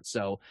taken down.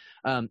 So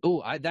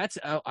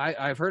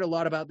I've heard a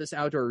lot about this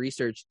outdoor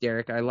research,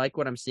 Derek. I like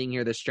what I'm seeing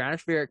here. The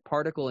stratospheric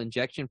particle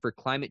injection for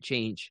climate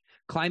change,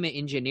 climate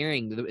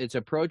engineering. It's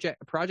a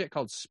project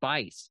called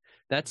SPICE.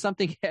 That's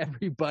something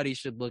everybody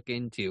should look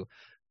into.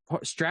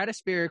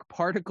 Stratospheric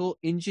particle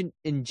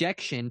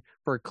injection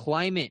for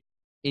climate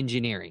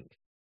engineering.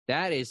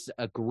 That is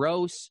a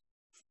gross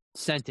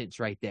sentence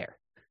right there.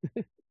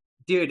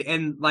 Dude,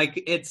 and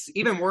like it's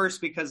even worse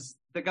because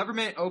the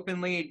government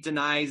openly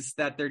denies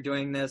that they're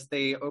doing this.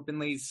 They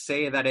openly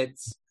say that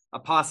it's a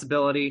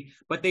possibility,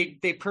 but they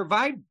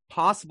provide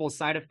possible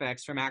side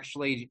effects from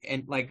actually,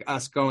 and like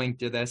us going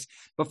through this.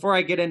 Before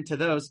I get into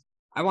those,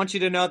 I want you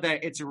to know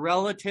that it's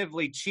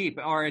relatively cheap,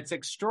 or it's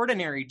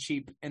extraordinary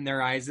cheap in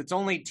their eyes. It's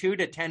only $2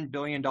 to $10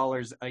 billion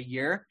a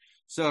year.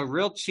 So a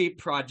real cheap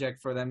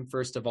project for them,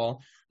 first of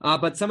all.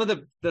 But some of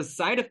the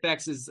side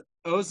effects is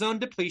ozone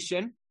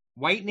depletion,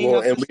 whitening.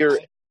 Well, and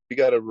we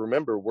got to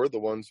remember, we're the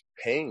ones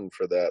paying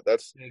for that.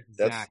 That's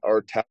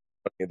our tax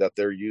money that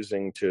they're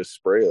using to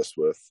spray us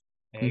with.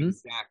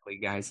 Exactly,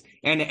 guys.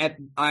 And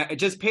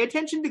just pay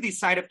attention to these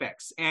side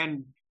effects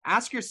and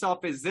ask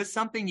yourself, is this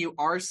something you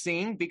are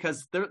seeing?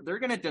 Because they're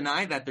going to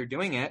deny that they're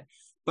doing it.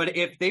 But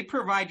if they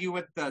provide you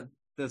with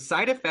the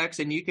side effects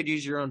and you could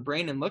use your own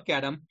brain and look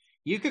at them,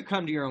 you could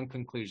come to your own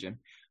conclusion.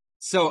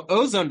 So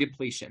ozone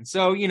depletion.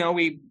 So,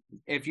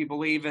 if you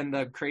believe in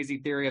the crazy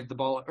theory of the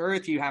ball of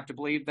Earth, you have to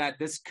believe that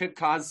this could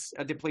cause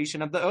a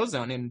depletion of the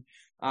ozone, and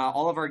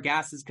all of our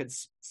gases could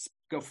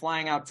go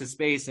flying out to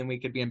space and we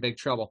could be in big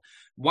trouble.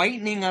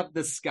 Whitening of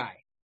the sky.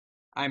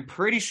 I'm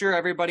pretty sure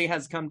everybody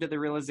has come to the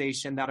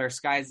realization that our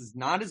skies is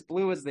not as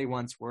blue as they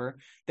once were,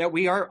 that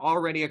we are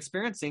already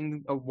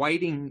experiencing a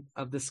whitening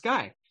of the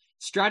sky.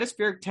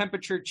 Stratospheric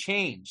temperature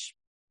change.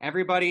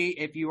 Everybody,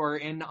 if you are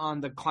in on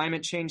the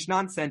climate change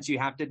nonsense, you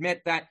have to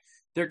admit that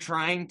they're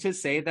trying to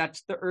say that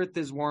the Earth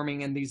is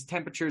warming and these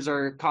temperatures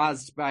are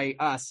caused by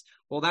us.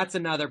 Well, that's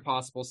another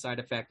possible side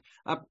effect.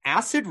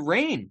 Acid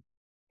rain.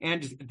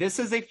 And this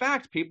is a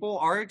fact. People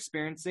are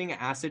experiencing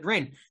acid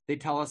rain. They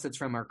tell us it's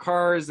from our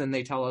cars, and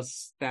they tell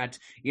us that,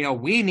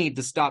 we need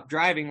to stop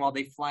driving while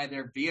they fly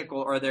their vehicle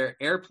or their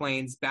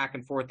airplanes back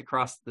and forth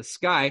across the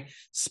sky,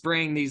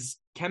 spraying these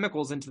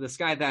chemicals into the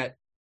sky that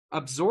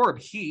absorb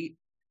heat.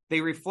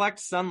 They reflect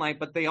sunlight,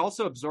 but they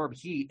also absorb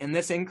heat. And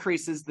this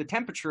increases the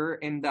temperature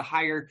in the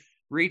higher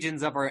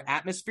regions of our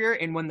atmosphere.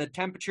 And when the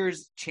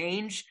temperatures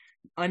change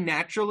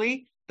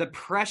unnaturally, the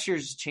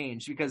pressures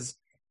change, because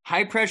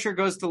high pressure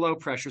goes to low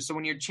pressure. So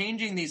when you're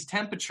changing these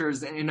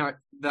temperatures in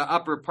the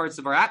upper parts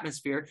of our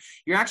atmosphere,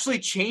 you're actually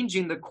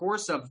changing the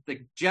course of the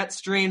jet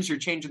streams. You're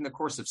changing the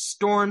course of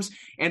storms.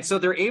 And so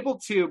they're able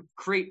to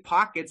create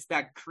pockets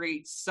that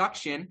create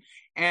suction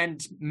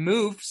and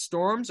move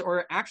storms,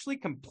 or actually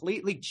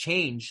completely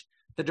change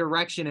the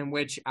direction in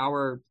which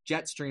our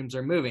jet streams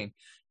are moving.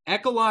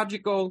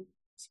 Ecological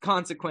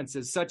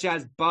consequences, such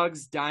as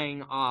bugs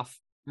dying off,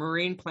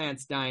 marine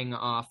plants dying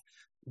off,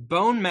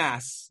 bone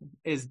mass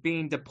is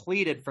being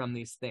depleted from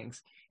these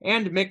things,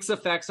 and mixed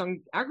effects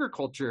on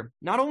agriculture.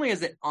 Not only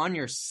is it on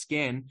your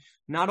skin,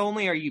 not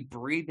only are you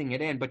breathing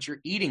it in, but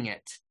you're eating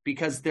it,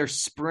 because they're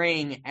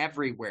spraying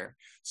everywhere.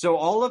 So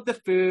all of the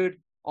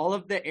food, all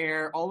of the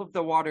air, all of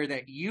the water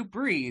that you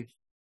breathe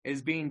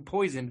is being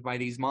poisoned by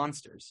these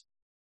monsters.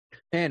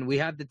 And we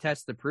have the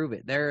tests to prove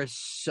it.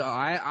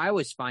 I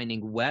was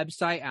finding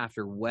website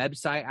after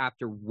website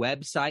after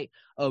website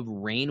of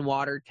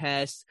rainwater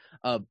tests,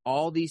 of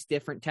all these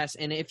different tests.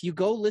 And if you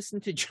go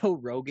listen to Joe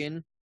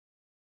Rogan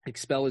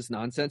expel his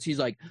nonsense, he's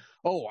like,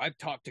 oh, I've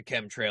talked to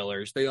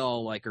chemtrailers. They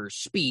all are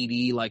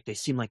speedy. They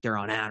seem like they're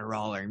on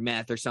Adderall or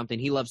meth or something.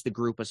 He loves to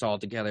group us all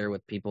together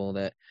with people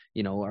that,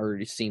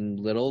 already seem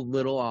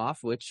little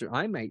off, which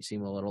I might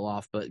seem a little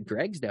off, but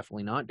Greg's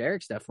definitely not.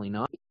 Derek's definitely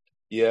not.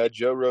 Yeah,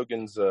 Joe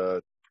Rogan's,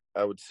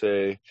 I would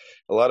say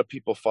a lot of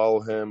people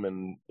follow him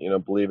and,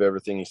 believe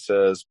everything he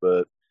says,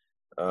 but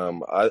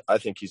I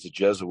think he's a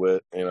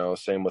Jesuit,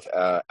 same with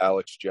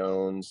Alex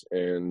Jones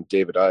and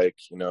David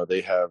Icke.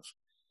 They have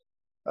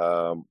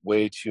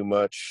way too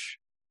much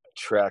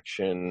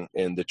traction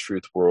in the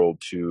truth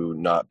world to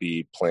not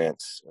be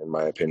plants, in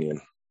my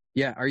opinion.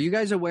 Yeah. Are you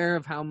guys aware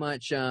of how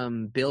much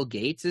Bill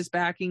Gates is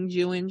backing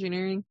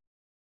geoengineering?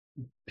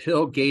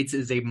 Bill Gates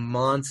is a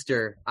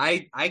monster.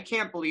 I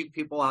can't believe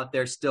people out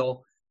there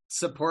still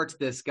support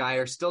this guy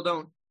or still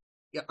don't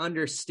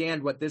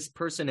understand what this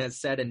person has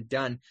said and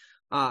done.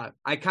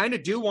 I kind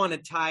of do want to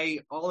tie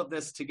all of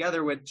this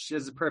together, which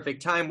is a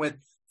perfect time, with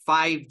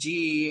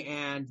 5G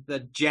and the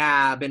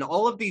jab and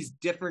all of these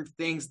different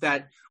things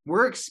that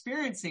we're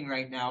experiencing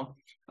right now.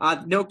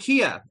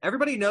 Nokia,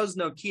 everybody knows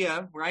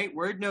Nokia, right?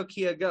 Where'd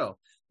Nokia go?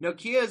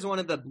 Nokia is one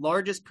of the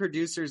largest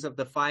producers of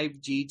the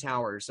 5G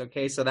towers.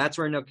 Okay, so that's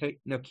where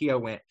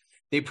Nokia went.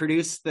 They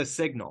produce the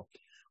signal.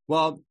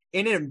 Well,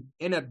 in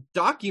a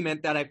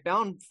document that I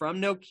found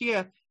from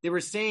Nokia, they were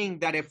saying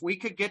that if we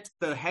could get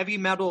the heavy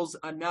metals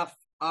enough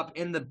up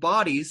in the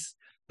bodies,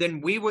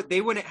 then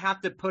they wouldn't have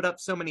to put up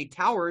so many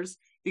towers,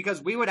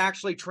 because we would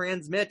actually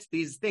transmit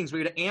these things.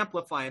 We would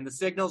amplify, and the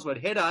signals would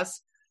hit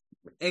us,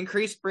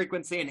 increase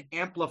frequency, and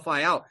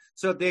amplify out.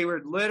 So they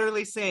were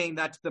literally saying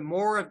that the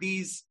more of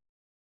these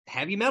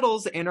heavy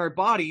metals in our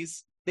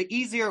bodies, the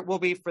easier it will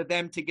be for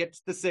them to get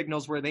the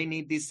signals where they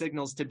need these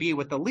signals to be,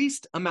 with the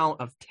least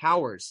amount of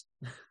towers.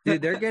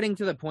 Dude, they're getting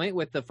to the point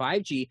with the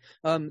 5G.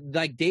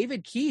 Like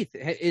David Keith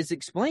is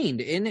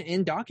explained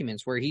in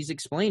documents where he's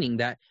explaining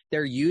that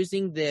they're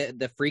using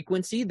the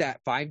frequency that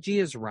 5G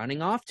is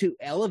running off to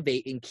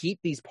elevate and keep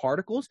these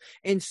particles.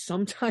 And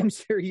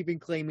sometimes they're even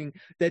claiming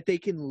that they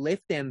can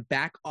lift them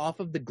back off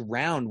of the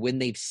ground when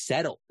they've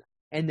settled,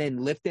 and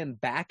then lift them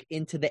back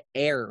into the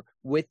air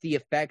with the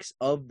effects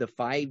of the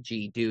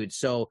 5G, dude.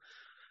 So,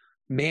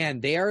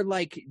 Man, they're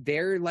like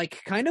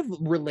kind of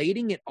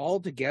relating it all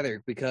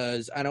together,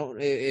 because I don't,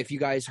 if you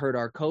guys heard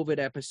our COVID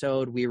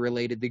episode, we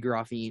related the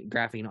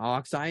graphene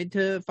oxide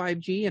to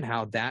 5G and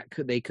how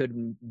they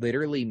could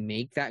literally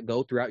make that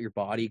go throughout your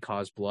body,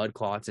 cause blood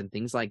clots and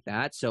things like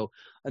that. So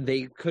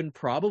they could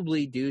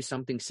probably do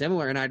something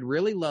similar. And I'd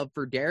really love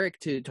for Derek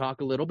to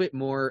talk a little bit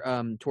more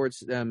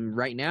towards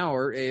right now,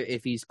 or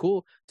if he's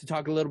cool, to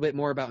talk a little bit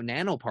more about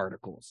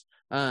nanoparticles.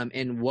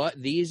 And what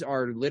these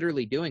are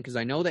literally doing, because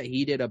I know that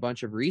he did a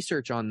bunch of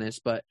research on this,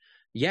 but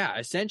yeah,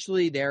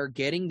 essentially they're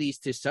getting these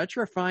to such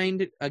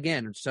refined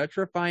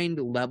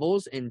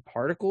levels and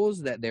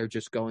particles that they're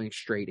just going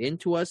straight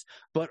into us,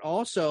 but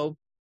also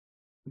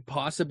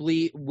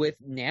possibly with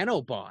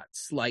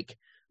nanobots.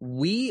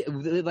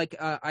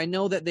 I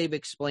know that they've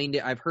explained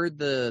it. I've heard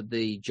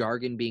the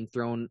jargon being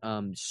thrown,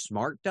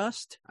 smart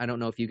dust. I don't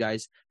know if you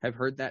guys have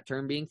heard that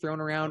term being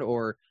thrown around,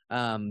 or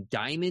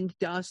diamond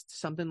dust,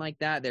 something like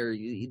that.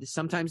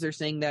 Sometimes they're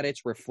saying that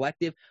it's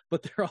reflective,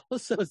 but they're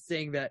also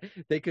saying that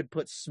they could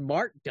put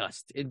smart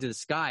dust into the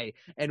sky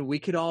and we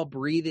could all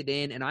breathe it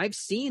in. And I've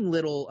seen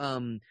little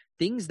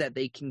things that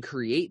they can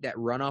create that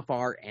run off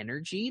our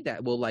energy,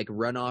 that will like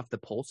run off the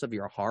pulse of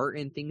your heart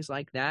and things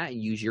like that,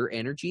 and use your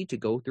energy to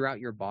go throughout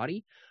your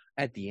body.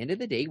 At the end of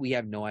the day, we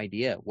have no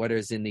idea what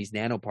is in these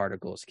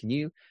nanoparticles. Can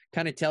you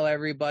kind of tell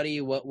everybody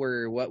what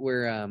we're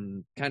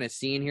kind of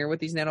seeing here with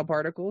these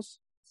nanoparticles?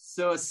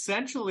 So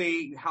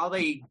essentially how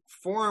they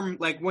form,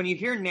 like when you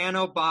hear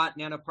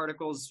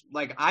nanoparticles,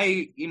 like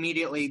I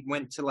immediately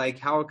went to like,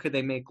 how could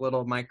they make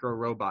little micro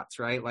robots,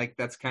 right? Like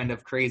that's kind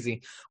of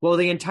crazy. Well,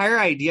 the entire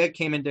idea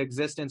came into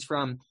existence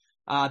from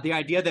the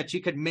idea that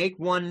you could make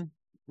one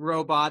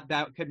robot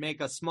that could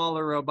make a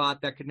smaller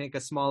robot that could make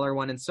a smaller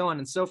one, and so on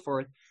and so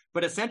forth.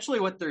 But essentially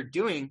what they're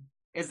doing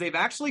is they've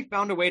actually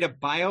found a way to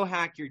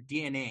biohack your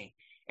DNA.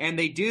 And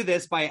they do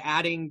this by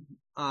adding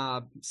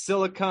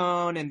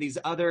silicone and these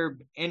other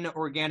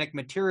inorganic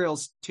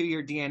materials to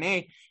your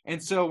DNA.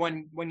 And so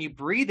when you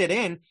breathe it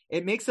in,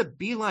 it makes a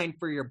beeline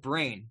for your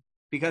brain,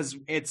 because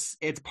it's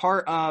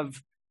part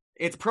of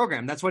its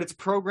program. That's what it's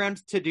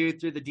programmed to do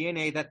through the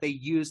DNA that they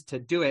use to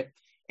do it.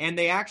 And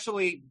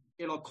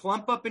it'll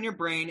clump up in your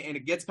brain and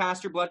it gets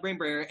past your blood-brain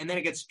barrier, and then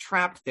it gets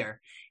trapped there.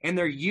 And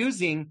they're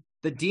using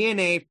the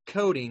DNA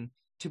coding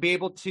to be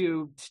able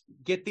to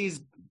get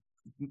these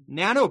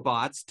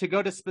nanobots to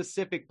go to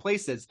specific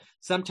places.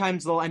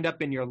 Sometimes they'll end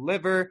up in your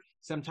liver,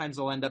 sometimes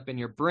they'll end up in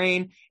your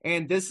brain.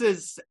 And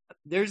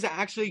there's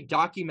actually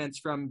documents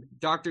from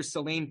Dr.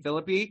 Celine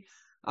Philippi,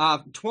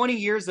 20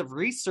 years of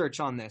research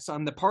on this,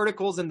 on the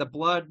particles in the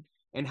blood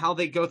and how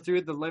they go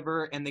through the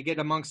liver and they get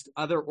amongst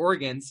other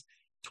organs.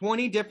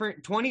 20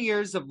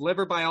 years of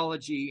liver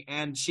biology,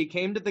 and she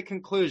came to the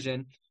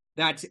conclusion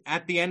that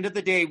at the end of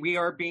the day, we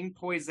are being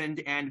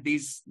poisoned, and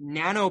these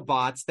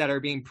nanobots that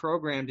are being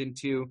programmed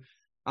into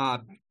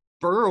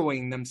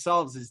burrowing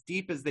themselves as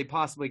deep as they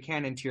possibly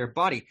can into your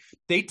body.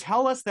 They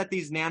tell us that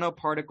these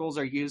nanoparticles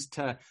are used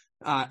to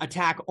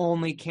attack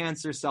only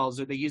cancer cells,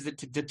 or they use it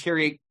to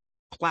deteriorate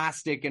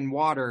plastic and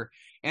water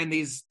and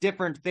these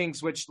different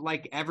things, which,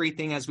 like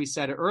everything, as we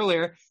said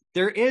earlier,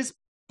 there is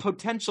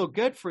potential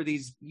good for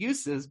these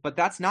uses, but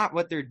that's not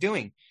what they're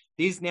doing.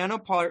 These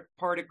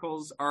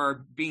nanoparticles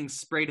are being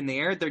sprayed in the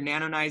air. They're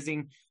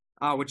nanonizing,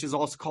 which is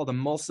also called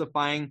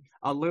emulsifying,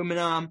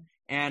 aluminum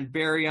and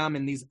barium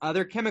and these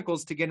other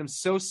chemicals to get them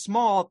so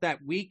small that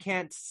we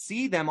can't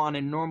see them on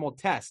a normal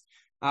test.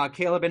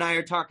 Caleb and I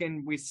are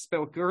talking, we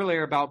spoke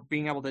earlier about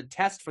being able to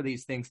test for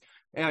these things.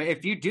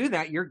 If you do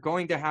that, you're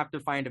going to have to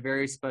find a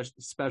very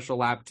special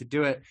lab to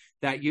do it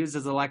that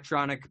uses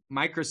electronic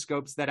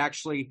microscopes that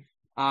actually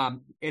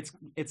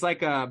it's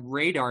like a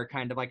radar,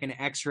 kind of like an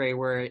X-ray,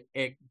 where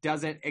it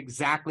doesn't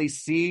exactly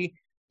see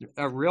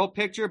a real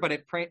picture, but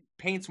it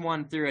paints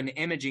one through an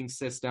imaging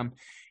system.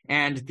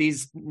 And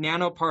these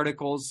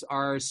nanoparticles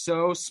are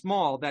so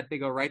small that they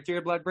go right through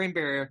your blood-brain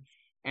barrier,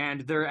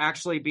 and they're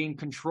actually being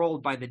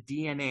controlled by the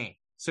DNA.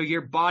 So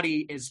your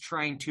body is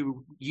trying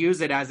to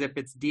use it as if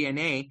it's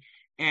DNA,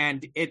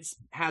 and it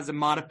has a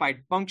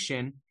modified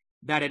function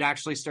that it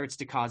actually starts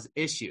to cause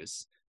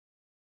issues.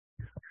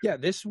 Yeah,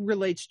 this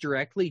relates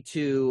directly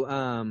to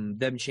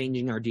them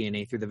changing our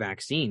DNA through the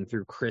vaccine,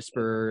 through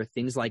CRISPR,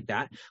 things like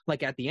that.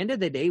 Like, at the end of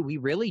the day, we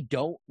really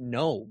don't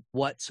know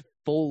what's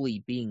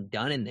fully being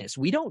done in this.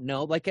 We don't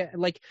know, like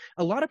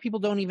a lot of people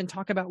don't even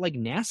talk about, like,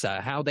 NASA,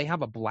 how they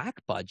have a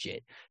black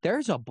budget.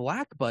 There's a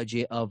black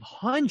budget of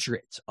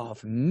hundreds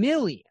of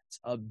millions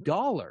of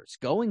dollars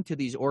going to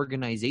these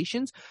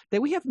organizations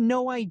that we have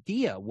no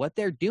idea what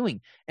they're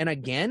doing. And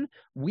again,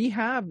 we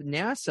have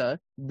NASA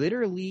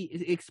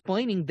literally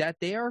explaining that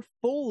they are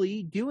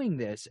fully doing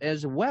this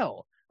as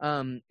well.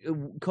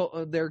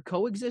 They're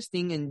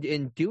coexisting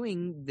and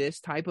doing this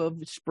type of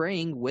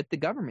spraying with the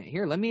government.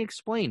 Here, let me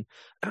explain.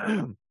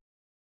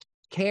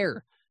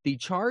 CARE, The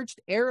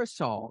Charged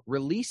Aerosol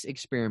Release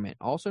Experiment,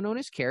 also known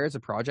as CARE, is a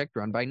project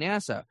run by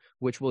NASA,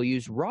 which will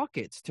use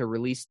rockets to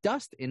release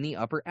dust in the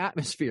upper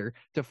atmosphere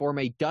to form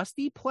a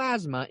dusty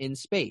plasma in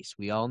space.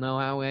 We all know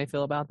how I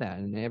feel about that,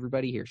 and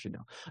everybody here should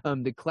know.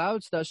 The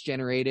clouds thus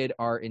generated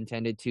are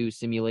intended to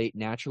simulate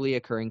naturally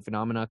occurring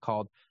phenomena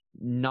called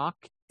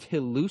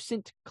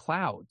noctilucent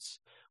clouds,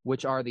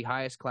 which are the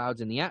highest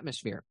clouds in the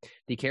atmosphere.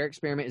 The CARE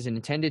experiment is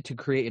intended to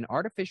create an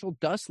artificial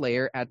dust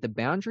layer at the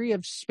boundary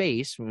of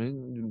space,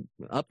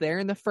 up there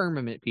in the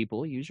firmament,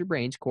 people, use your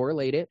brains,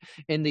 correlate it,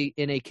 in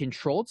a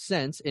controlled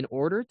sense in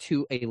order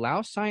to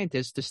allow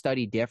scientists to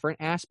study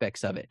different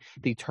aspects of it.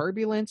 The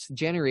turbulence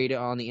generated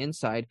on the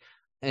inside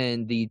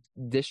and the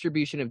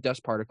distribution of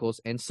dust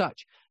particles and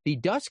such. The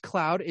dust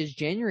cloud is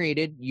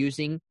generated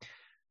using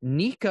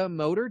NECA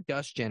motor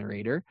dust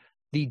generator.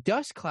 The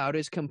dust cloud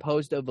is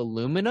composed of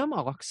aluminum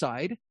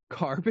oxide,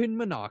 carbon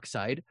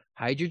monoxide,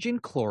 hydrogen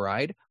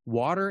chloride,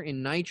 water,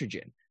 and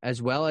nitrogen,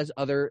 as well as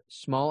other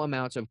small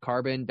amounts of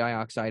carbon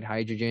dioxide,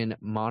 hydrogen,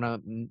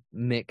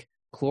 monomic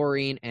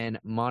chlorine, and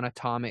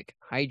monatomic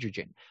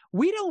hydrogen.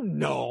 We don't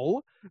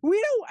know.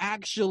 We don't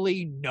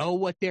actually know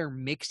what they're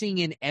mixing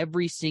in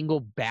every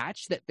single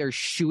batch that they're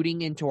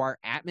shooting into our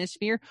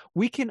atmosphere.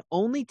 We can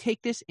only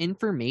take this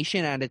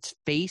information at its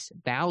face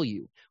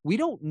value. We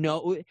don't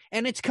know,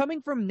 and it's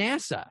coming from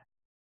NASA.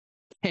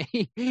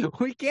 Okay?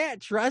 We can't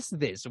trust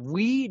this.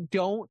 We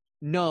don't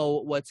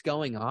know what's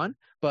going on,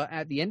 but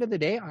at the end of the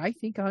day, I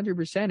think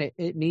 100%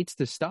 it needs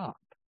to stop.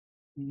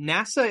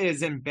 NASA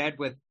is in bed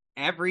with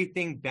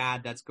everything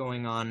bad that's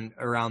going on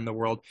around the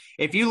world.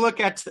 If you look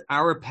at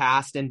our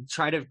past and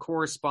try to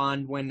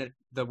correspond when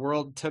the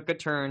world took a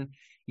turn,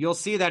 you'll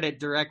see that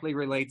it directly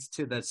relates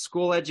to the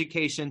school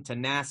education, to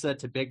NASA,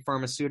 to big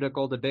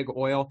pharmaceutical, to big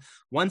oil.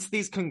 Once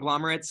these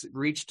conglomerates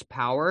reached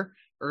power,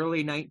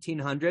 early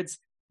 1900s,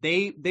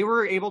 they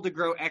were able to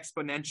grow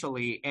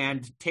exponentially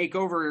and take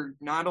over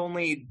not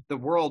only the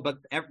world, but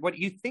what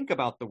you think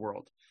about the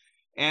world.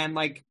 And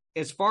like,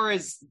 as far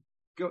as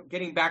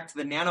getting back to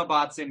the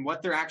nanobots and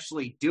what they're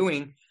actually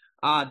doing,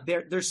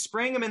 they're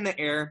spraying them in the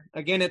air.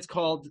 Again, it's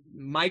called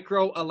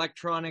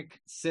microelectronic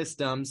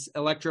systems,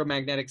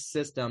 electromagnetic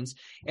systems,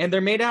 and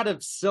they're made out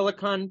of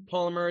silicon,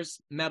 polymers,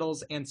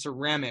 metals, and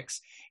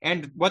ceramics.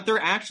 And what they're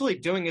actually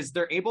doing is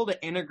they're able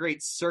to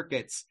integrate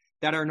circuits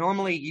that are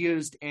normally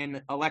used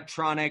in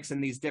electronics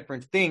and these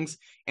different things,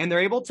 and they're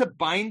able to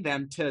bind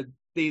them to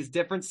these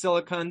different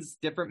silicons,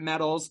 different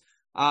metals,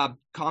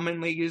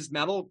 commonly used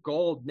metal,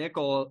 gold,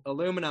 nickel,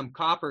 aluminum,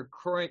 copper,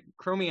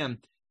 chromium,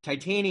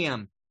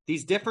 titanium.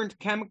 These different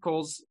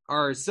chemicals,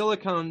 are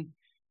silicone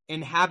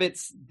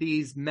inhabits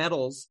these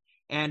metals,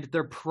 and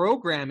they're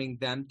programming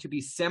them to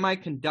be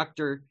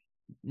semiconductor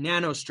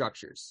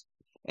nanostructures.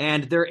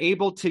 And they're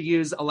able to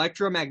use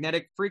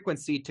electromagnetic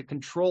frequency to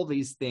control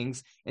these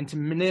things and to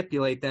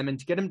manipulate them and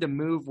to get them to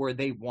move where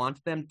they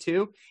want them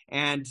to.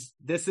 And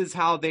this is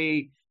how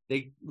they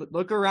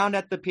look around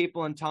at the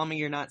people and tell me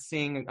you're not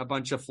seeing a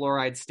bunch of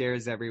fluoride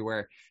stairs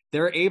everywhere.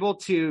 They're able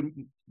to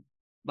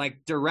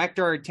like direct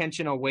our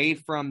attention away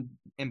from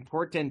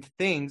important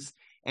things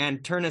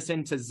and turn us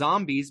into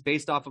zombies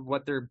based off of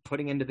what they're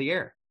putting into the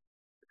air.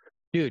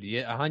 Dude,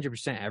 yeah,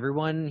 100%.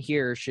 Everyone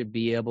here should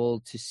be able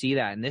to see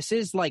that. And this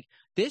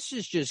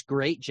is just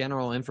great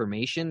general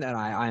information that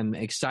I'm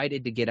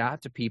excited to get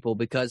out to people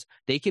because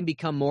they can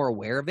become more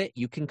aware of it.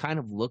 You can kind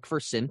of look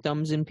for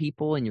symptoms in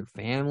people and your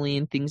family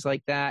and things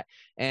like that.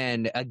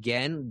 And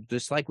again,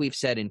 just like we've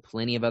said in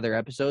plenty of other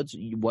episodes,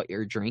 what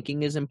you're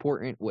drinking is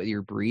important, what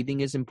you're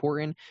breathing is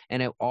important,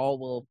 and it all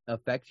will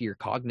affect your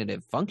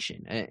cognitive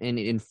function. And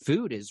in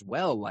food as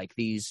well, like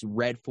these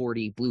red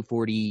 40, blue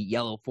 40,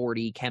 yellow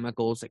 40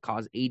 chemicals that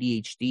cause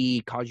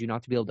ADHD, cause you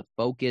not to be able to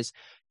focus.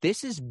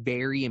 This is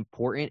very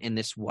important, and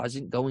this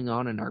wasn't going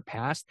on in our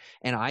past,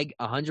 and I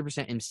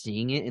 100% am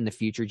seeing it in the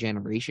future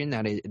generation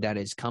that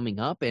is coming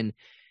up, and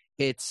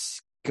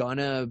it's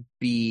gonna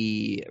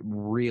be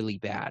really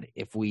bad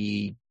if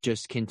we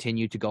just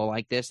continue to go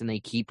like this and they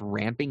keep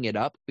ramping it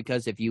up,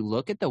 because if you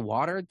look at the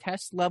water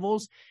test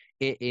levels,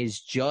 it is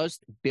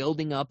just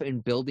building up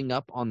and building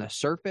up on the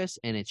surface,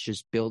 and it's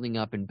just building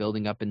up and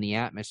building up in the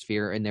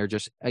atmosphere. And they're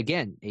just,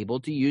 again,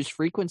 able to use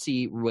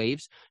frequency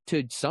waves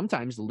to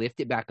sometimes lift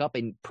it back up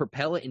and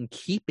propel it and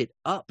keep it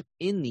up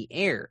in the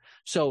air.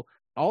 So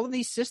all of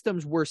these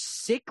systems were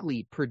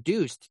sickly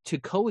produced to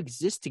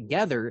coexist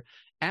together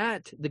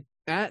at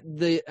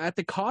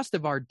the cost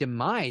of our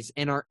demise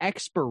and our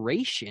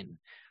expiration.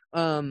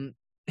 I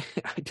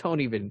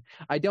don't even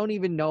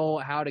know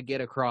how to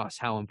get across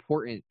how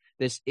important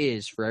this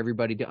is for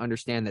everybody to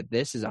understand that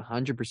this is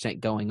 100%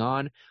 going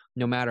on,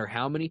 no matter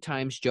how many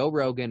times Joe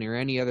Rogan or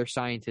any other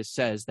scientist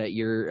says that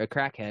you're a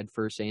crackhead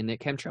for saying that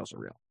chemtrails are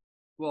real.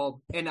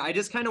 Well, and I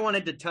just kind of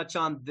wanted to touch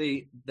on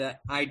the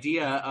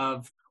idea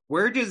of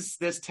where does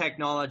this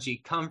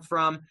technology come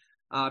from?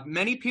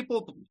 Many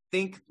people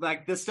think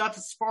like this stuff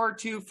is far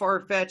too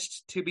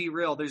far-fetched to be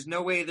real. There's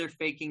no way they're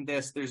faking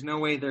this. There's no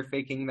way they're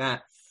faking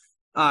that.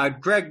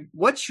 Greg,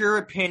 what's your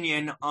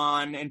opinion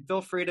on, and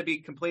feel free to be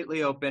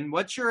completely open,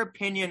 what's your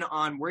opinion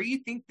on where you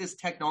think this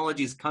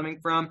technology is coming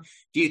from?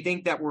 Do you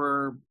think that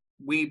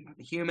we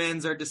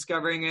humans are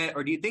discovering it,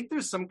 or do you think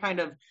there's some kind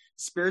of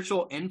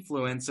spiritual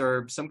influence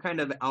or some kind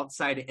of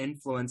outside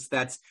influence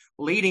that's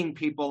leading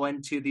people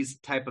into these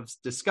type of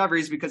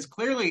discoveries? Because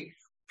clearly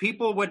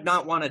people would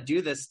not want to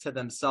do this to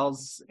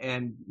themselves,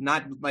 and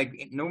not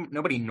like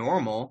nobody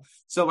normal.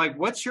 So like,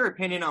 what's your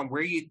opinion on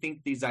where you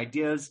think these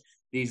ideas,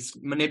 these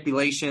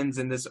manipulations,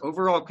 and this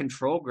overall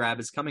control grab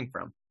is coming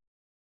from?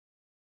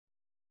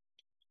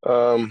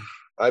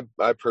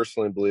 I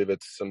personally believe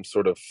it's some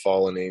sort of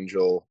fallen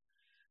angel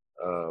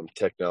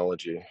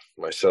technology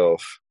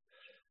myself.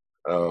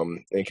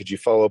 And could you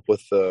follow up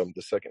with the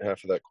second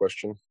half of that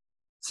question?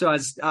 So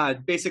as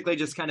basically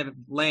just kind of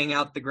laying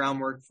out the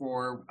groundwork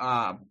for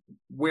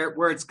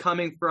where it's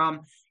coming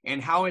from,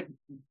 and how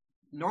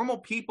normal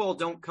people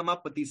don't come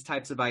up with these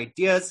types of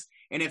ideas.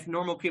 And if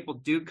normal people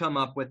do come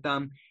up with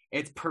them,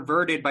 it's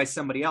perverted by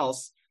somebody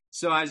else.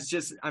 So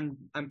I'm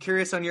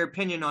curious on your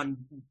opinion on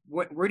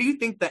where do you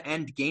think the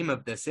end game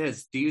of this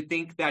is? Do you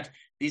think that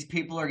these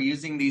people are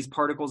using these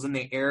particles in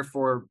the air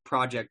for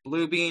Project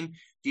Bluebeam?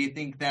 Do you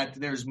think that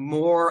there's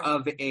more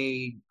of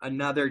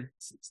another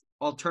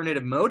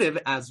alternative motive,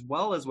 as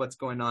well as what's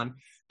going on,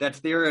 that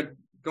they're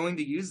going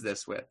to use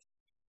this with?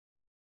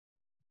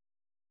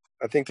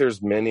 I think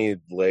there's many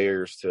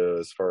layers to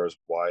as far as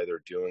why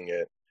they're doing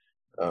it.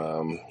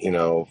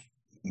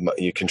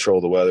 You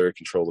control the weather,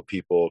 control the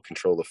people,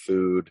 control the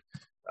food.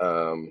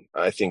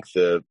 I think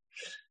the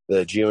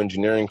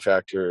geoengineering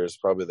factor is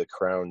probably the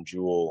crown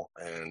jewel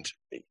and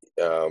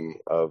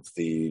of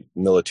the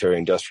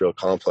military-industrial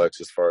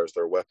complex as far as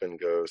their weapon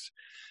goes.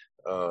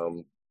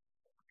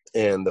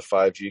 And the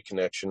 5G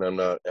connection, I'm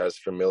not as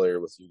familiar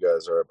with you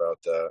guys are about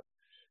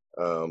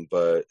that.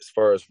 But as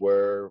far as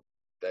where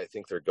I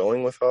think they're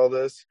going with all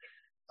this,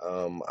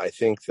 I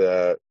think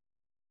that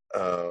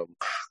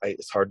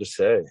it's hard to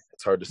say.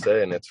 It's hard to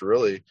say, and it's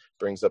really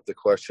brings up the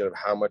question of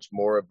how much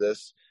more of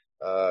this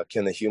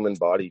can the human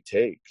body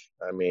take?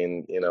 I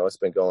mean, it's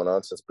been going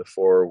on since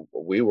before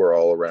we were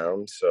all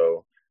around.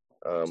 So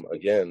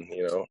again,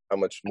 how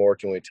much more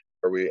can we take?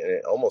 And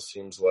it almost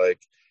seems like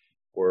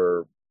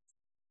we're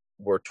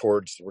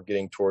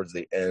getting towards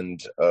the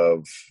end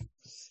of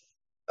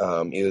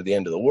either the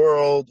end of the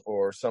world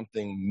or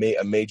something,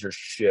 a major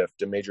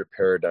shift, a major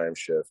paradigm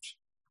shift.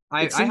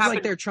 It seems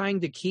like they're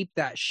trying to keep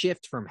that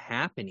shift from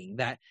happening.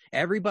 That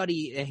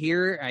everybody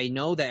here, I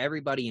know that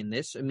everybody in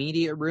this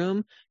immediate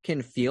room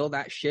can feel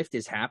that shift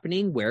is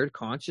happening, where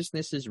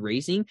consciousness is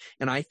raising.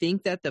 And I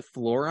think that the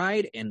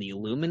fluoride and the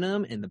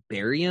aluminum and the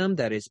barium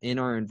that is in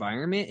our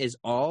environment is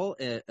all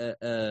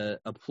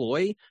a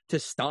ploy to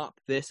stop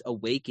this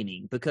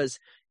awakening. Because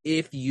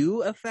if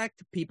you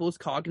affect people's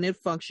cognitive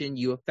function,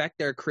 you affect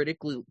their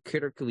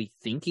critically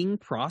thinking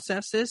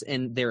processes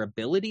and their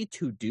ability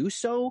to do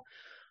so,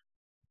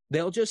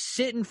 they'll just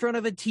sit in front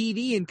of a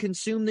TV and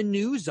consume the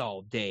news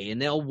all day,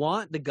 and they'll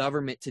want the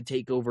government to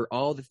take over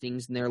all the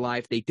things in their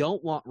life. They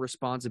don't want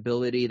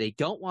responsibility. They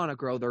don't want to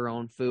grow their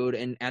own food.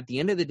 And at the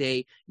end of the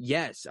day,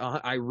 yes,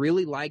 I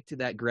really liked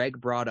that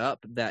Greg brought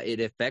up that it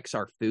affects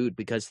our food,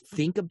 because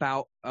think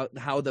about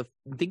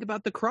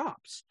the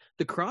crops.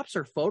 The crops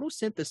are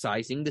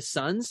photosynthesizing the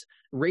sun's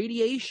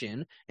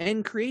radiation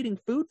and creating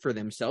food for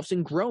themselves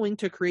and growing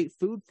to create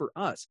food for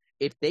us.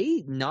 If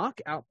they knock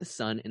out the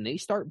sun and they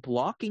start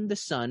blocking the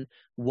sun,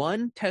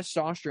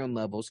 testosterone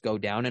levels go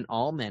down in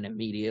all men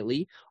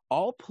immediately.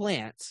 All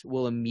plants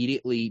will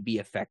immediately be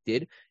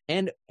affected,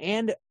 and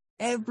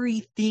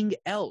everything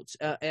else.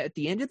 At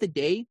the end of the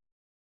day,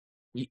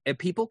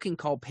 people can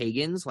call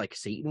pagans like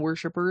Satan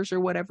worshipers or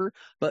whatever,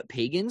 but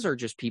pagans are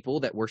just people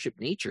that worship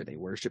nature. They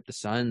worship the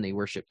sun, they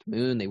worship the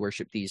moon, they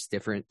worship these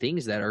different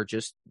things that are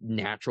just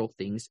natural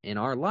things in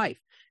our life.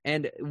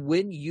 And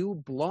when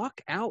you block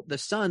out the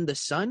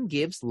sun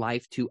gives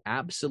life to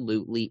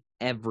absolutely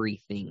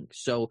everything.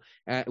 So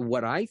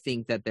what I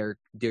think that they're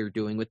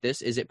doing with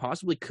this is it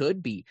possibly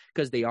could be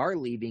because they are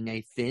leaving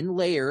a thin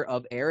layer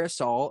of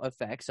aerosol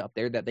effects up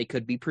there that they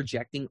could be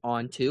projecting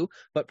onto.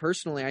 But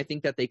personally, I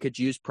think that they could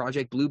use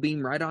Project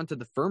Bluebeam right onto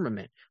the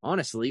firmament,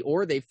 honestly,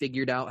 or they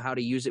figured out how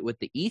to use it with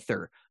the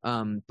ether.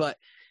 But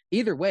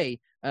either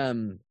way,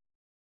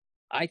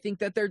 I think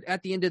that they're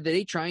at the end of the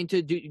day trying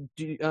to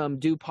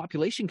do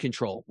population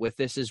control with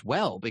this as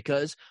well,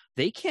 because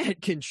they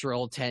can't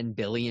control 10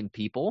 billion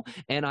people.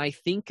 And I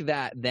think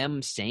that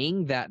them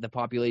saying that the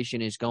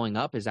population is going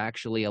up is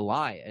actually a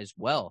lie as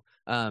well.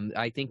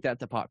 I think that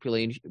the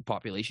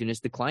population is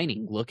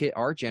declining. Look at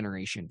our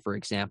generation, for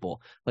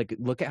example. Like,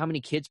 look at how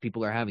many kids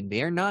people are having.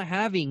 They're not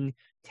having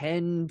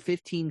 10,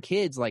 15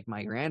 kids like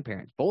my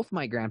grandparents. Both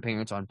my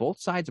grandparents on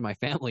both sides of my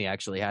family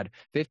actually had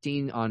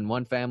 15 on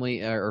one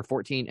family, or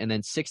 14, and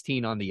then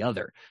 16 on the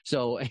other.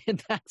 So,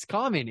 and that's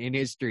common in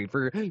history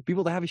for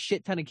people to have a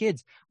shit ton of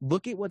kids.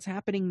 Look at what's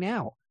happening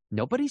now.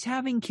 Nobody's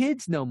having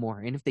kids no more.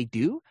 And if they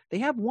do, they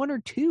have one or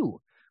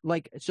two.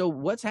 Like, so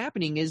what's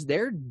happening is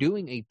they're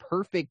doing a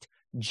perfect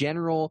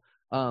general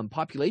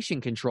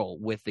population control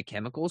with the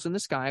chemicals in the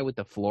sky, with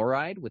the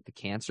fluoride, with the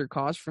cancer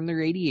caused from the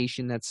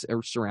radiation that's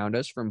surround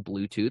us from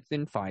Bluetooth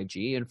and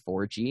 5G and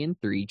 4G and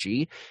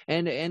 3G,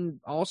 and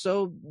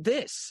also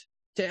this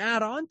to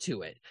add on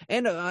to it.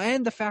 And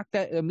the fact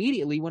that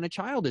immediately when a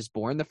child is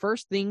born, the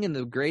first thing and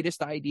the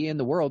greatest idea in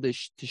the world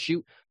is to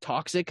shoot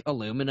toxic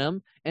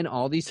aluminum and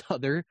all these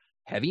other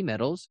heavy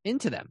metals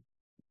into them.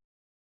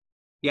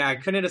 Yeah, I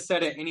couldn't have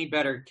said it any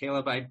better,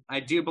 Caleb. I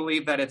do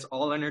believe that it's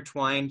all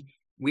intertwined.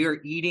 We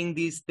are eating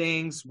these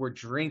things, we're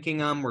drinking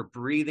them, we're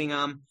breathing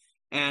them,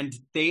 and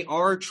they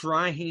are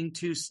trying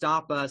to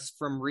stop us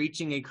from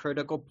reaching a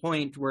critical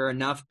point where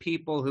enough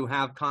people who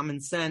have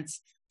common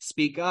sense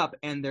speak up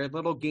and their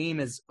little game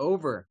is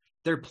over.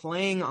 They're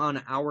playing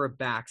on our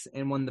backs,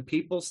 and when the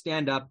people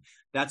stand up,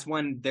 that's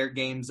when their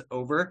game's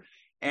over.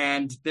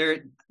 And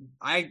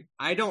I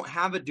don't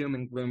have a doom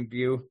and gloom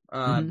view.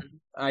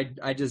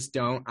 I just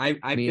don't.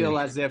 I feel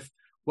as if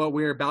what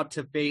we're about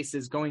to face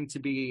is going to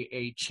be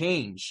a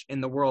change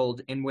in the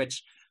world in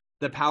which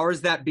the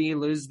powers that be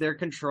lose their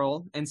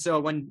control. And so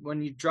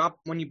when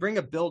you bring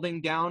a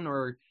building down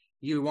or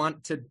you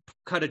want to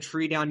cut a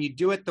tree down, you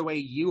do it the way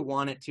you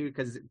want it to,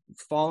 because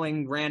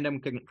falling random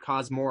can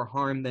cause more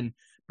harm than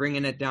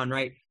bringing it down,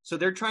 right? So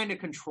they're trying to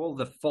control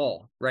the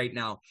fall right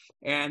now.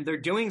 And they're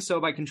doing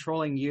so by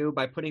controlling you,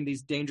 by putting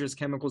these dangerous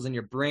chemicals in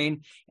your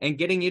brain and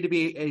getting you to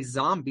be a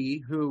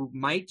zombie who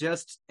might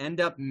just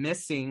end up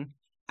missing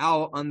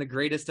out on the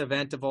greatest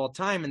event of all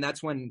time. And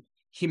that's when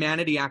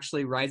humanity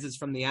actually rises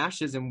from the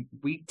ashes and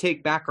we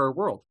take back our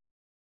world.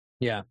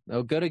 Yeah,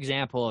 a good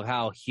example of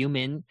how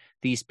human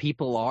these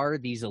people are,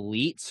 these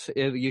elites.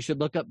 You should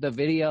look up the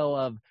video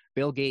of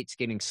Bill Gates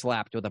getting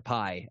slapped with a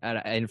pie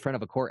in front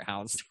of a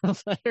courthouse.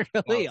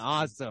 Really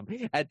awesome.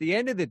 At the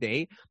end of the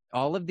day,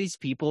 all of these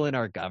people in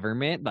our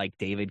government, like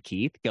David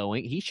Keith,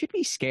 he should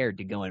be scared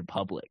to go in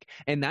public.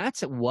 And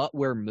that's what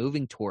we're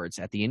moving towards.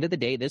 At the end of the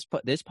day, this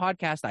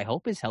podcast, I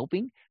hope, is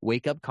helping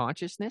wake up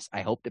consciousness.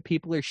 I hope that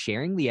people are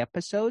sharing the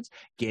episodes,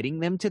 getting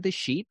them to the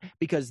sheep,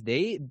 because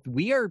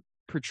we are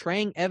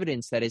portraying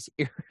evidence that is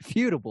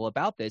irrefutable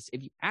about this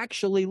if you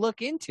actually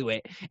look into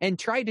it and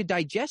try to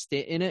digest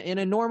it in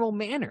a normal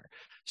manner.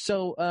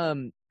 So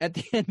at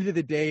the end of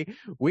the day,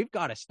 we've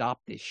got to stop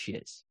this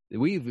shit.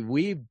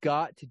 We've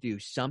got to do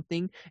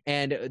something,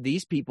 and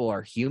these people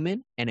are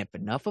human, and if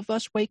enough of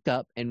us wake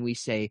up and we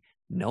say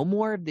no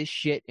more of this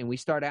shit, and we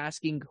start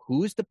asking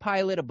who's the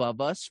pilot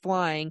above us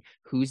flying,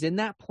 who's in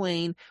that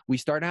plane, we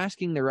start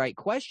asking the right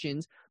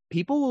questions,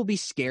 people will be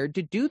scared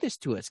to do this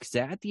to us, because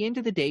at the end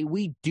of the day,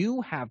 we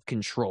do have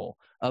control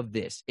of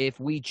this if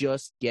we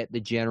just get the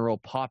general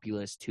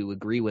populace to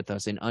agree with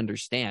us and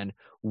understand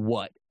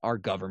what our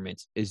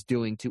government is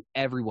doing to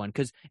everyone,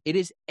 because it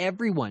is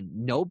everyone.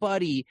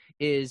 Nobody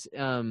is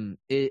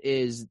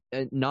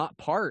not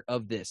part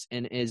of this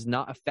and is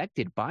not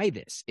affected by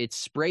this. It's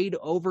sprayed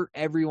over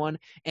everyone,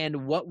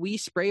 and what we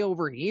spray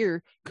over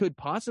here could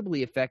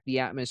possibly affect the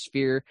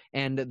atmosphere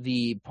and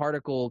the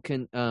particle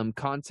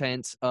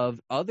contents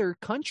of other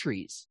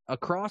countries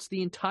across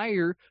the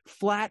entire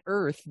flat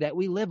earth that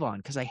we live on,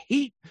 because I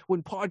hate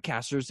when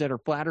podcasters that are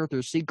flat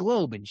earthers say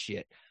globe and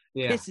shit.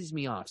 Yeah. Pisses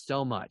me off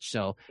so much.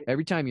 So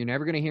every time, you're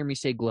never going to hear me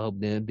say globe.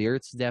 The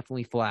earth's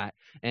definitely flat.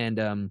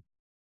 And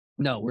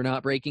no, we're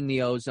not breaking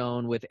the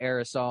ozone with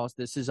aerosols.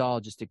 This is all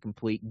just a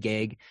complete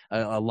gig,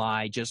 a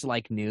lie, just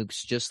like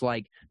nukes, just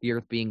like the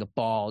earth being a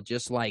ball,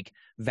 just like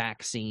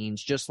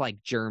vaccines, just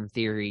like germ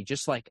theory,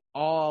 just like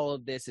all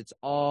of this. It's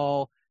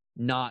all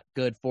not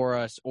good for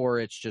us, or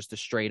it's just a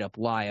straight up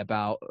lie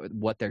about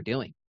what they're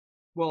doing.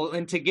 Well,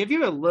 and to give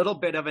you a little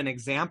bit of an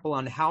example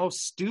on how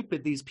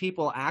stupid these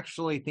people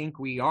actually think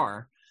we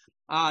are,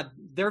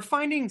 they're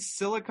finding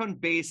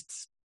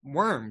silicone-based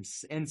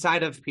worms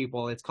inside of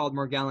people. It's called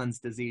Morgellons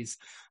disease.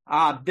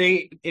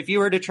 If you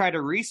were to try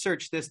to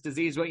research this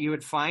disease, what you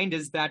would find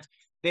is that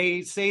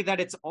they say that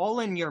it's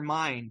all in your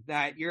mind,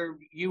 that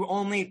you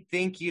only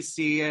think you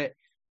see it,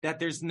 that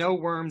there's no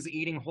worms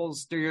eating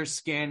holes through your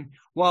skin.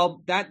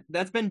 Well,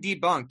 that's been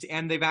debunked,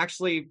 and they've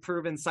actually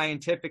proven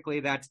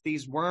scientifically that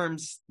these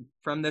worms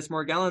from this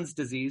Morgellons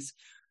disease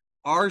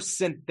are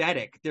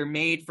synthetic. They're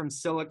made from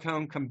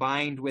silicone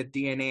combined with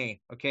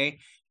DNA, okay?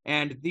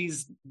 And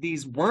these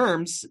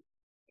worms,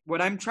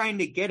 what I'm trying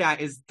to get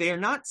at is they're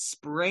not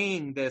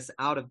spraying this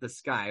out of the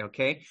sky,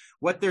 okay?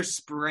 What they're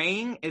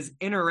spraying is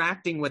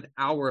interacting with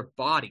our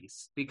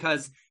bodies,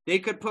 because they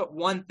could put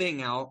one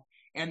thing out,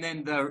 and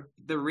then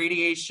the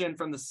radiation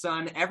from the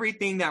sun,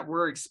 everything that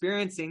we're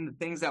experiencing, the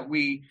things that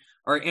we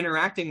are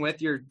interacting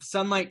with, your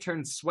sunlight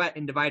turns sweat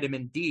into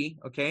vitamin D,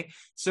 okay?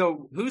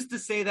 So who's to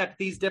say that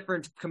these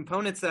different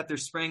components that they're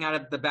spraying out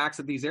of the backs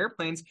of these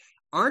airplanes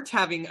aren't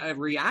having a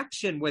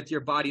reaction with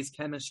your body's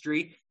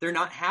chemistry? They're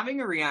not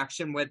having a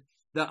reaction with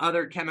the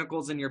other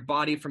chemicals in your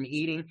body from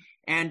eating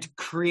and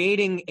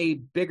creating a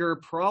bigger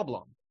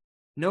problem.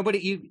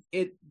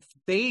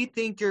 They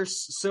think you're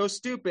so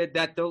stupid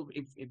that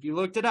if you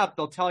looked it up,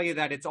 they'll tell you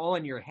that it's all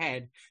in your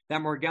head,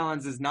 that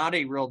Morgellons is not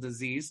a real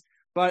disease.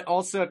 But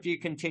also, if you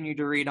continue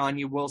to read on,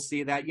 you will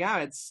see that,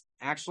 yeah,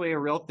 actually a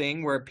real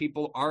thing where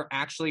people are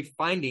actually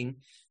finding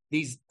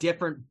these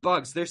different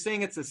bugs. They're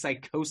saying it's a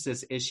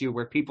psychosis issue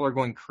where people are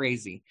going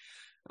crazy.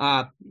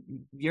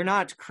 You're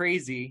not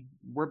crazy.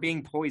 We're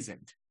being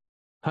poisoned.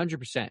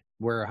 100%.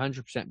 We're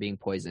 100% being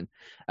poisoned.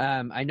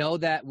 I know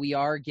that we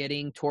are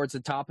getting towards the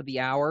top of the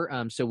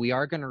hour, so we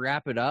are going to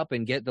wrap it up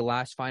and get the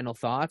last final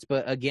thoughts.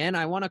 But again,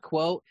 I want to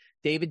quote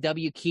David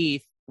W.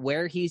 Keith,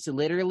 where he's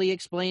literally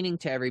explaining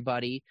to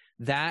everybody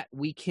that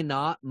we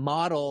cannot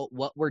model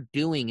what we're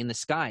doing in the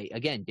sky.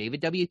 Again,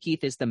 David W.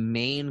 Keith is the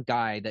main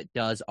guy that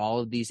does all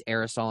of these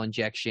aerosol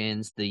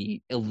injections,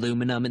 the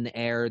aluminum in the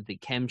air, the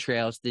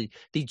chemtrails, the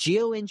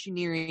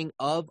geoengineering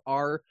of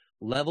our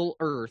level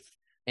Earth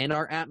and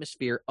our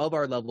atmosphere of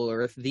our level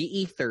Earth. The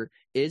ether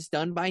is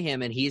done by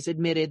him, and he's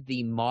admitted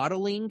the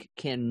modeling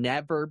can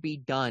never be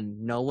done.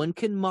 No one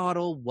can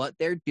model what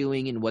they're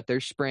doing and what they're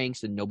spraying,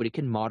 so nobody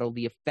can model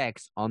the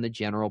effects on the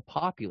general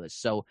populace.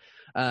 So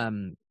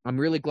I'm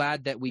really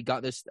glad that we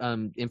got this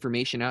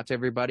information out to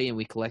everybody, and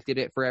we collected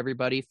it for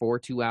everybody for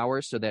 2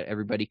 hours so that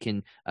everybody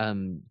can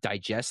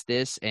digest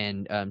this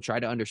and try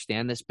to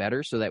understand this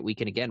better so that we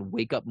can, again,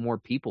 wake up more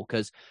people,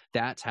 because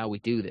that's how we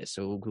do this.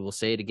 So we'll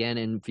say it again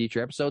in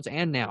future episodes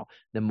and now.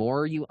 The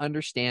more you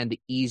understand, the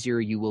easier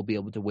you will be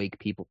able to wake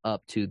people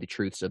up to the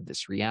truths of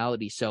this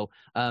reality. So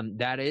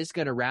that is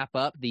going to wrap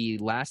up the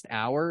last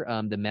hour,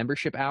 the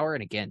membership hour.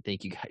 And again,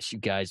 thank you guys. You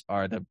guys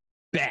are the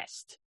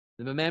best.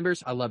 The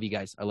members, I love you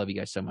guys. I love you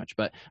guys so much.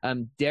 But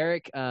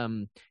Derek,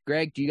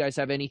 Greg, do you guys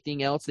have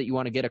anything else that you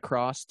want to get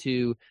across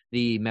to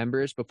the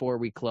members before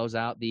we close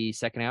out the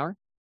second hour?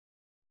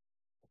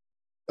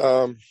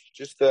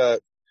 Just that,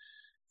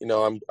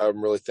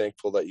 I'm really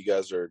thankful that you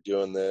guys are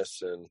doing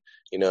this. And,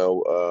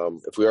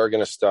 if we are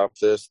going to stop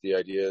this, the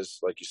idea is,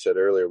 like you said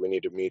earlier, we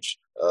need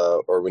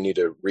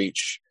to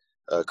reach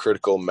a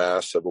critical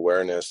mass of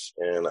awareness.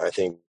 And I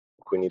think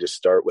we need to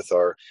start with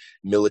our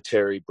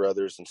military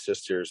brothers and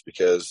sisters,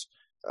 because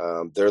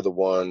they're the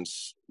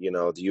ones,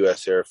 the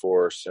U.S. Air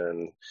Force,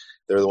 and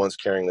they're the ones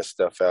carrying this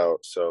stuff out.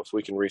 So if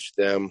we can reach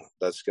them,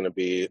 that's going to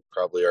be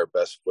probably our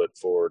best foot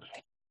forward.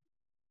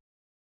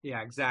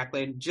 Yeah,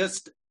 exactly. And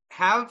just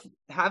have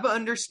an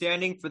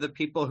understanding for the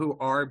people who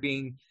are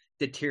being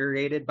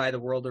deteriorated by the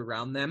world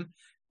around them.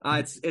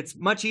 It's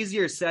much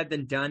easier said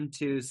than done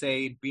to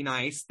say be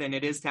nice than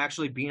it is to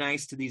actually be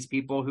nice to these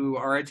people who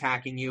are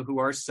attacking you, who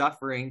are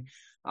suffering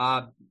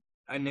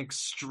an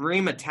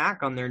extreme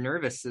attack on their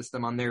nervous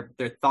system, on their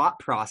thought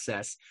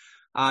process.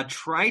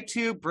 Try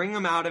to bring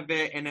them out of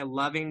it in a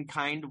loving,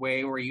 kind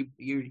way, where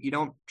you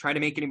don't try to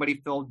make anybody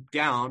feel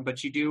down,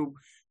 but you do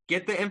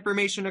get the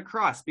information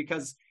across,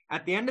 because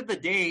at the end of the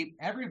day,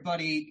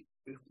 everybody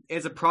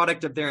is a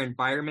product of their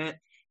environment.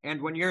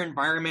 And when your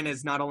environment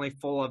is not only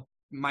full of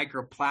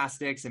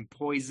microplastics and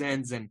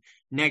poisons and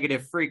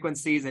negative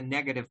frequencies and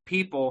negative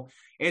people,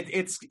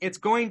 it's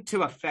going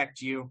to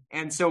affect you.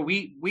 And so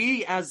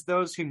we as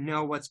those who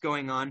know what's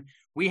going on,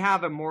 we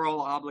have a moral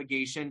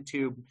obligation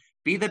to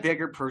be the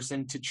bigger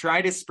person, to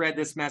try to spread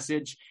this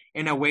message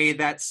in a way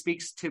that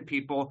speaks to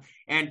people,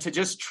 and to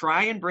just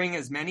try and bring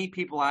as many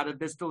people out of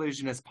this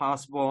delusion as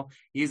possible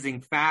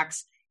using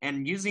facts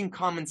and using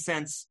common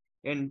sense.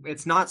 And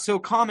it's not so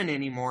common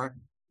anymore,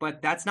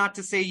 but that's not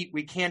to say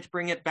we can't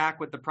bring it back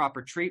with the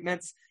proper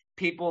treatments.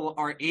 People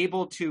are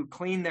able to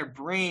clean their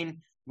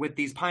brain with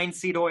these pine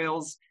seed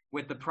oils,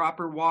 with the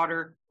proper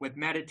water, with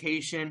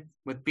meditation,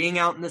 with being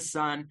out in the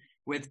sun,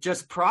 with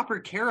just proper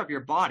care of your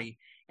body.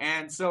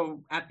 And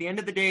so at the end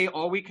of the day,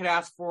 all we could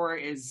ask for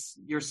is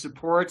your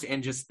support,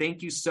 and just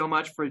thank you so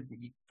much for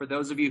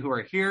those of you who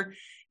are here.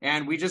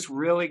 And we just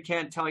really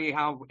can't tell you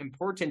how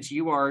important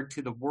you are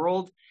to the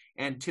world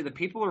and to the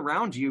people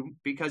around you,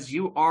 because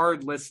you are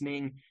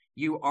listening,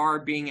 you are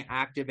being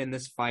active in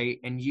this fight,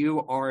 and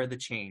you are the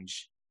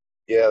change.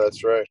 Yeah,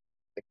 that's right.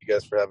 Thank you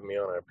guys for having me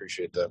on. I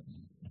appreciate that.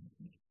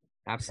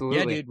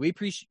 Absolutely. Yeah,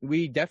 dude,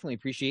 we definitely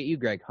appreciate you,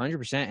 Greg,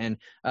 100%.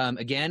 And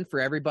again, for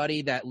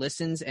everybody that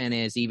listens and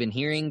is even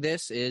hearing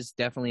this, is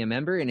definitely a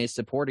member and is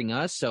supporting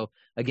us. So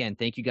again,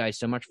 thank you guys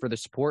so much for the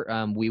support.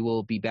 We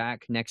will be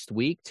back next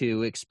week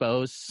to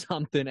expose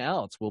something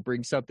else. We'll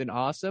bring something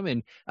awesome,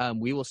 and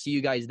we will see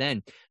you guys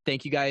then.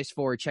 Thank you guys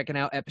for checking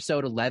out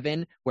episode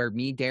 11, where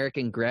me, Derek,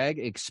 and Greg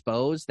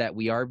expose that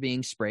we are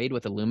being sprayed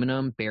with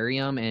aluminum,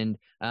 barium, and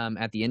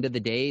at the end of the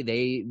day,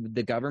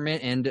 the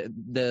government and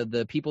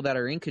the people that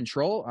are in control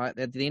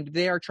at the end of the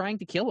day are trying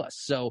to kill us.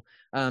 So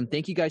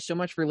thank you guys so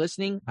much for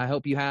listening. I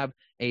hope you have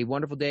a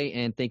wonderful day,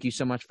 and thank you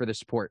so much for the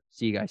support.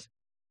 See you guys.